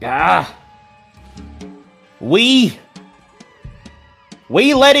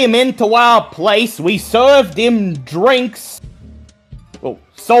 We let him into our place. We served him drinks. Well,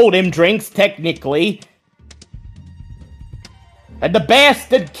 sold him drinks, technically. And the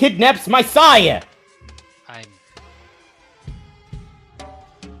bastard kidnaps my sire. I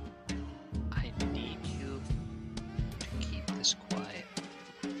need you to keep this quiet.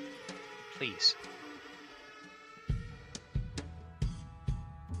 Please.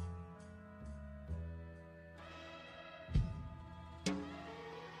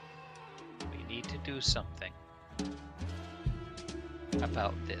 do something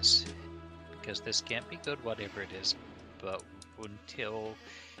about this. Because this can't be good, whatever it is. But until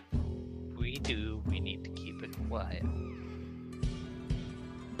we do, we need to keep it quiet.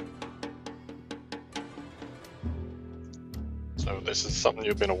 So this is something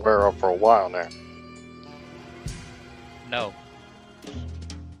you've been aware of for a while now. No.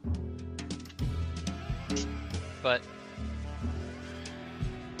 But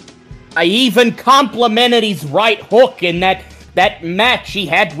I even complimented his right hook in that match he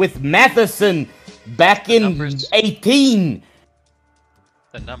had with Matheson back in numbers- 18.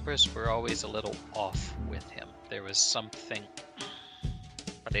 the numbers were always a little off with him. There was something,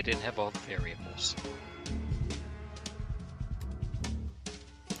 but they didn't have all the variables.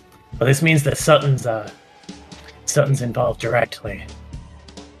 Well, this means that Sutton's involved directly.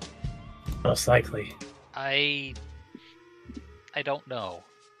 Most likely. I don't know.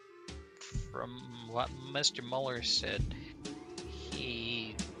 From what Mr. Muller said,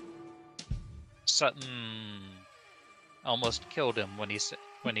 Sutton almost killed him when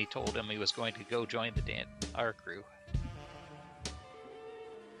he told him he was going to go join our crew.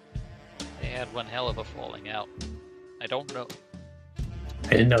 They had one hell of a falling out. I don't know. I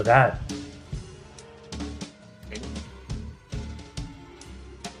didn't know that.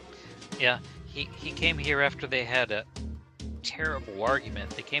 Yeah, he came here after they had a terrible argument.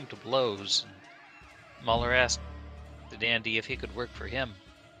 They came to blows. Muller asked the dandy if he could work for him.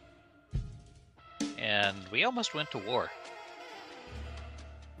 And we almost went to war.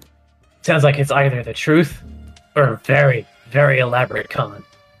 Sounds like it's either the truth or a very, very elaborate con.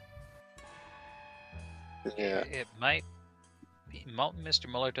 Yeah. It might. Mr.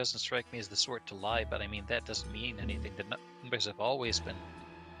 Muller doesn't strike me as the sort to lie, but I mean, that doesn't mean anything. The numbers have always been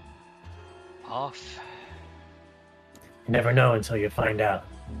off. You never know until you find out.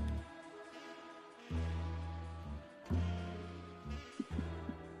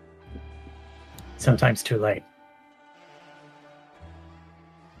 Sometimes too late.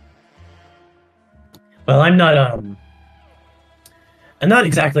 Well, I'm not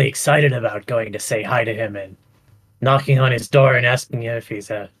exactly excited about going to say hi to him and knocking on his door and asking him if he's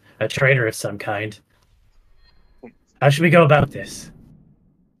a traitor of some kind. How should we go about this?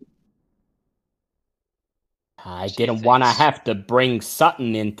 I didn't want to have to bring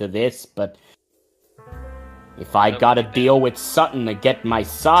Sutton into this, but if I gotta deal with Sutton to get my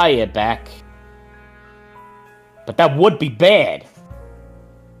sire back, but that would be bad.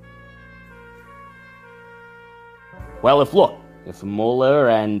 Well, if Muller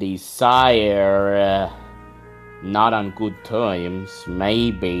and his sire are not on good terms,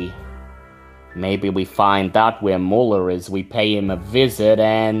 maybe we find out where Muller is, we pay him a visit,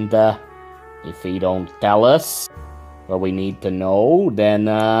 and if he don't tell us what we need to know,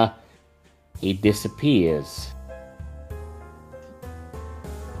 then he disappears.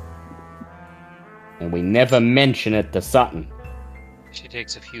 And we never mention it to Sutton. She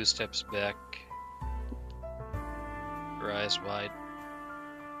takes a few steps back, her eyes wide.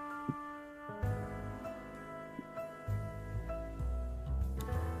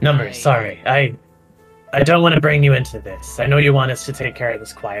 Numbers, sorry. I don't want to bring you into this. I know you want us to take care of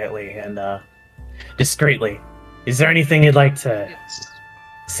this quietly and discreetly. Is there anything you'd like to Yes.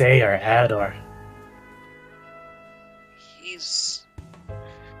 say or add or... He's...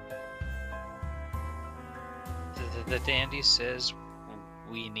 The dandy says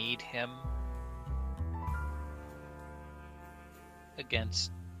we need him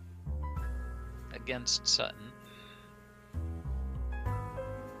against Sutton.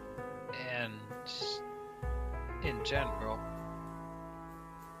 And in general.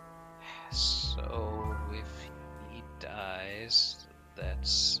 So if he dies,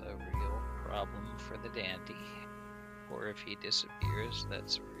 that's a real problem for the dandy. Or if he disappears,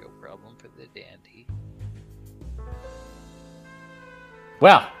 that's a real problem for the dandy.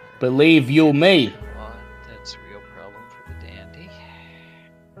 Well, believe you me, That's a real problem for the dandy.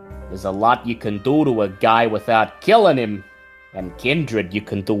 there's a lot you can do to a guy without killing him, and Kindred you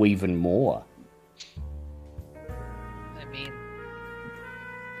can do even more. I mean,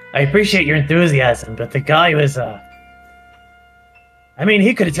 I appreciate your enthusiasm, but the guy was, I mean,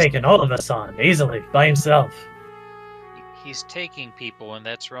 he could have taken all of us on, easily, by himself. he's taking people, and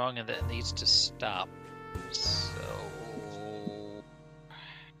that's wrong, and that needs to stop. So,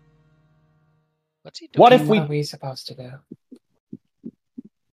 what's he doing? What if What are we supposed to do?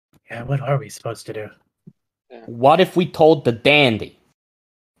 Yeah, what are we supposed to do? What if we told the dandy?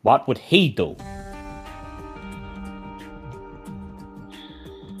 What would he do?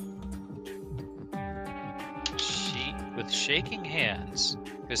 With shaking hands,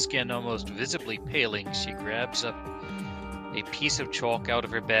 Her skin almost visibly paling, she grabs up a piece of chalk out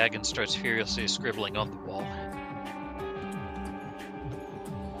of her bag and starts furiously scribbling on the wall.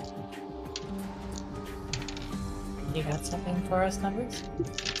 You got something for us, Numbers?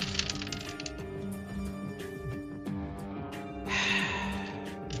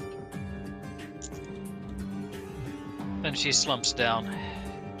 Then she slumps down.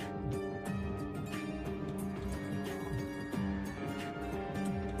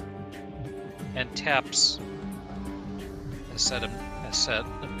 And taps a set of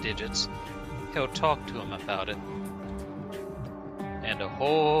digits. He'll talk to him about it. And a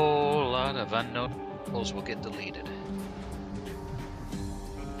whole lot of unknown variables will get deleted.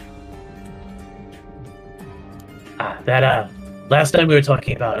 Last time we were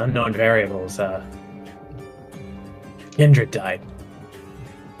talking about unknown variables, Kindred died.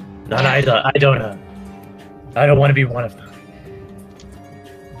 And I don't want to be one of them.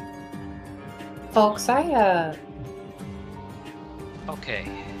 Folks, Okay.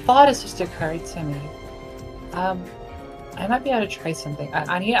 thought has just occurred to me. I might be able to try something.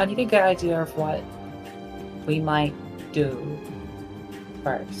 I need a good idea of what we might do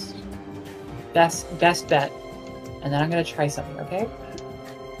first. Best bet. And then I'm gonna try something, okay?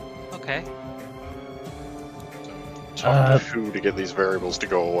 Okay. Talk to who to get these variables to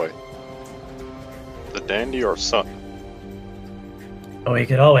go away? The dandy or Sun? Oh, we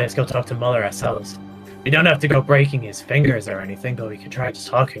could always go talk to Muller ourselves. We don't have to go breaking his fingers or anything, but we could try just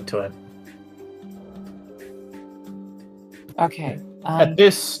talking to him. Okay. At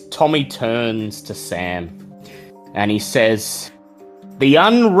this, Tommy turns to Sam, and he says, "The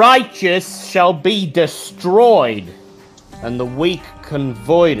unrighteous shall be destroyed, and the weak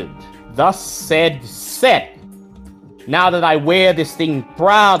converted. Thus said Set. Now that I wear this thing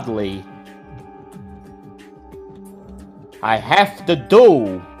proudly, I have to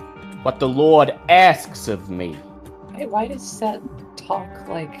do what the Lord asks of me." Hey, why does Set talk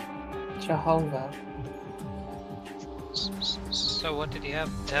like Jehovah? So what did you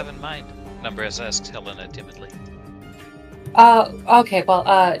have in mind? Numbers asks Helena timidly. Okay,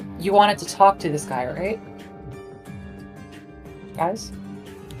 well, you wanted to talk to this guy, right? Guys?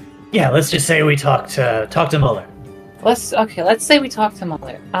 Yeah, let's just say we talk to Muller. Let's say we talk to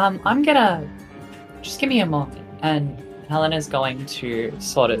Muller. I'm gonna... Just give me a moment. And Helena's going to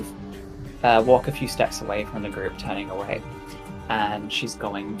sort of walk a few steps away from the group, turning away. And she's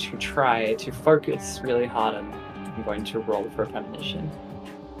going to try to focus really hard on... I'm going to roll for a premonition.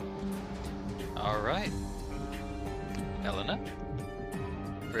 Alright. Helena?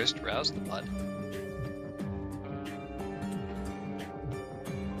 First, rouse the blood.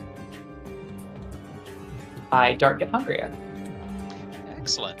 I don't get hungrier.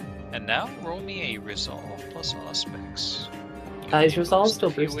 Excellent. And now roll me a resolve plus aspects. Is resolve still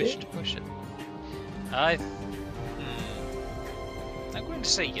if you boosted? wish to push it. I'm going to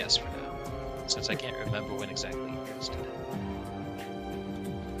say yes for now, since I can't remember when exactly you boosted it.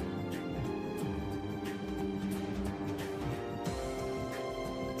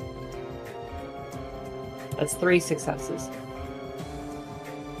 That's 3 successes.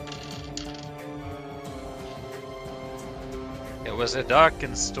 It was a dark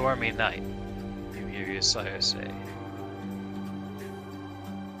and stormy night, you hear your sire say.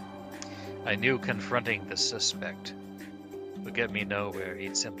 I knew confronting the suspect would get me nowhere.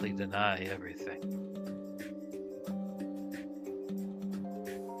 He'd simply deny everything.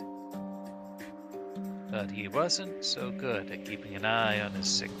 But he wasn't so good at keeping an eye on his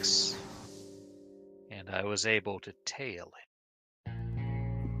 6, and I was able to tail him.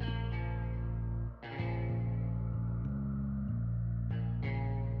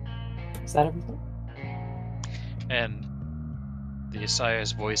 Is that everything? And the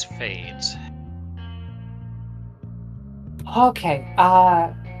sire's voice fades. Okay,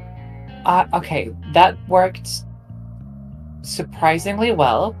 okay, that worked surprisingly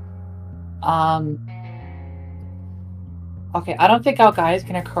well. Okay, I don't think our guy is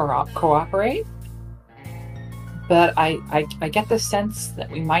gonna cooperate, but I get the sense that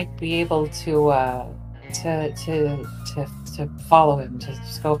we might be able to follow him, to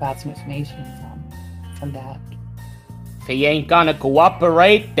scope out some information from that. If he ain't gonna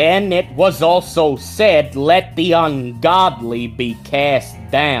cooperate, then it was also said, "Let the ungodly be cast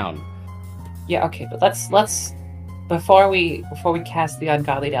down." Yeah, okay, but let's before we cast the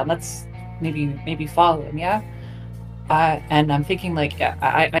ungodly down, let's maybe follow him, yeah. And I'm thinking, like,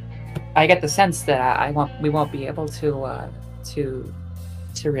 I get the sense that we won't be able to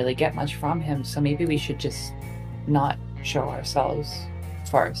really get much from him, so maybe we should just not show ourselves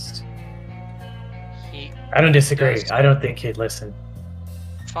first. I don't disagree. I don't think he'd listen.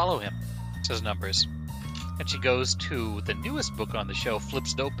 Follow him, says Numbers. And she goes to the newest book on the shelf,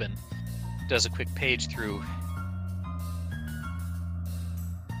 flips it open, does a quick page through.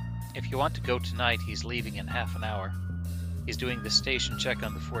 If you want to go tonight, he's leaving in half an hour. He's doing the station check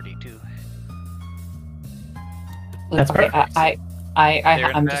on the 42. That's okay, perfect. I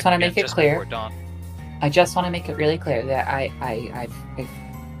just want to make it clear. before dawn. I just want to make it really clear that I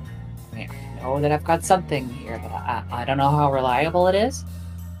know that I've got something here, but I don't know how reliable it is.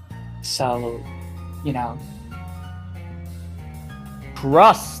 So, you know,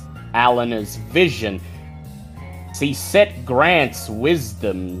 Trust Eleanor's vision. See, Set grants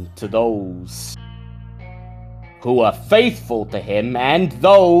wisdom to those who are faithful to him and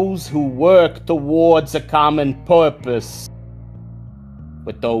those who work towards a common purpose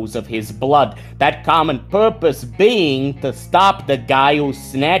with those of his blood. That common purpose being to stop the guy who's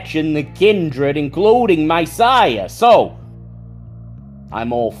snatching the kindred, including my sire. So,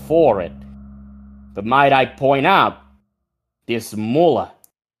 I'm all for it. But might I point out, this mullah,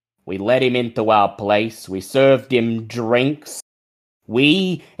 we let him into our place, we served him drinks,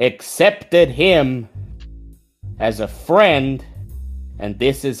 we accepted him as a friend, and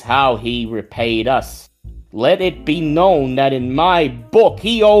this is how he repaid us. Let it be known that in my book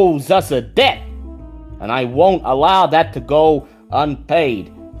he owes us a debt, and I won't allow that to go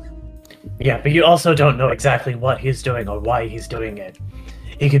unpaid. Yeah, but you also don't know exactly what he's doing or why he's doing it.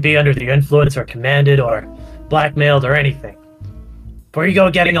 He could be under the influence or commanded or blackmailed or anything. Before you go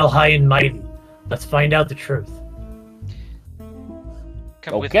getting all high and mighty, let's find out the truth.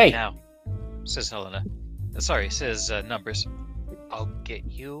 Come with me now, says Helena. Says Numbers. I'll get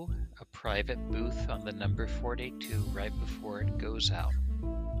you a private booth on the number 42 right before it goes out.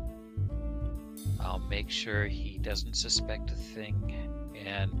 I'll make sure he doesn't suspect a thing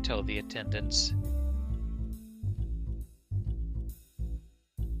and tell the attendants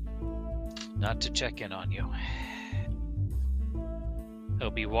not to check in on you. He'll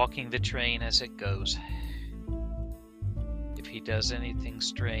be walking the train as it goes. If he does anything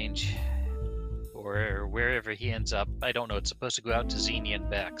strange, or wherever he ends up, I don't know, it's supposed to go out to Xenia and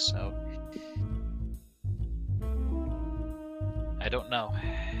back, so I don't know.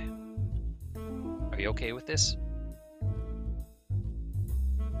 Are you okay with this?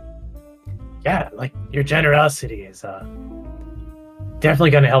 Yeah, like, your generosity is,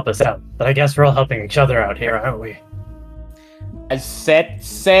 definitely gonna help us out. But I guess we're all helping each other out here, aren't we? As Set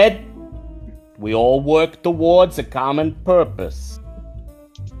said, we all work towards a common purpose.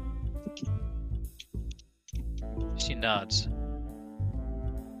 She nods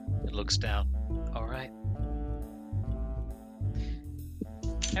and looks down. All right.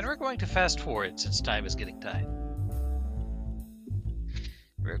 And we're going to fast forward since time is getting tight.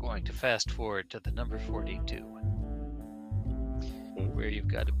 We're going to fast forward to the number 42, where you've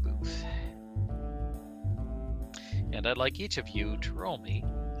got a booth. And I'd like each of you to roll me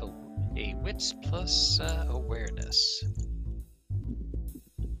a wits plus awareness.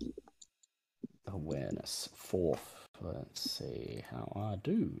 Awareness, 4th. Let's see how I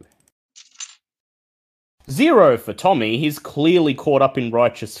do. 0 for Tommy. He's clearly caught up in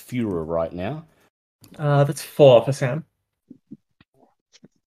righteous furor right now. That's 4 for Sam.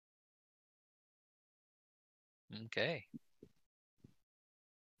 Okay.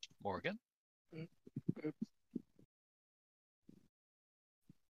 Morgan?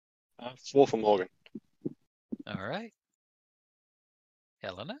 4 for Morgan. All right.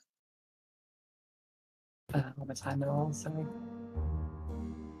 Helena? What was time at all? Sorry.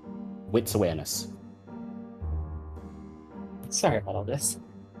 Wits awareness. Sorry about all this.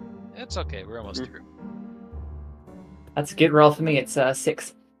 It's okay, we're almost through. That's a good roll for me. It's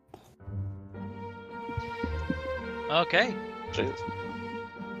 6. Okay. Jeez.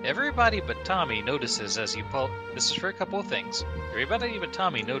 Everybody but Tommy notices as you pull... This is for a couple of things. Everybody but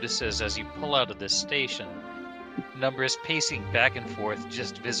Tommy notices as you pull out of this station, Numbers pacing back and forth,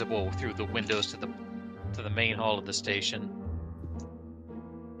 just visible through the windows to the main hall of the station.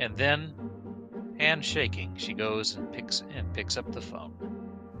 And then, hand shaking, she goes and picks up the phone,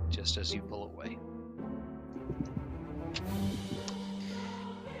 just as you pull away.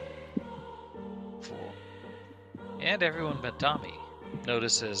 And everyone but Tommy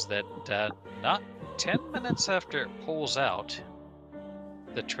notices that not 10 minutes after it pulls out,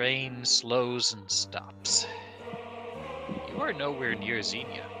 the train slows and stops. You are nowhere near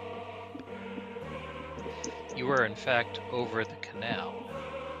Xenia. You are, in fact, over the canal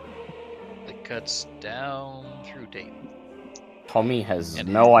that cuts down through Dayton. Tommy has And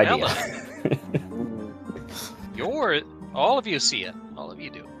no idea. All of you see it. All of you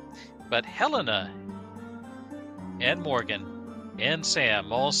do. But Helena and Morgan and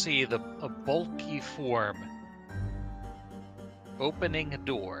Sam all see a bulky form opening a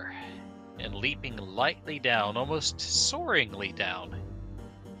door and leaping lightly down, almost soaringly down,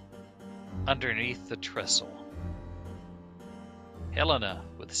 underneath the trestle. Helena,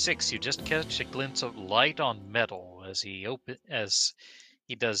 with 6, you just catch a glimpse of light on metal as he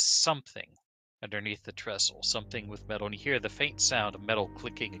does something underneath the trestle, something with metal, and you hear the faint sound of metal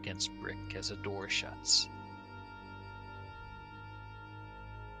clicking against brick as a door shuts.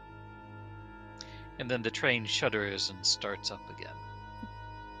 And then the train shudders and starts up again.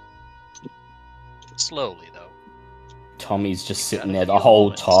 Slowly, though. Tommy's just You've sitting got a there the few whole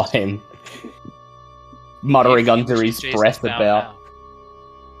moments. time, muttering If you under wish his Jason breath found about. out.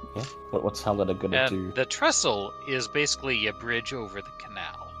 Yeah, what's Helena gonna do? And the trestle is basically a bridge over the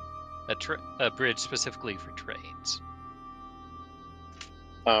canal. A bridge specifically for trains.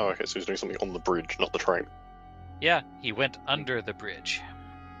 Oh, okay, so he's doing something on the bridge, not the train. Yeah, he went under the bridge.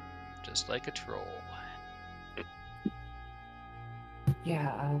 Just like a troll.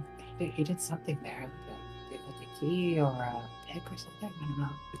 Yeah, he did something there. Like a key or a pick or something. I don't know.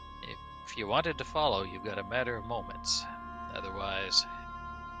 If you wanted to follow, you've got a matter of moments. Otherwise...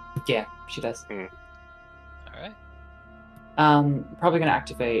 Yeah, she does. Alright. Probably gonna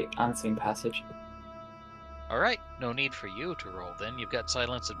activate Unseen Passage. Alright, no need for you to roll then. You've got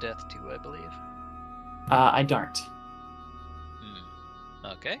Silence of Death too, I believe. I don't.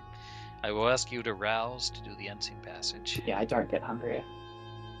 Okay. I will ask you to rouse to do the Unseen Passage. Yeah, I don't get hungry.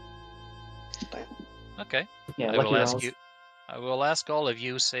 Okay. Yeah, I lucky will ask rolls. you. I will ask all of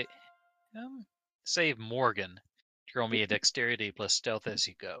you. Save Morgan. Roll me a Dexterity plus Stealth as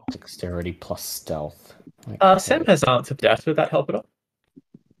you go. Dexterity plus stealth. Sam has Silence of Death. Would that help at all?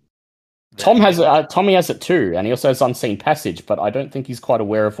 Tommy has it too, and he also has Unseen Passage, but I don't think he's quite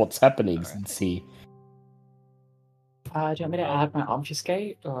aware of what's happening Alright. since he. Do you want me to add my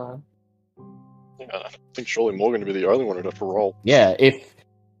Obfuscate or? Yeah, I think surely Morgan would be the only one who'd have to roll. Yeah, if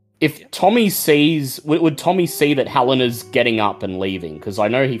Tommy sees, would Tommy see that Helena's getting up and leaving? Because I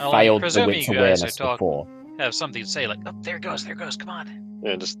know he Well, failed the presuming wit's you guys are awareness before. Have something to say like, "Oh, there it goes, come on."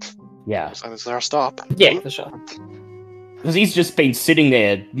 Yeah, just Yeah, silence there, stop. Yeah, for sure. because he's just been sitting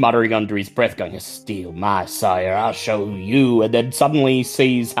there muttering under his breath, going, "Steal my sire, I'll show you." And then suddenly he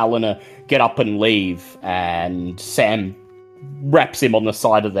sees Helena get up and leave, and Sam wraps him on the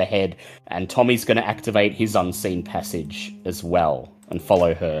side of the head, and Tommy's going to activate his Unseen Passage as well and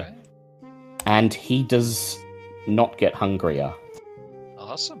follow her. Alright. And he does not get hungrier.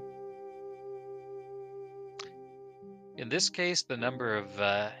 Awesome. In this case, there's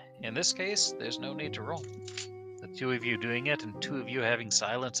no need to roll. The 2 of you doing it and 2 of you having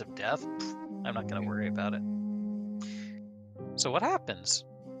Silence of Death, I'm not going to worry about it. So what happens?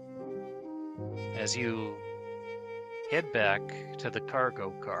 As you head back to the cargo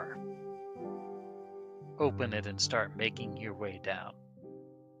car, open it and start making your way down.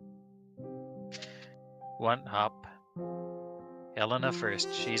 One hop. Helena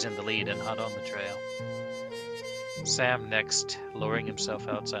first, she's in the lead and hot on the trail. Sam next, lowering himself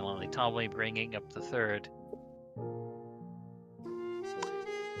out silently. Tommy bringing up the third.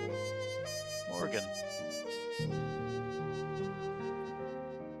 Morgan.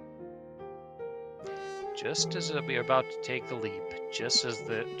 Just as we are about to take the leap, just as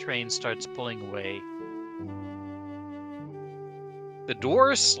the train starts pulling away, the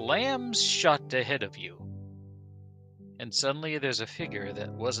door slams shut ahead of you. And suddenly there's a figure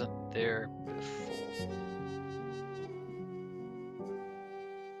that wasn't there before.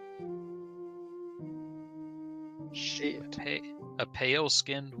 Shit. A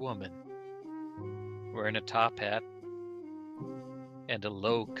pale-skinned woman wearing a top hat and a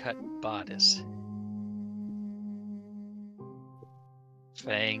low-cut bodice.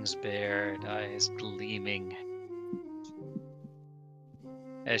 Fangs bared, eyes gleaming,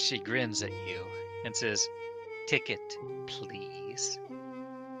 as she grins at you and says, "Ticket, please."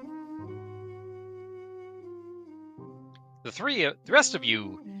 The rest of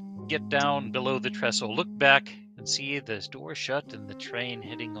you get down below the trestle, look back, and see the door shut and the train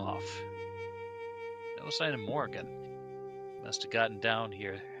heading off. No sign of Morgan. Must have gotten down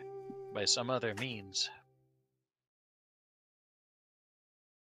here by some other means.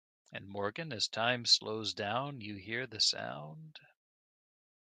 And Morgan, as time slows down, you hear the sound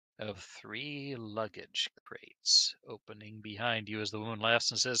of 3 luggage crates opening behind you as the woman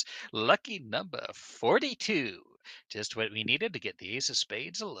laughs and says, "Lucky number 42. Just what we needed to get the ace of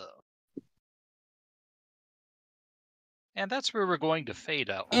spades alone." And that's where we're going to fade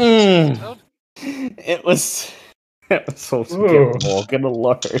out. Mm. So, It was all to Ooh. get Morgan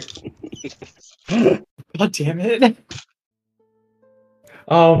alone. God damn it.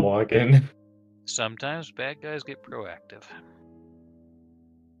 Oh, Morgan. Sometimes bad guys get proactive.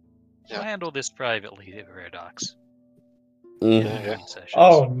 Yeah. We'll handle this privately, Paradox. Mm. Yeah. Sessions.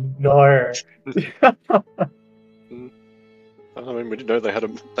 Oh, no. I mean, we didn't know they had a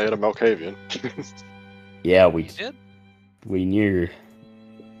Malkavian. Yeah, You did? we knew.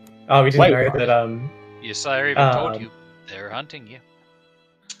 Oh, we didn't Wait, know what? that, Your sire even told Um, you they're hunting you.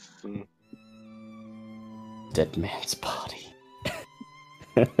 Dead man's party.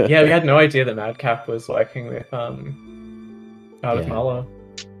 yeah, we had no idea that Madcap was working with, with Yeah. Marlowe.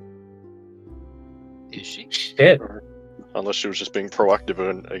 Is she? Shit. Unless she was just being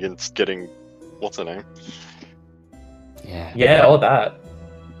proactive against getting what's her name. Yeah. Yeah, all that.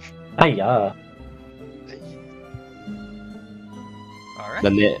 Yeah. Alright.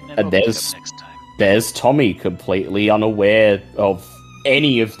 And there- then and we'll pick up there's- next time. There's Tommy, completely unaware of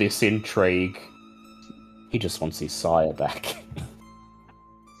any of this intrigue. He just wants his sire back.